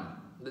time on,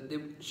 that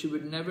she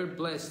would never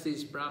bless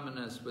these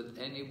Brahmanas with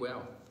any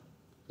wealth.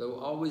 They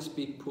will always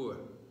be poor.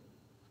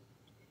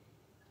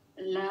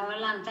 แล้ว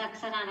หลังจาก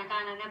สถานกา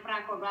รณ์นั้นปร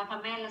ากฏว่าพระ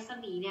แม่ลักษ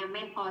มีเนี่ยไ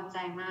ม่พอใจ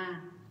มาก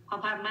เพรา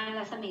ะพระแม่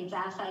ลักษมีจะ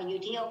อาศัยอยู่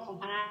ที่อกของ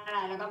พระนาร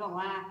ายณ์แล้วก็บอก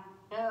ว่า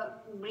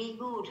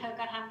Bhrigu เธอ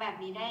กระทำแบบ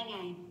นี้ได้ไง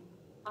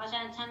เพราะฉะ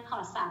นั้นฉันขอ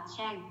สาปแ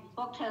ช่งพ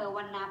วกเธอว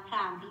รรณพร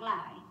าหมณ์ทั้งหล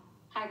าย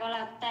ใครก็แ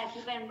ล้วแต่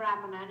ที่เป็นบรา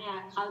หมณะเนี่ย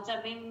เขาจะ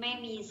ไม่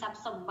มีทรัพ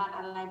ย์สมบัติ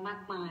อะไรมา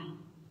กมาย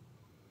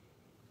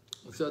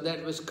So that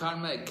was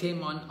karma. It came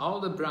on all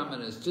the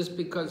Brahmanas. Just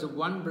because of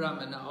one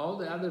Brahmana, all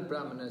the other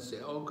Brahmanas,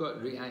 they all got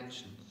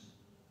reactions.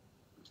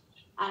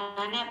 อัน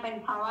นั้นเนี่ยเป็น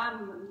เพราะว่า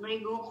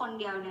Bhriguคน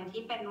เดียวเนี่ย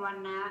ที่เป็นวรร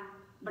ณะ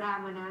บรา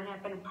หมณะเนี่ย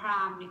เป็นพร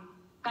าหมณ์เนี่ย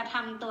กระท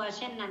ำตัวเ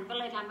ช่นนั้นก็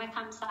เลยทำให้ค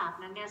ำสาป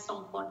นั้นเนี่ยส่ง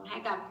ผลให้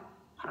กับ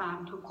พราหม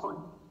ณ์ทุกคน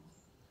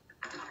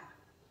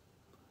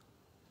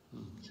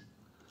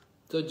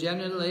So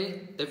generally,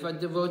 if a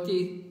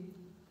devotee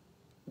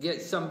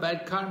gets some bad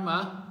karma,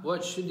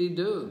 what should he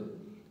do?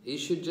 He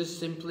should just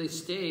simply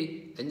stay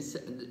and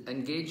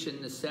engage in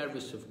the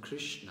service of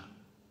Krishna.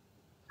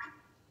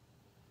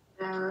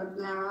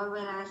 แล้วเว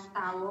ลาส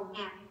าวกเ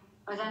นี่ย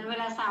เพราะฉะนั้นเว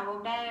ลาสาวก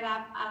ได้รั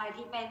บอะไร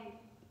ที่เป็น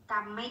กรร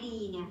มไม่ดี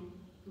เนี่ย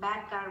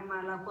bad karma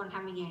เราควรท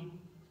ำยังไง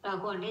เรา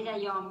ควรที่จะ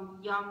ย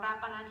อมรับ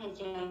ปนั้น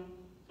เฉย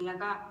ๆแล้ว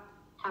ก็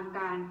ทำก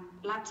าร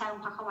รับใช้อง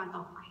ค์พระขวัน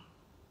ต่อไป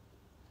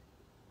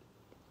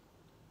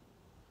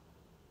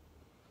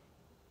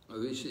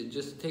We should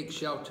just take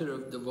shelter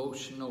of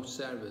devotional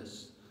service,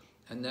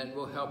 and that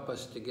will help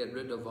us to get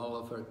rid of all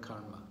of our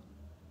karma.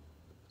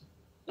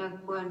 เรา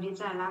ควรที่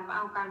จะรับเอ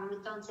าการวิ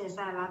ตนเสียส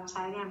ละรับใ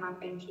ช้เนี่ยมา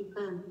เป็นที่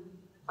พึ่ง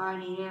ตอน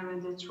นี้เนี่ยมัน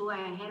จะช่วย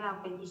ให้เรา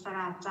เป็นอิสร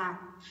ะจาก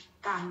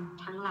กรรม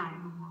ทั้งหลาย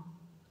ของเรา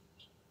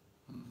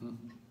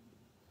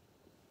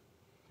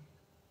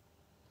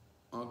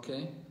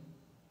Okay.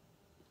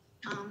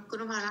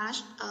 Guru Maharaj,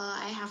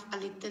 I have a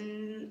little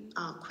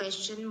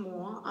question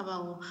more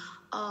about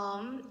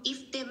if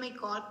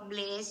demigod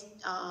bless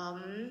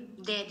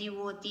their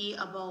devotee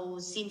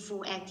about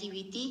sinful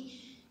activity,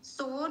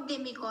 so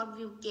demigod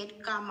will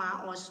get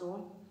karma also.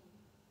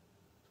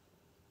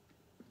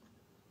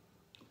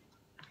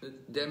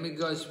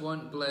 Demigods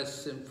won't bless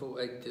sinful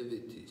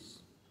activities.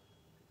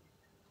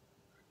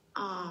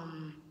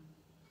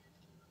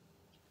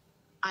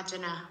 อาจจะ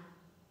นะ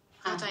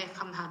เข้าใจค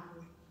ำถาม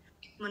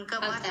เหมือนกั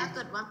บว่าถ้าเ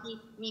กิดว่า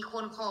มีค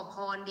นขอพ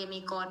รเด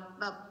มิกอด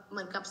แบบเห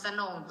มือนกับส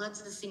นองเพื่อจ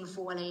ะซิน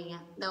ฟูอะไรอย่างเงี้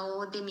ยแล้ว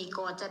เดมิก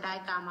อดจะได้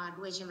กามา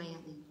ด้วยใช่ไหมอ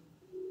ะ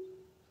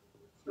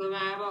เวล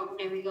าบอกเ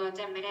ดมิกอด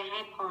จะไม่ได้ให้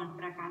พร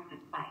ประกาศ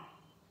ไป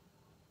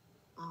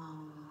อ๋อ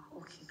โอ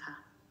เคค่ะ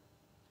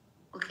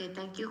โอเค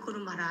thank you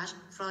Guru Maharaj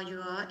for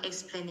your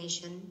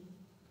explanation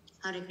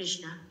Hare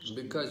Krishna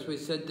Because we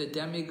said the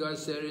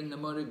demigods are in the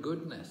mode of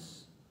goodness.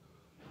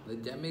 The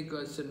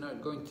demigods are not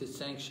going to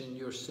sanction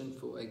your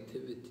sinful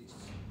activities.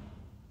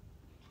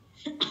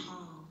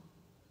 Oh,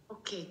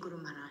 okay, Guru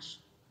Maharaj.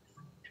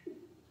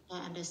 I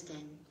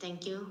understand. Thank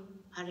you.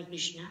 Hare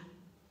Krishna.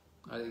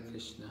 Hare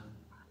Krishna.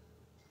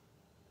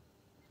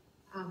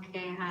 โอเค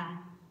ค่ะ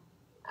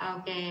โอ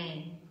เค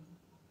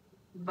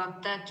บัก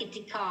ตากิ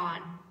ติกร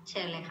เ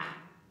ชิญเลยค่ะ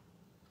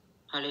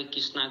Hare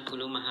Krishna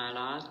Guru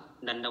Maharaj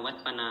Dandavat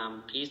Pranam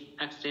Please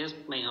accept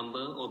my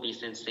humble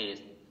obeisances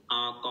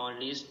All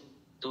glories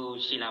to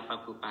Srila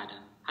Prabhupada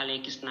Hare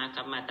Krishna ค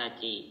รับมาตา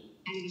จี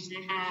Hare Krishna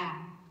ค่ะ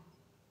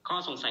ข้อ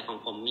สงสัยของ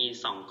ผมมี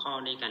2ข้อ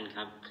ด้วยกันค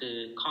รับคือ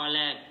ข้อแร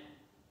ก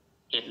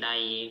เหตุใด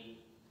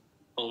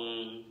องค์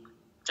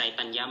ใจ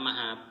ตัญญมห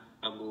า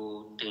ประบู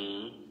ถึ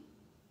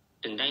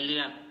งได้เลื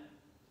อก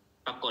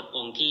ปรากฏอ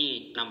งค์ที่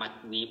นวัด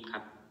วีปค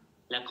รับ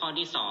และข้อ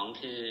ที่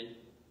2คือ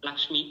ลัก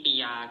ษมีปิ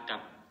ยากั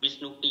บวิษ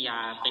ณุปิยา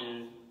เป็น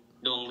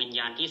ดวงวิญญ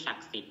าณที่ศัก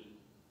ดิ์สิทธิ์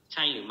ใ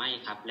ช่หรือไม่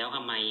ครับแล้วท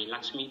ำไมลั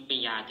กษมีปิ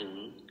ยาถึง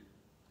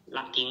ล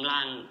ะทิ้งร่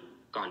าง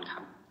ก่อนค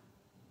รับ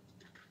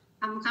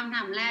คำถ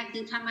ามแรกคื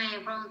อทำไม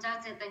พระองค์เจ้า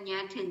เจตญะ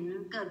ถึง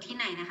เกิดที่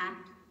ไหนนะคะ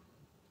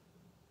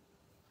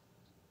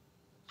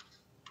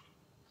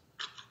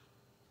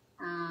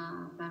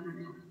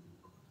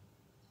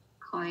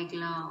ขออีก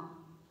รอบ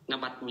น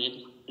วัดวีป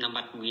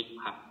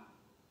ครับ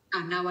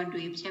นวัด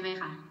วีปใช่ไหม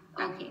คะโ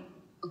อเ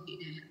ค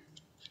ได้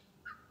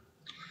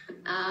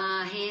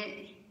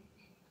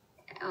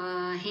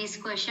his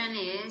question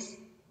is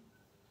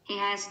he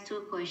has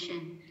 2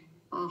 questions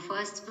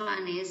first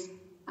one is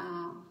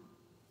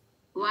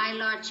why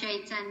Lord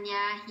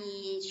Chaitanya he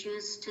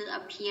choose to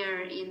appear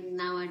in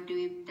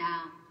Navadvip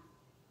Dham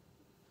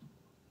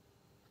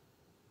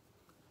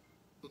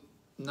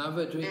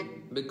Navadvip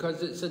because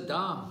it's a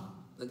dham.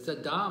 It's a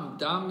dham.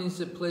 Dham is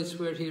the place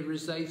where he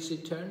resides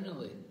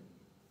eternally.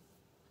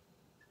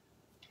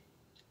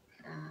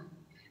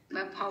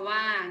 เพราะว่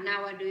านา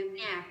วดวิป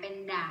เนี่ยเป็น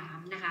ดาม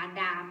นะคะ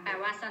ดามแปล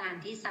ว่าสถาน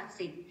ที่ศักดิ์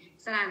สิทธิ์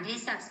สถานที่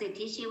ศักดิ์สิทธิ์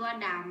ที่ชื่อว่า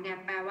ดามเนี่ย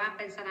แปลว่าเ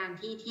ป็นสถาน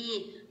ที่ที่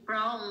พร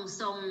ะองค์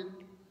ทรง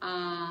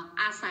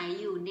อาศัย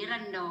อยู่นิรั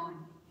นดร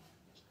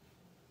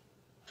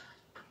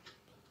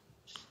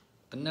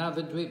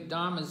Navadvip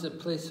Dham is a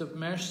place of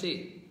mercy.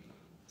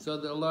 So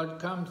the Lord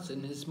comes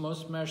in His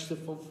most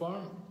merciful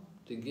form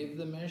to give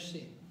the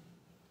mercy.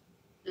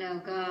 แล้ว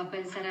ก็เป็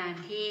นสถาน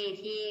ที่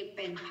ที่เ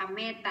ป็นพระเม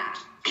ตตา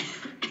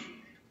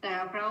แต่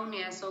พระองค์เ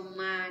นี่ยทรง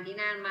มาที่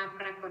นั่นมา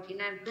ปรากฏที่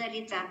นั่นเพื่อ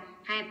ที่จะ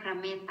ให้พระ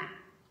เมตตา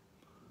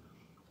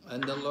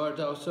And the Lord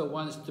also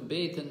wants to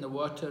bathe in the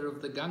water of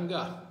the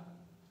Ganga.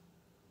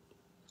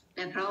 แ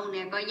ต่พระองค์เ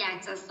นี่ยก็อยาก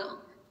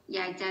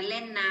จะเ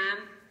ล่นน้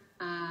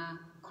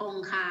ำคง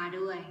คา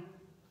ด้วย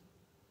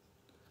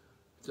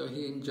So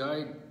he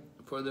enjoyed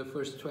for the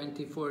first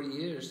 24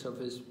 years of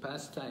his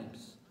pastimes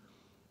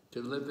to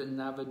live in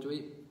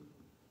Navadvip.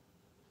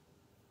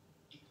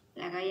 แ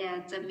ล้วก็อยา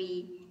กจะ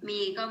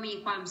มี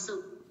ความสุ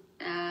ข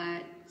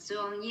ช่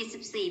วง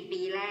24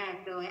 ปีแรก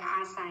โดยอ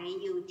าศัย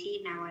อยู่ที่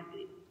นาวด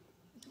วิป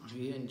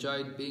He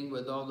enjoyed being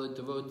with all the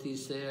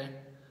devotees there.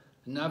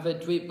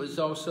 Navadvip was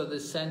also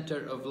the center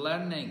of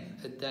learning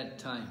at that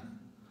time.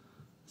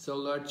 So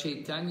Lord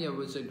Chaitanya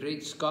was a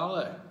great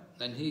scholar,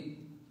 and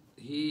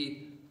he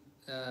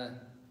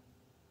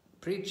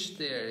preached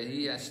there.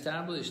 He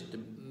established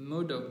the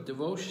mood of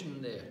devotion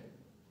there.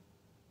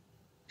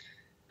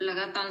 แล้ว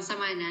ก็ตอนส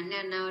มัยนั้นเนี่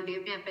ยนาวดวิ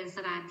ปเนี่ยเป็นส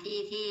ถานที่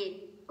ที่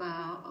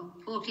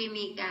พวกที่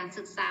มีการ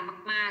ศึกษา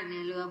มากๆเนี่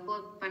ยหรือพว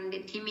กบัณฑิ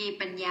ตที่มี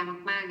ปัญญา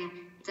มากๆเนี่ย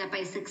จะไป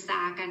ศึกษา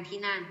กันที่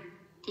นั่น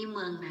ที่เ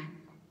มืองนั้น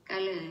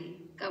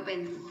ก็เป็น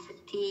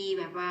ที่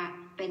แบบว่า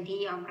เป็นที่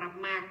ยอมรับ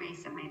มากใน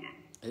สมัยนั้น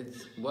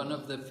It's one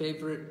of the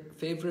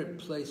favorite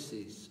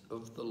places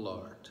of the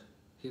Lord.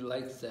 He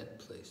likes that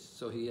place,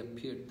 so he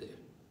appeared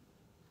there.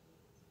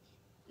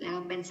 แล้ว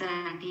เป็นสถ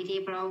านที่ที่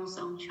พระองค์ท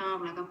รงชอบ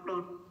แล้วก็โปร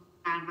ด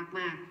ปราน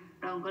มากๆ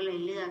พระองค์ก็เลย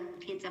เลือก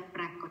ที่จะป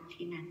รากฏ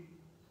ที่นั่น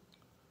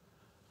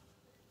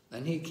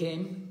And he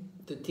came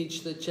to teach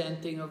the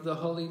chanting of the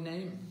holy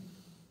name.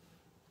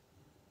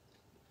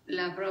 แ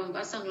ล้วพระองค์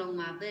ก็ทรงลง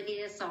มาเพื่อที่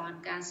จะสอน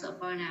การสวด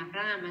ภาวนาพร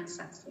ะนามอัน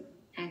ศักดิ์สิทธิ์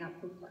ให้กับ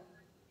ทุกคน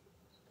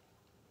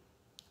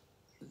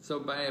So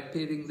by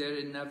appearing there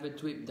in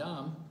Navadvip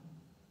Dham,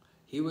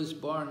 he was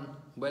born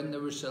when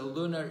there was a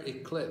lunar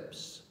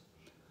eclipse,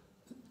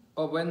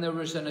 or when there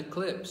was an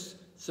eclipse.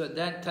 So at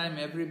that time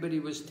everybody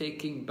was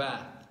taking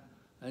bath.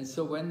 And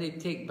so when they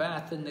take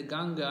bath in the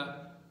Ganga,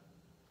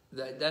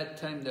 at that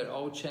time they're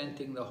all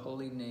chanting the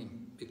holy name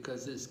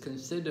because it's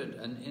considered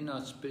an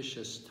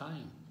inauspicious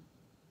time.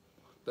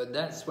 But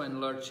that's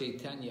when Lord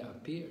Chaitanya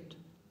appeared,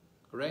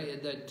 right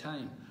at that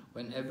time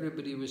when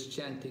everybody was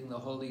chanting the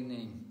holy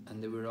name and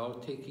they were all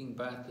taking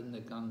bath in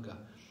the Ganga.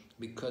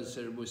 because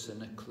there was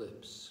an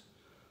eclipse.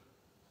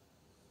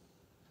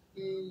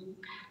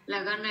 แล้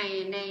วก็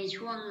ใน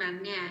ช่วงนั้น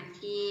เนี่ย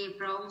ที่พ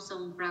ระองค์ทร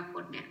งปราก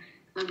ฏเนี่ย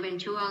มันเป็น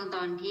ช่วงต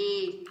อนที่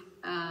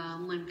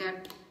เหมือน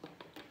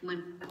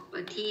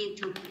ที่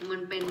มั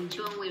นเป็น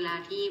ช่วงเวลา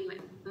ที่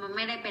มันไ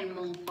ม่ได้เป็นม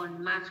งคล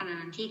มากขนาด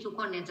นั้นที่ทุกค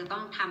นเนี่ยจะต้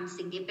องทำ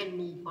สิ่งที่เป็น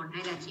มงคลใ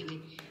ห้กับชีวิต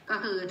ก็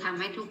คือทำ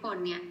ให้ทุกคน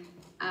เนี่ย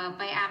ไ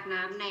ปอาบ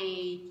น้ำใน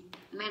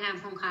แม่น้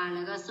ำคงคาแ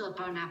ล้วก็สวดภ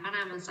าวนาพระน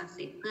ามศักดิ์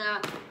สิทธิ์เพื่อ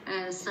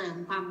เสริม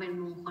ความเป็น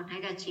มงคลให้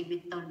กับชีวิต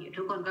ตนอยู่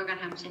ทุกคนก็กระ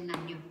ทำเช่นนั้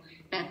นอยู่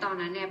แต่ตอน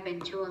นั้นเนี่ยเป็น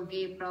ช่วง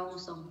ที่พระอง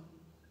ค์ทรง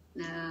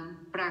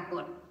ปราก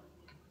ฏ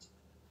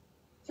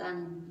จันท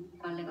ร์เ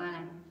ขาเรียกว่าอะไร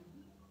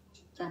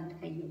จันทร์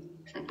ขยุ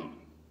สักอย่าง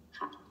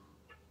ค่ะ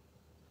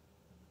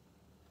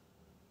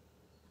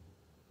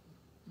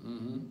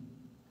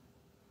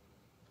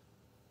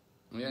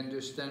You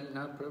understand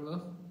now, Prabhu?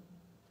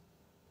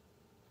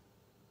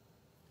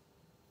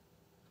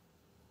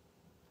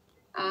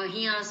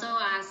 He also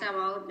asked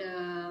about the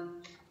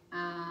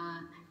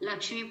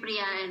Lakshmi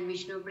Priya and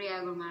Vishnu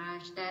Priya Guru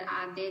Maharaj, that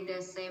are they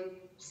the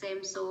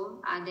same soul?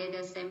 Are they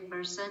the same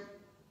person?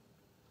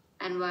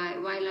 And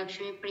why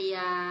Lakshmi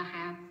Priya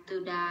have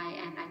to die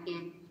and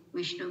again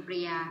Vishnu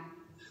Priya?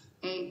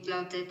 Hey,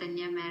 Lord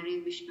Chaitanya marry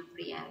Vishnu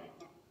Priya.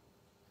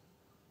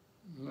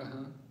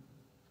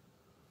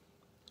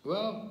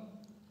 Well,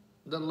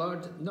 the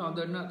Lord, no,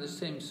 they're not the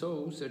same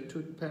souls, they're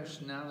two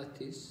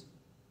personalities.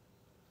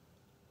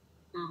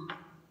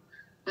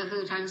 ก็คื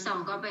อทั้งสอง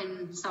ก็เป็น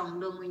สอง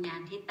ดวงวิญญา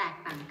ณที่แตก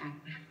ต่างกัน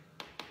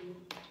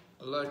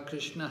Lord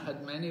Krishna had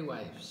many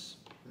wives,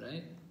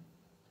 right?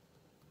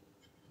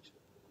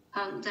 พร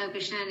ะเจ้าค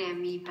ริชนาเนี่ย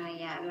มีภรร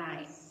ยาห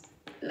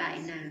ลาย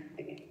นาง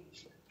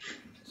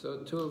So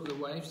two of the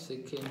wives, they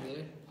came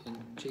there in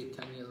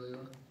Chaitanya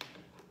Lila.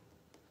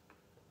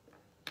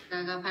 แล้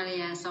วก็ภรร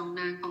ยาสอง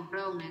นางของพร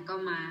ะองค์เนี่ยก็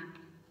มา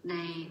ใน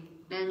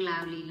เรื่องรา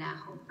วลีลา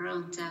ของพระอ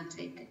งค์เจ้าเจ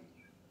ต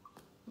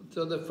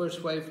So the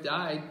first wife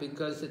died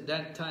because at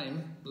that time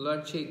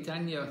Lord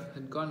Chaitanya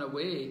had gone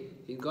away.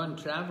 He'd gone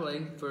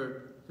traveling for,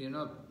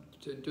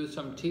 to do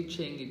some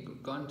teaching.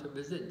 He'd gone to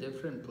visit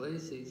different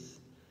places.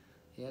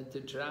 He had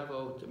to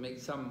travel to make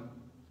some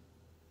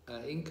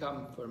income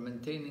for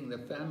maintaining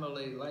the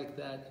family like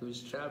that. He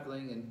was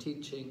traveling and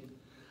teaching.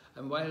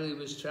 And while he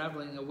was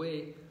traveling away,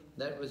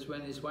 that was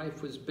when his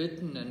wife was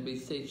bitten, and we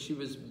say she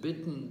was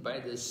bitten by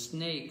the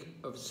snake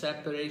of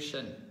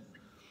separation.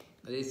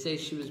 They say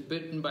she was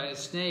bitten by a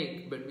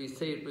snake, but we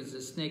say it was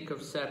a snake of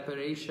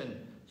separation.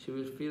 She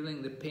was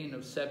feeling the pain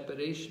of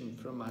separation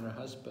from her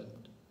husband.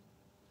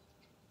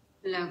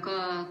 แล้วก็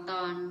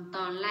ต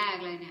อนแรก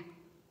เลยเนี่ย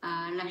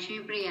ลักษมี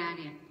ปริยา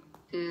เนี่ย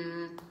คือ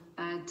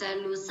จะ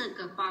รู้สึก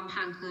กับความ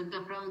ห่างเหินกั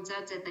บพระองค์เจ้า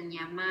เจตญ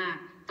ามาก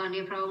ตอน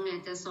ที่พระองค์เนี่ย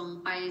จะทรง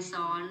ไปส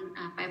อน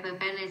ไปเผยแ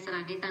พร่ในสถ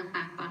านที่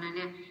ต่างๆตอนนั้นเ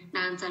นี่ยน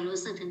างจะรู้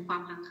สึกถึงควา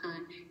มห่างเหิ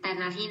นแต่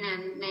ณที่นั้น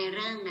ในเ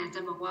รื่องเนี่ยจะ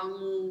บอกว่า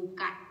งู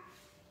กัด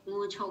งู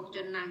ฉกจ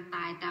นนางต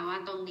ายแต่ว่า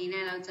ตรงนี้เ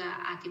นี่ยเราจะ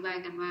อธิบาย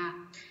กันว่า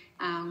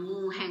งู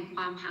แห่งค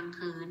วามห่างเ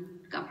หิน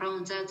กับพระอง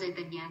ค์เจ้าเจต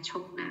ญาฉ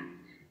กนาง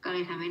ก็เล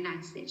ยทำให้นาง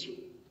เสียชี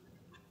วิต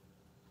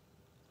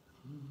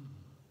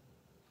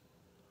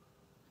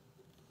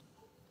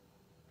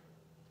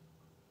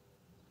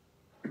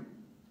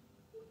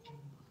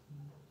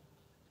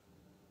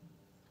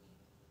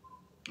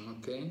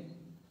Okay.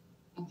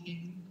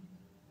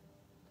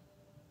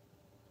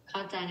 เข้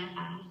าใจนะค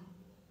ะ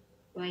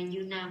ไว้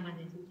ยูนามาเ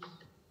ลย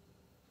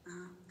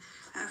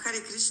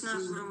Hare Krishna,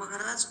 Guru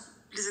Maharaj,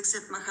 please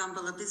accept my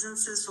humble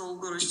obeisances, all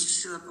Guru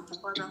Srila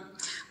Prabhupada.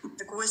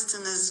 The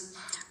question is,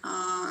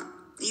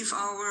 if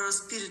our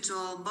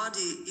spiritual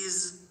body is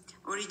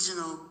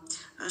original,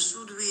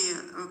 should we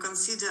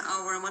consider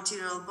our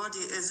material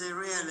body as a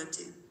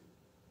reality?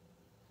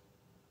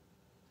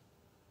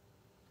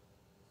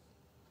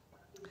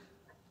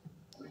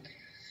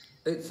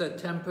 It's a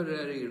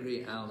temporary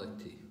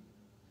reality.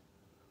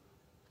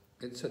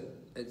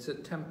 It's a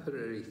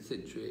temporary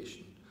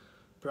situation.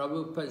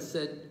 Prabhupada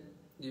said,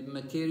 the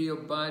material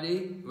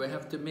body, we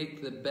have to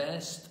make the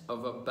best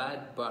of a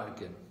bad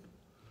bargain.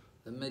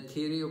 The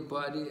material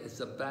body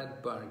is a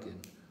bad bargain,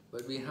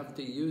 but we have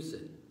to use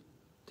it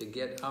to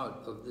get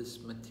out of this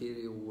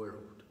material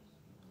world.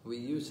 We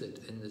use it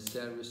in the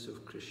service of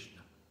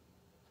Krishna.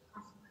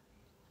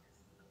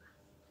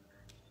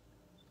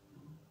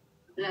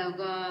 แล้ว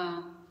ก็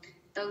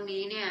ตรง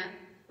นี้เนี่ย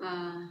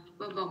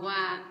บอกว่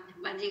า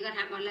บางทีก็ถ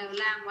ามว่าแล้ว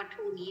ร่างวัต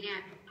ถุนี้เนี่ย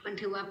มัน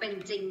ถือว่าเป็น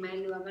จริงไหม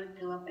หรือว่ามัน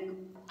ถือว่าเป็น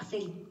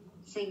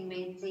สิ่งไ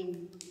ม่จริง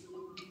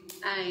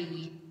อะไรอย่าง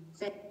นี้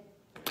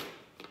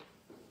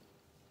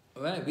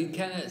Well, we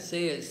cannot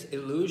say it's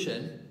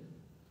illusion.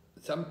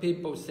 Some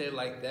people say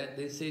like that.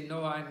 They say, "No,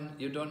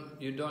 you're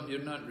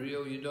not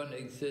real. You don't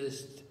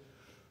exist."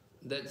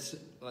 That's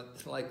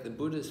like the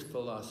Buddhist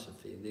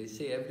philosophy. They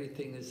say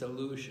everything is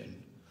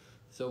illusion.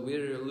 So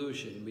we're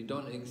illusion. We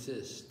don't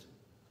exist.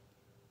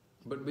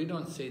 But we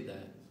don't say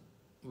that.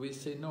 We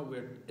say no.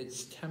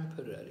 It's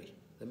temporary.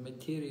 The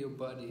material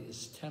body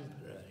is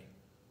temporary.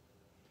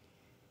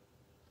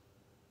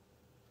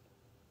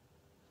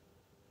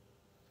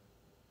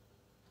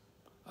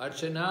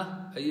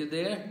 Archana, are you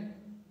there?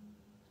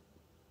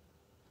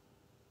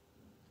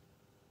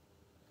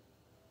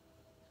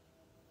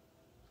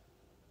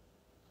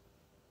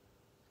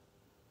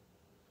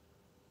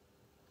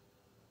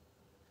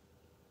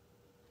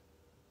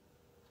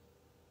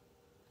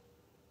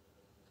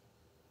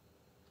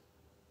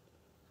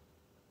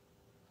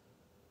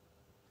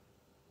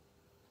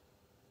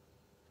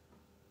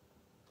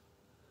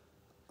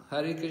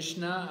 Hare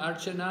Krishna,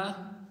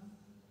 Archana.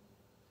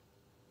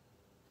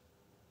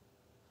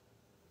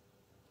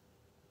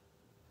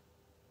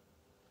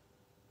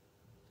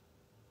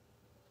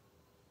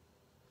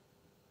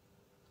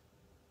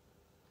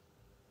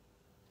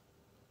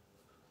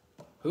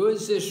 Who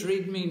is this?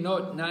 Read me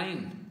note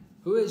 9.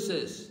 Who is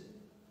this?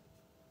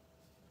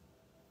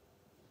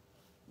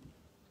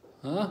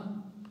 Huh?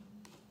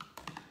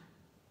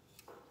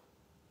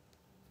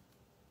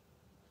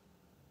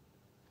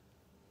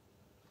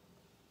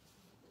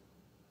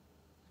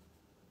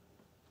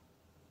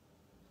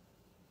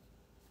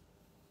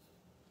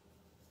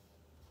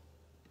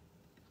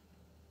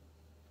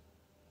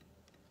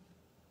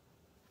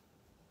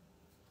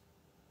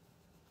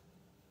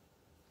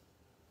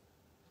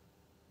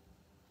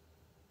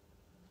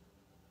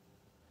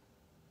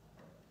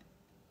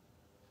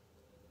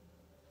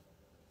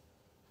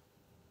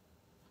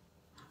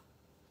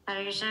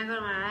 Hare Krishna,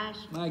 Guru Maharaj.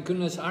 My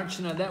goodness,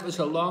 Archana, that was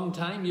a long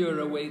time you were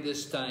away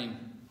this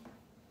time.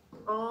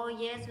 Oh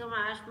yes, Guru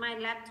Maharaj, my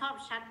laptop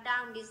shut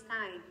down this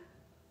time.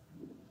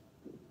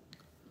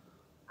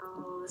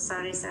 Oh,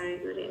 sorry,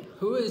 Guru.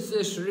 Who is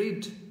this?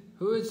 Read.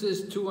 Who is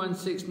this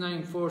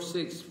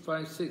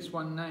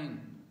 2169465619?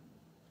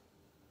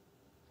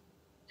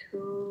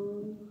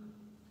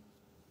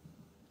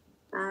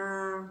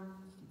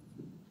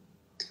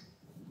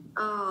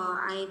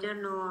 I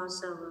don't know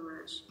also, Guru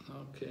Maharaj.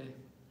 Okay.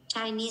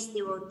 Chinese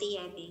devotee,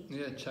 I think.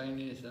 Yeah,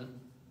 Chinese, huh?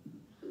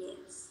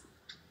 Yes.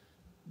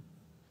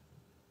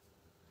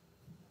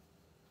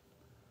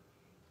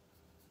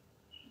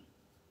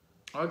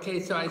 Okay,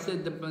 so I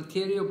said the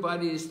material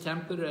body is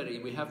temporary.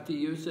 We have to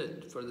use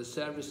it for the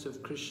service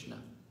of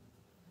Krishna.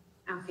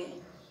 Okay.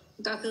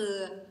 ก็คือ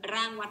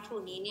ร่างวัตถุ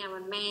นี้เนี่ยมั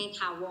นไม่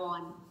ถาว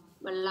ร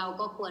เรา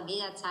ก็ควรที่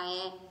จะ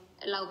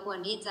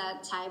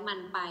ใช้มัน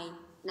ไป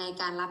ใน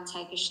การรับใช้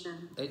คริชนา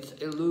It's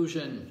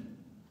illusion.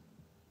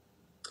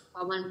 เพร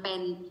าะมันเป็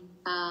น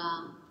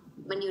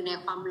มันอยู่ใน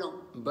ความหลง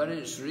But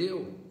it's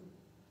real.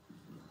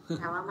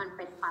 แต่ว่ามันเ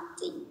ป็นความ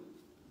จริง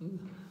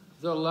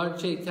So Lord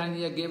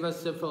Chaitanya gave us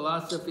the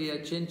philosophy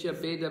Achintya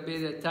Bheda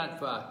Bheda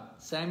Tattva,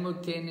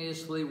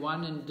 simultaneously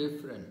one and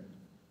different.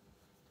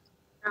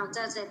 เราเ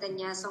จ้าใจตัญ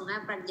ญาทรงให้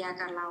ปรัชญา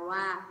กับเรา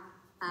ว่า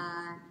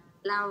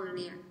เราเ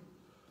นี่ย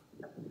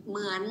เห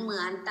มื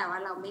อนแต่ว่า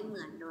เราไม่เห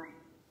มือนด้วย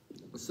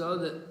So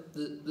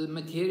the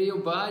material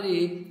body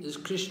is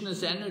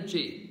Krishna's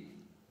energy.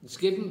 It's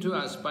given to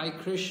us by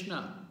Krishna.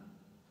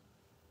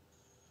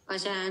 เพรา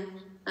ะฉะนั้น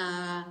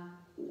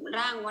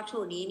ร่างวัตถุ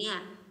นี้เนี่ย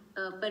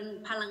เป็น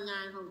พลังงา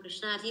นของคริช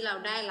นาที่เรา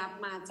ได้รับ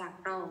มาจาก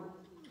พระองค์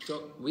So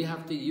we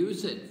have to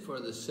use it for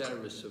the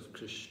service of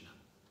Krishna.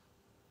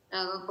 เร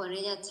าก็ควร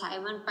ที่จะใช้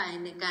มันไป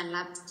ในการ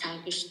รับใช้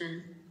คริชนา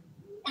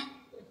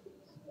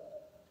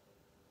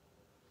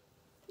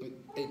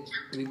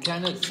We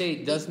cannot say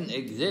it doesn't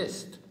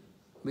exist.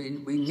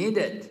 We need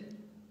it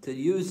to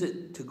use it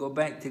to go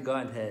back to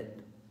Godhead.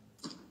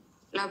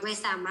 เราไม่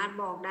สามารถ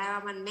บอกได้ว่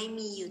ามันไม่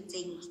มีอยู่จ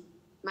ริง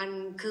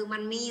มั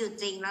นมีอยู่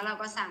จริงแล้วเรา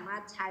ก็สามาร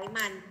ถใช้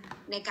มัน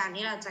ในการ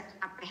ที่เราจะ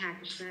กลับไปหา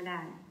คริชนาได้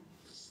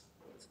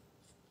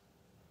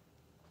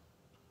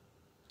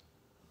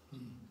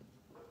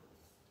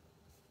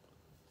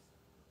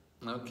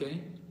Okay.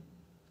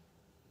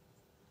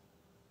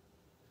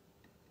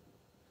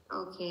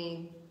 Okay.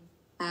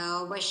 Now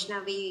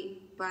Vaishnavi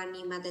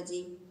Vani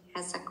Mataji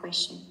has a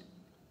question.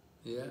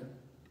 Yeah.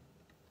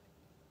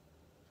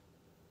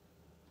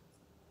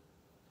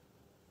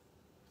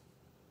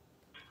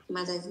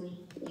 Mataji,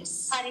 yes.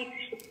 Hare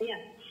Krishna,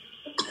 yeah.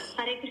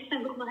 Hare Krishna,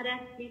 Guru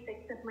Maharaj, please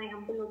accept my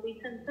humble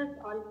obeisances.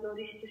 All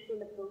glories to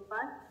Srila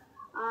Prabhupada.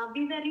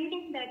 We were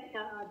reading that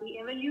the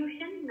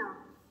evolution,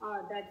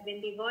 that when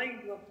the world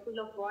was full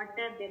of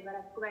water, there were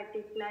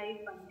aquatic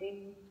life and then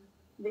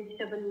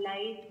vegetable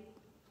life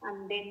and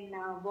then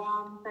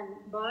worms and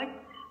birds.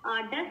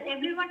 Does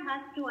everyone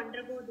has to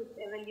undergo this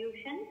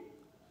evolution?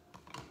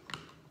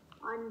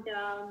 And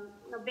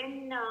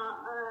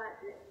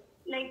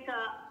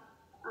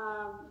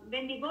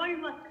when the world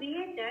was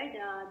created,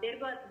 there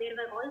were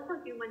also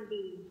human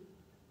beings,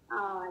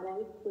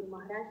 right, Guru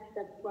Maharaj?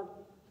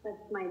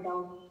 That's my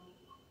doubt.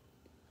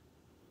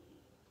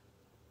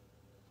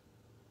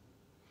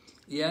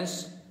 Yes,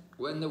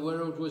 when the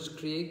world was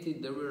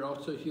created, there were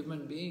also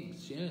human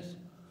beings, yes.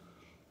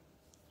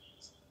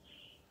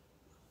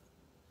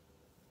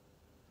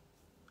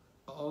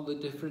 All the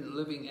different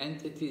living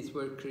entities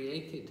were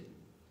created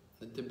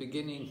at the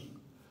beginning.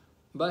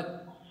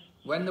 But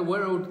when the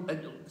world,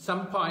 at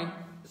some point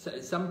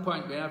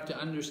we have to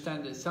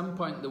understand, at some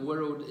point the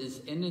world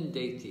is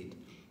inundated,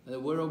 and the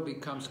world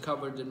becomes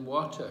covered in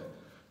water.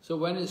 So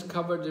when it's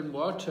covered in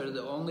water,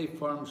 the only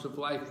forms of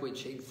life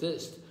which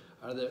exist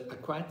are the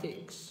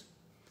aquatics.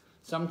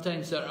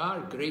 Sometimes there are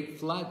great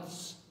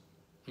floods.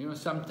 You know,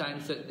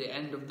 sometimes at the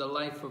end of the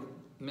life of,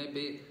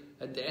 maybe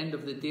at the end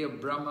of the day of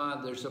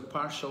Brahma, there's a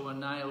partial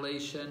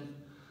annihilation.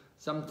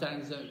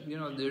 Sometimes, you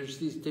know, there's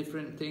these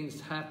different things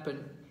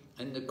happen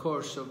in the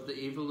course of the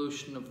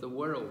evolution of the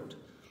world.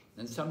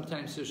 And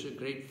sometimes there's a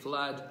great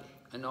flood,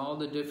 and all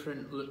the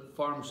different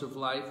forms of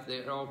life,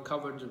 they're all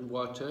covered in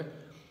water,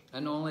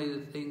 and only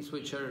the things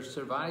which are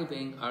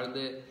surviving are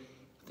the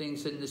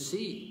things in the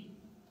sea.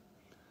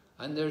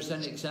 And there's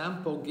an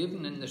example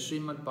given in the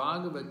Srimad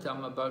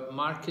Bhagavatam about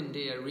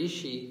Markandeya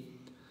Rishi.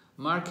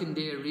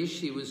 Markandeya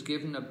Rishi was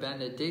given a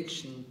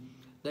benediction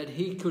that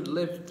he could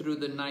live through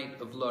the night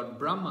of Lord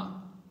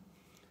Brahma.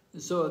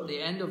 So at the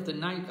end of the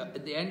night,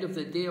 at the end of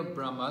the day of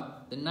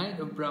Brahma, the night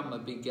of Brahma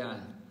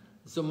began.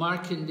 So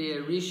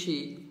Markandeya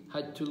Rishi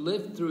had to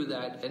live through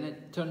that, and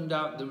it turned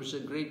out there was a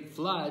great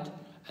flood,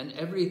 and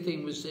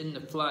everything was in the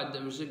flood.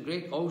 There was a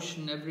great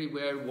ocean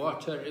everywhere,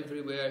 water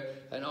everywhere,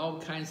 and all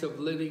kinds of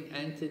living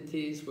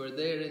entities were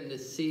there in the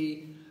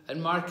sea.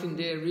 And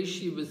Markandeya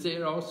Rishi was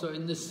there also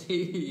in the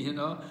sea, you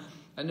know.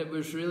 And it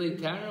was really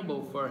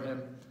terrible for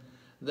him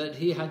that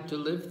he had to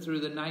live through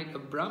the night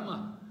of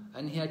Brahma,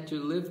 and he had to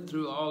live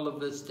through all of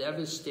this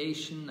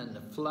devastation and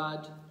the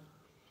flood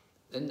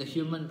in the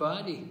human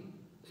body.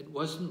 It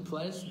wasn't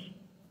pleasant.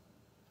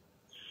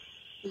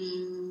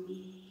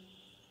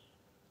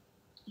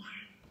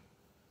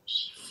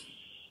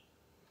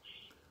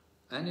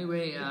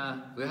 Anyway,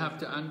 we have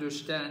to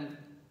understand,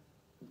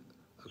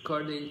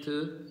 according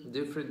to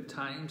different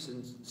times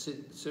and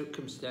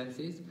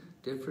circumstances,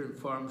 different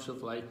forms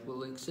of life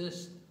will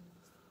exist.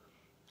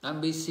 And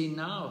we see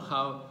now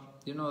how,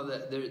 you know,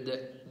 that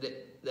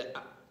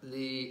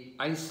the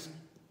ice,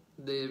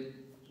 the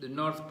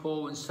North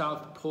Pole and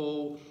South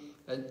Pole,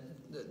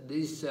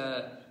 these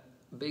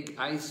big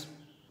ice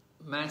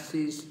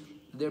masses,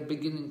 they're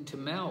beginning to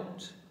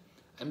melt.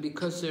 And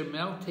because they're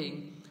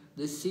melting,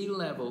 the sea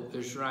level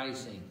is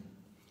rising.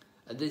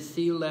 The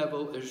sea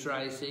level is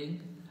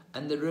rising,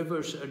 and the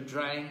rivers are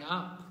drying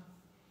up.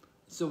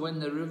 So when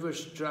the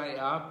rivers dry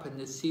up and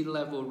the sea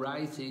level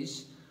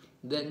rises,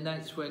 then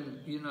that's when,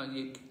 you know,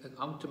 you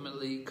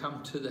ultimately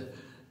come to the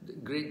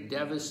great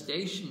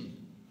devastation.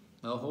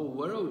 The whole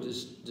world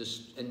is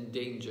just in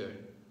danger.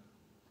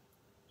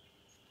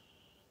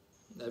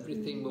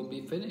 Everything will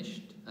be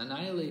finished,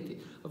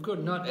 annihilated. Of course,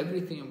 not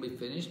everything will be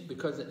finished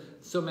because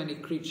so many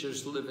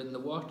creatures live in the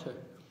water.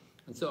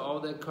 And so all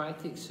the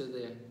aquatics are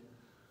there.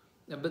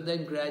 But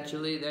then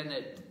gradually, then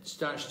it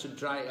starts to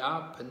dry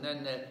up, and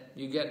then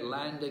you get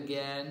land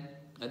again,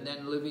 and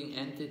then living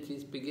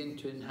entities begin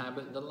to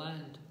inhabit the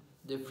land.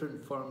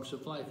 Different forms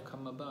of life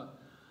come about.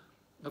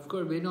 Of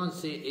course, we don't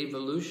say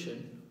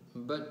evolution,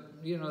 but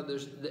you know,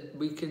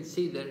 we can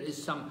see there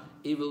is some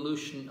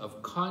evolution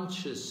of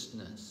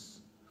consciousness.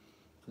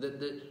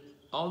 That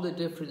all the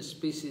different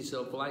species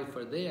of life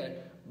are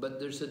there, but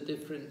there's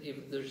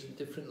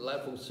different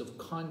levels of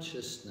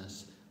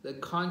consciousness. The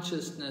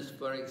consciousness,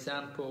 for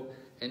example,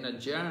 in a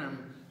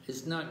germ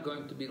is not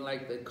going to be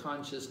like the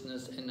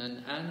consciousness in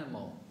an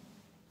animal.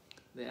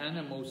 The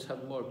animals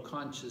have more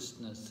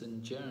consciousness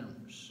than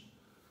germs.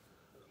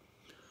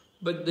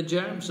 But the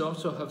germs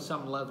also have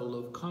some level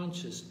of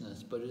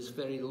consciousness, but it's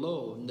very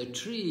low. And the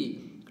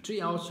tree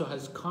also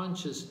has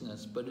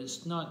consciousness, but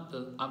it's not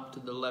up to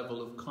the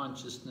level of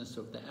consciousness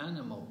of the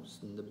animals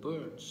and the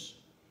birds.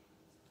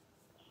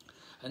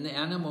 And the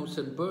animals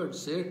and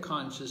birds, their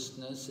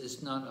consciousness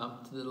is not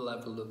up to the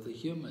level of the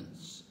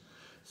humans.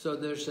 So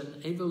there's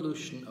an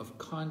evolution of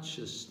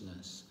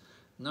consciousness.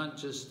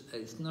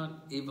 It's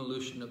not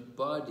evolution of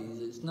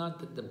bodies. It's not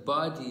that the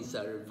bodies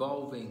are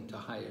evolving to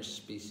higher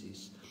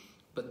species,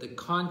 but the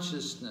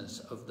consciousness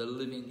of the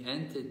living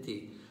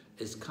entity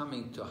is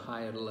coming to a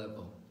higher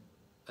level.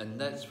 And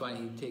that's why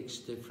he takes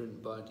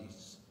different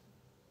bodies.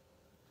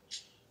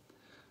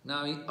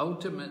 Now,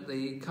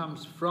 ultimately, he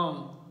comes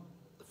from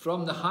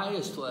the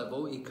highest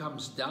level, he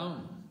comes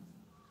down.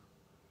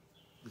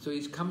 So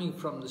he's coming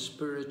from the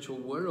spiritual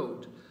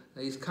world.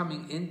 He's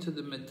coming into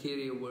the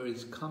material where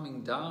he's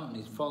coming down,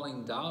 he's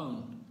falling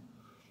down.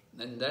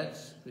 And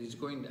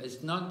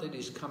it's not that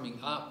he's coming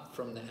up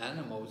from the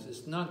animals.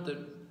 It's not that,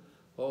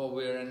 oh,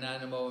 we're an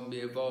animal and we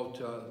evolved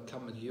to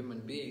become a human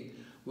being.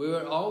 We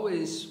were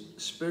always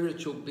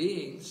spiritual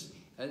beings.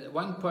 At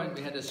one point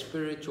we had a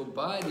spiritual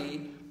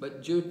body,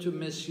 but due to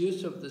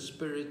misuse of the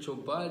spiritual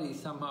body,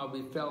 somehow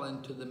we fell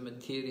into the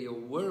material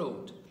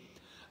world.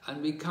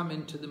 And we come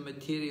into the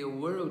material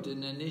world,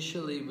 and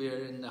initially we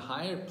are in the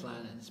higher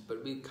planets,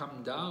 but we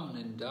come down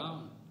and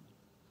down.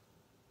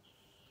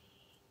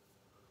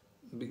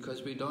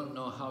 Because we don't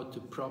know how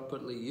to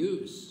properly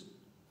use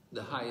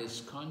the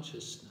highest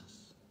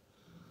consciousness.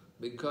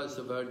 Because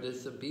of our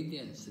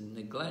disobedience and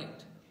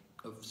neglect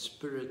of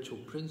spiritual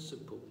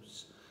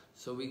principles.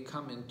 So we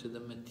come into the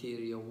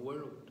material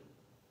world.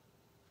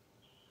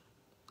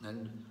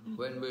 And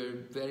when we're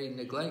very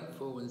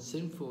neglectful and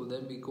sinful,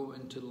 then we go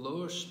into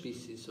lower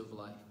species of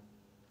life.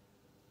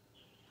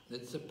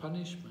 It's a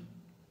punishment.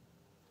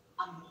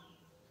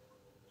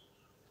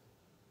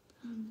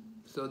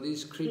 So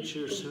these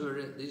creatures who are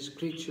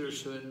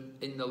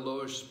in the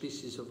lower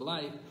species of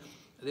life,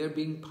 they're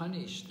being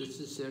punished. This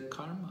is their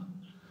karma.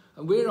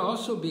 And we're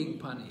also being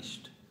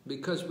punished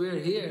because we're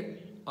here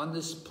on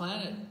this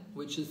planet,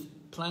 which is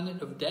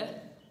planet of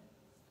death.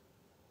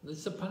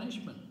 It's a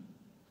punishment.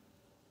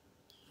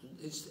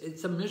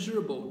 It's a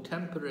miserable,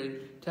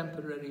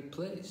 temporary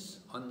place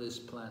on this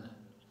planet.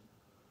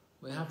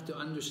 We have to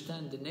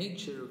understand the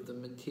nature of the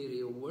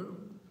material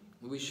world.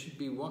 We should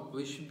be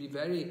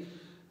very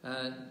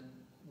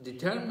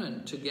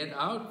determined to get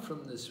out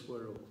from this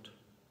world.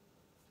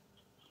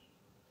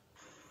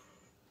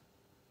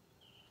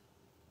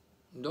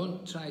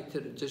 Don't try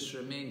to just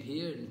remain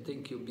here and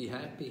think you'll be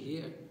happy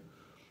here.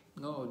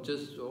 No,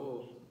 just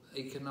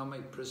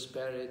economic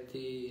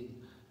prosperity,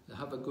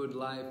 have a good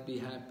life, be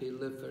happy,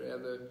 live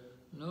forever.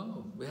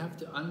 No, we have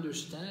to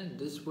understand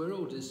this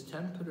world is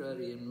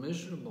temporary and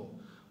miserable.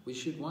 We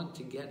should want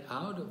to get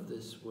out of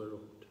this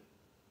world.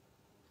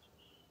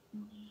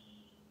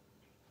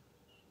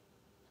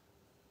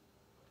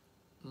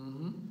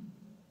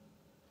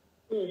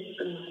 Yes,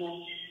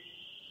 Maharaj.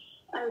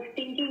 I was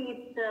thinking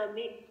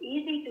it's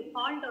easy to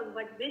fall down,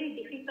 but very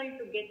difficult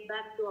to get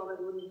back to our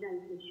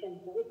original mission,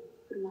 right,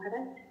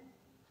 Maharaj?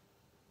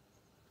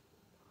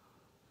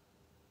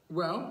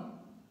 Well,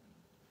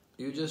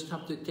 you just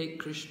have to take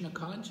Krishna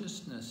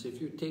consciousness.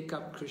 If you take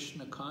up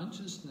Krishna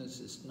consciousness,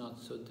 it's not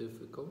so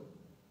difficult.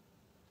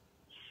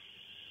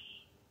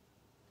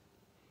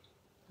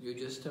 You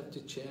just have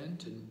to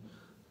chant and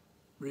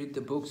read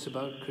the books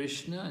about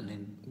Krishna and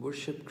then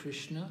worship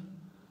Krishna.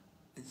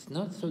 It's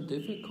not so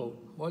difficult.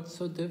 What's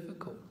so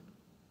difficult?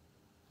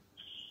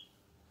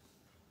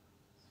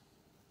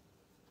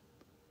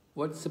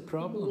 What's the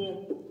problem?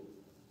 Yes.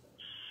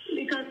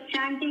 Because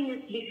chanting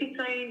is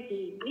difficult.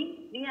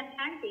 We are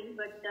chanting,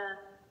 but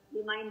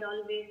the mind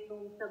always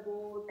roams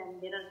about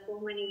and there are so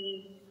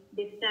many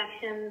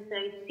distractions.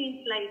 It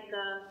seems like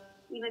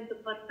even to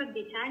perfect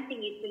the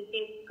chanting, it will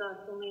take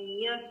so many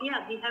years.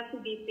 Yeah, we have to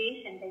be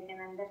patient. I can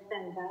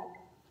understand that.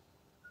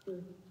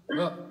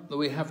 Well,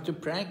 we have to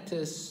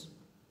practice.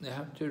 We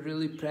have to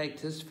really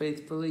practice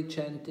faithfully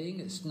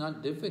chanting. It's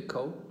not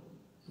difficult.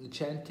 The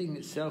chanting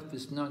itself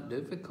is not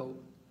difficult.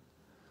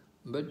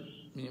 But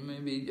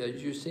maybe,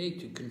 as you say,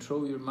 to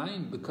control your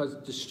mind, because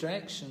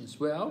distractions,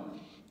 well,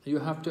 you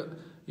have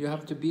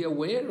to be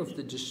aware of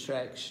the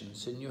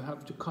distractions, and you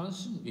have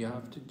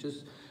to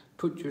just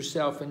put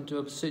yourself into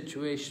a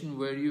situation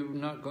where you're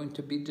not going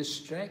to be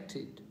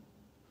distracted.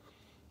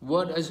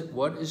 What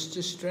is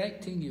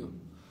distracting you?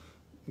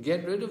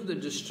 Get rid of the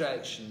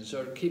distractions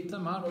or keep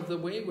them out of the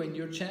way when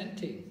you're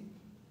chanting.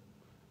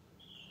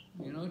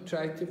 You know,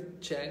 try to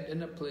chant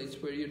in a place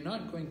where you're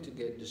not going to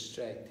get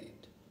distracted.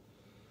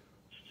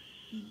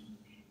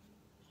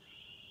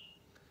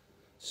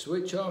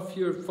 Switch off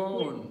your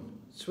phone,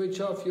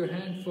 switch off your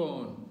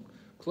handphone,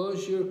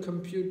 close your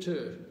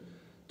computer,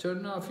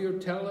 turn off your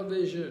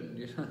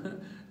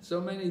television.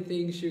 So many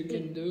things you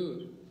can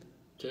do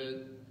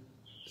to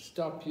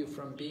stop you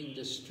from being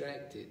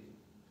distracted.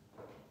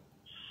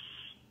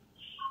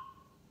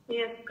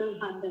 Yes, Guru.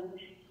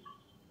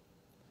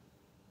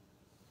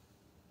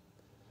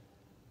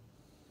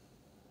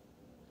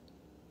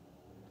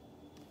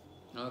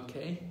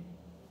 Okay.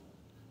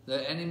 Are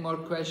there any more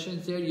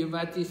questions there?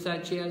 Yuvati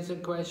Sachi has a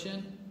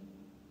question.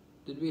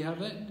 Did we have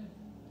it?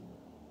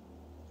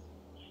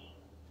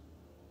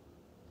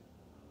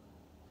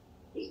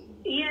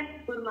 Yes,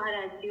 Guru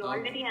Maharaj. You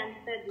already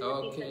answered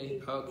Yuvati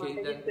Sachi's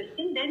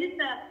question. There is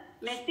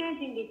a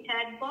message in the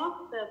chat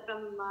box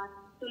from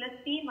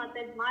Tulasi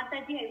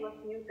Mataji. I was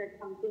muted,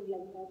 something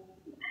like that.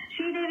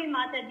 Sridevi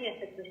Mataji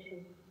has a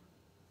question.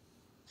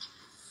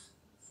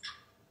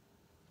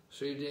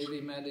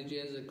 Sridevi Mataji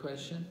has a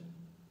question.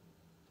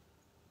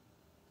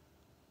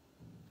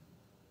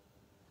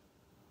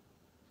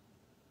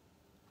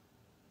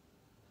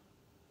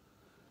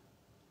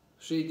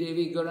 Sri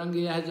Devi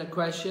Gaurangi has a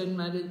question,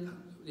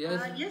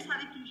 yes? Yes,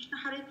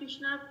 Hare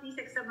Krishna, please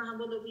accept my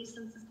humble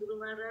obeisances, Guru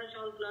Maharaj,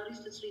 all glories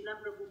to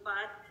Srila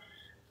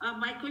Prabhupada.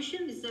 My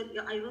question is that,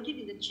 I wrote it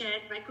in the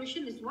chat, my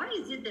question is, why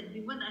is it that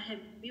women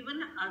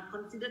are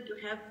considered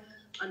to have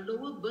a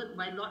lower birth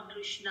by Lord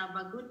Krishna?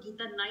 Bhagavad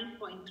Gita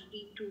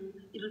 9.32.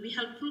 It will be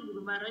helpful,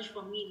 Guru Maharaj,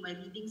 for me in my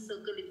reading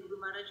circle, if Guru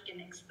Maharaj can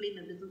explain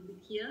a little bit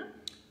here.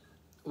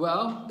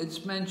 Well,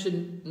 it's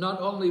mentioned not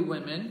only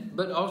women,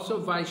 but also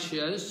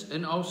Vaishyas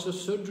and also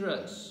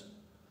Sudras,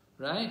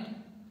 right?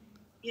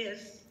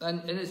 Yes.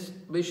 And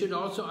we should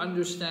also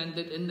understand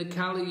that in the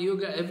Kali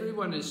Yuga,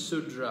 everyone is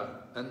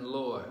Sudra and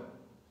lower.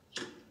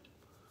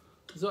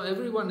 So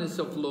everyone is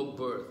of low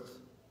birth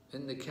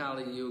in the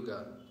Kali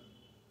Yuga.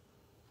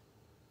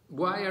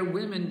 Why are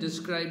women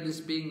described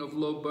as being of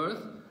low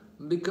birth?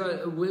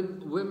 Because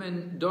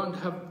women don't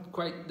have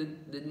quite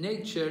the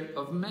nature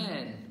of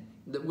men.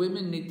 That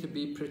women need to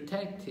be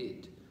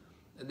protected.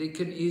 They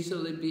can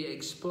easily be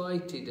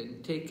exploited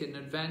and taken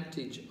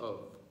advantage of.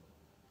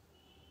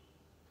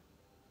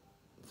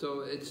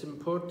 So it's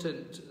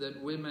important that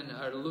women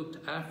are looked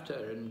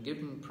after and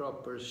given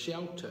proper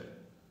shelter.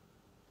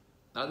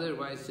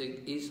 Otherwise they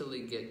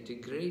easily get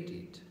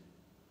degraded.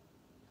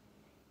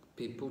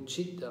 People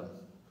cheat them.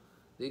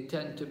 They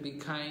tend to be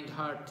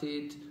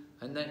kind-hearted,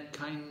 and that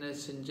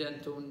kindness and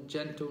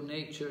gentle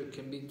nature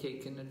can be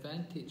taken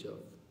advantage of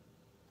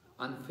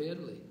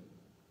unfairly.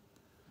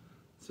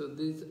 So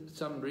these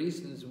some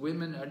reasons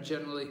women are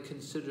generally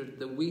considered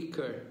the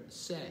weaker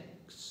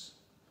sex,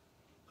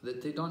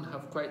 that they don't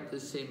have quite the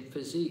same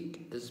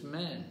physique as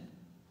men.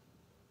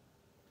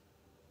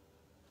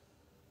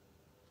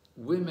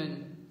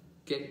 Women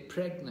get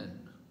pregnant,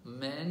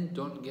 men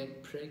don't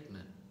get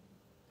pregnant.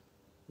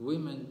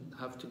 Women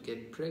have to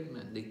get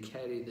pregnant, they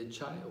carry the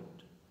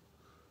child.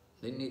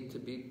 They need to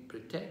be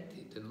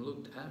protected and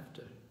looked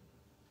after.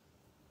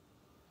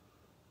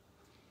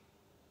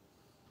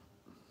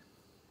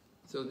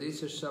 So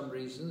these are some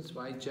reasons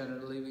why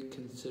generally we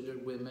consider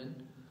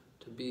women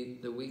to be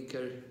the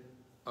weaker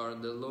or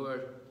the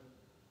lower,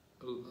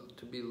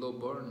 to be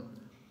low-born.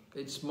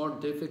 It's more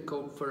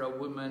difficult for a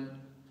woman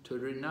to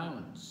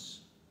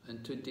renounce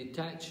and to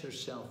detach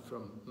herself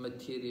from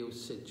material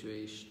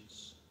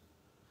situations.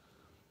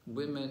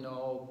 Women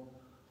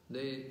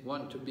they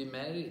want to be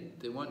married,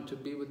 they want to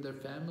be with their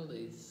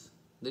families.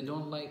 They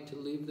don't like to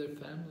leave their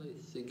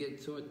families, they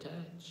get so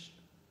attached.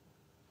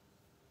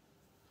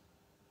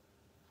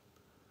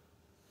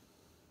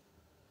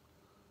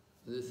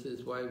 This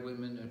is why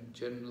women are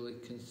generally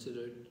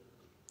considered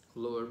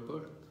lower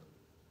birth.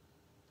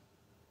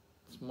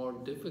 It's more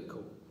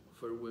difficult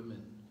for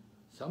women.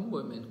 Some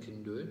women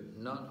can do it,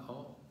 not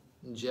all.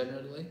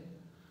 Generally,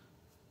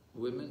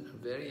 women are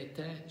very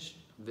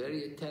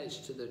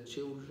attached to their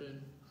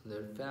children,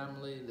 their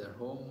family, their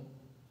home.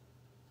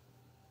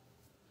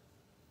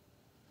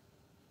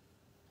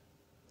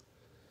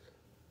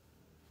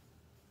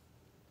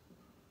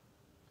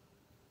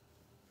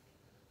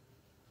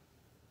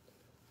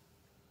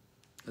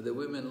 The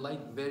women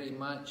like very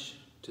much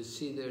to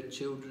see their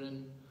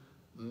children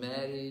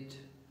married,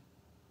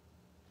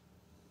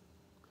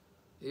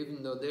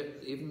 even though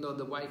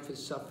the wife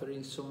is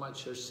suffering so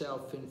much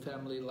herself in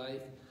family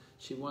life,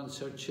 she wants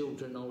her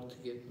children all to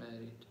get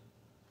married.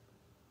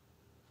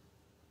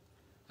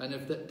 And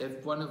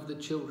if one of the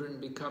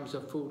children becomes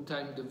a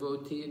full-time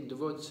devotee and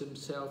devotes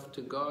himself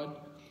to God,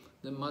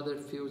 the mother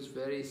feels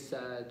very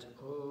sad.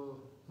 Oh,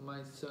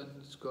 my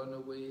son's gone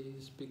away,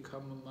 he's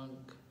become a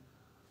monk.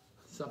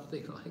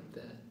 Something like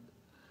that.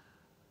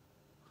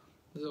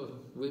 So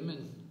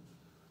women,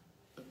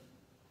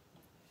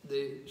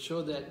 they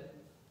show that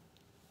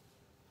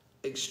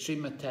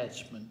extreme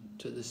attachment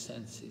to the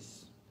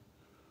senses.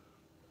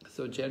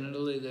 So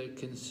generally they're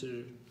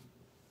considered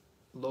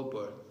low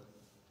birth.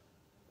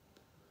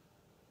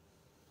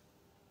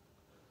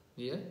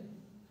 Yeah?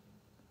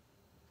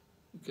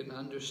 You can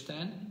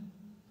understand?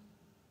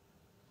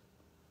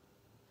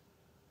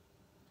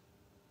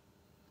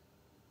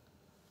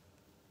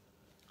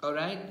 All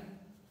right?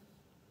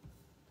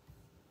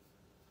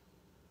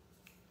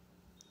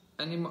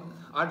 Any more?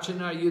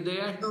 Archana, are you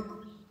there?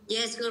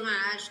 Yes, Guru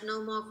Maharaj.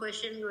 No more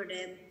question,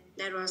 Gurudev.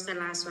 That was the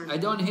last one. I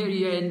don't hear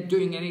you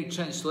doing any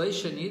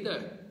translation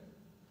either.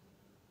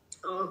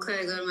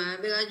 Okay, Guru Maharaj.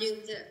 Because you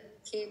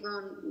keep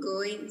on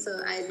going,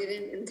 so I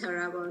didn't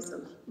interrupt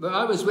also. But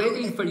I was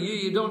waiting for you.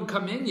 You don't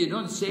come in. You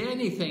don't say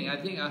anything.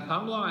 I think,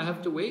 how long I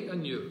have to wait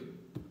on you?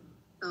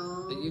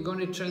 Oh. Are you going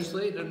to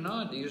translate or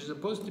not? You're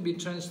supposed to be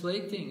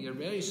translating. You're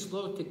very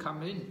slow to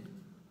come in.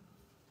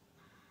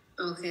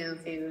 Okay,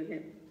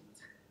 Gurudev.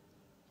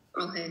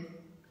 Okay.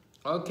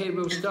 Okay,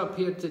 we'll stop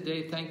here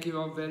today. Thank you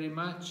all very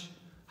much.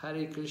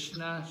 Hare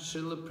Krishna,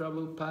 Srila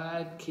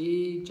Prabhupada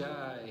ki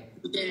jai.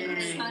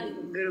 Jai.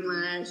 Guru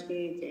Maharaj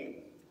ki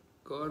jai.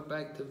 Gaur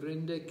Bhakti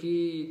Vrinda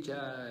ki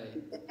jai.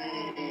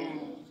 Jai.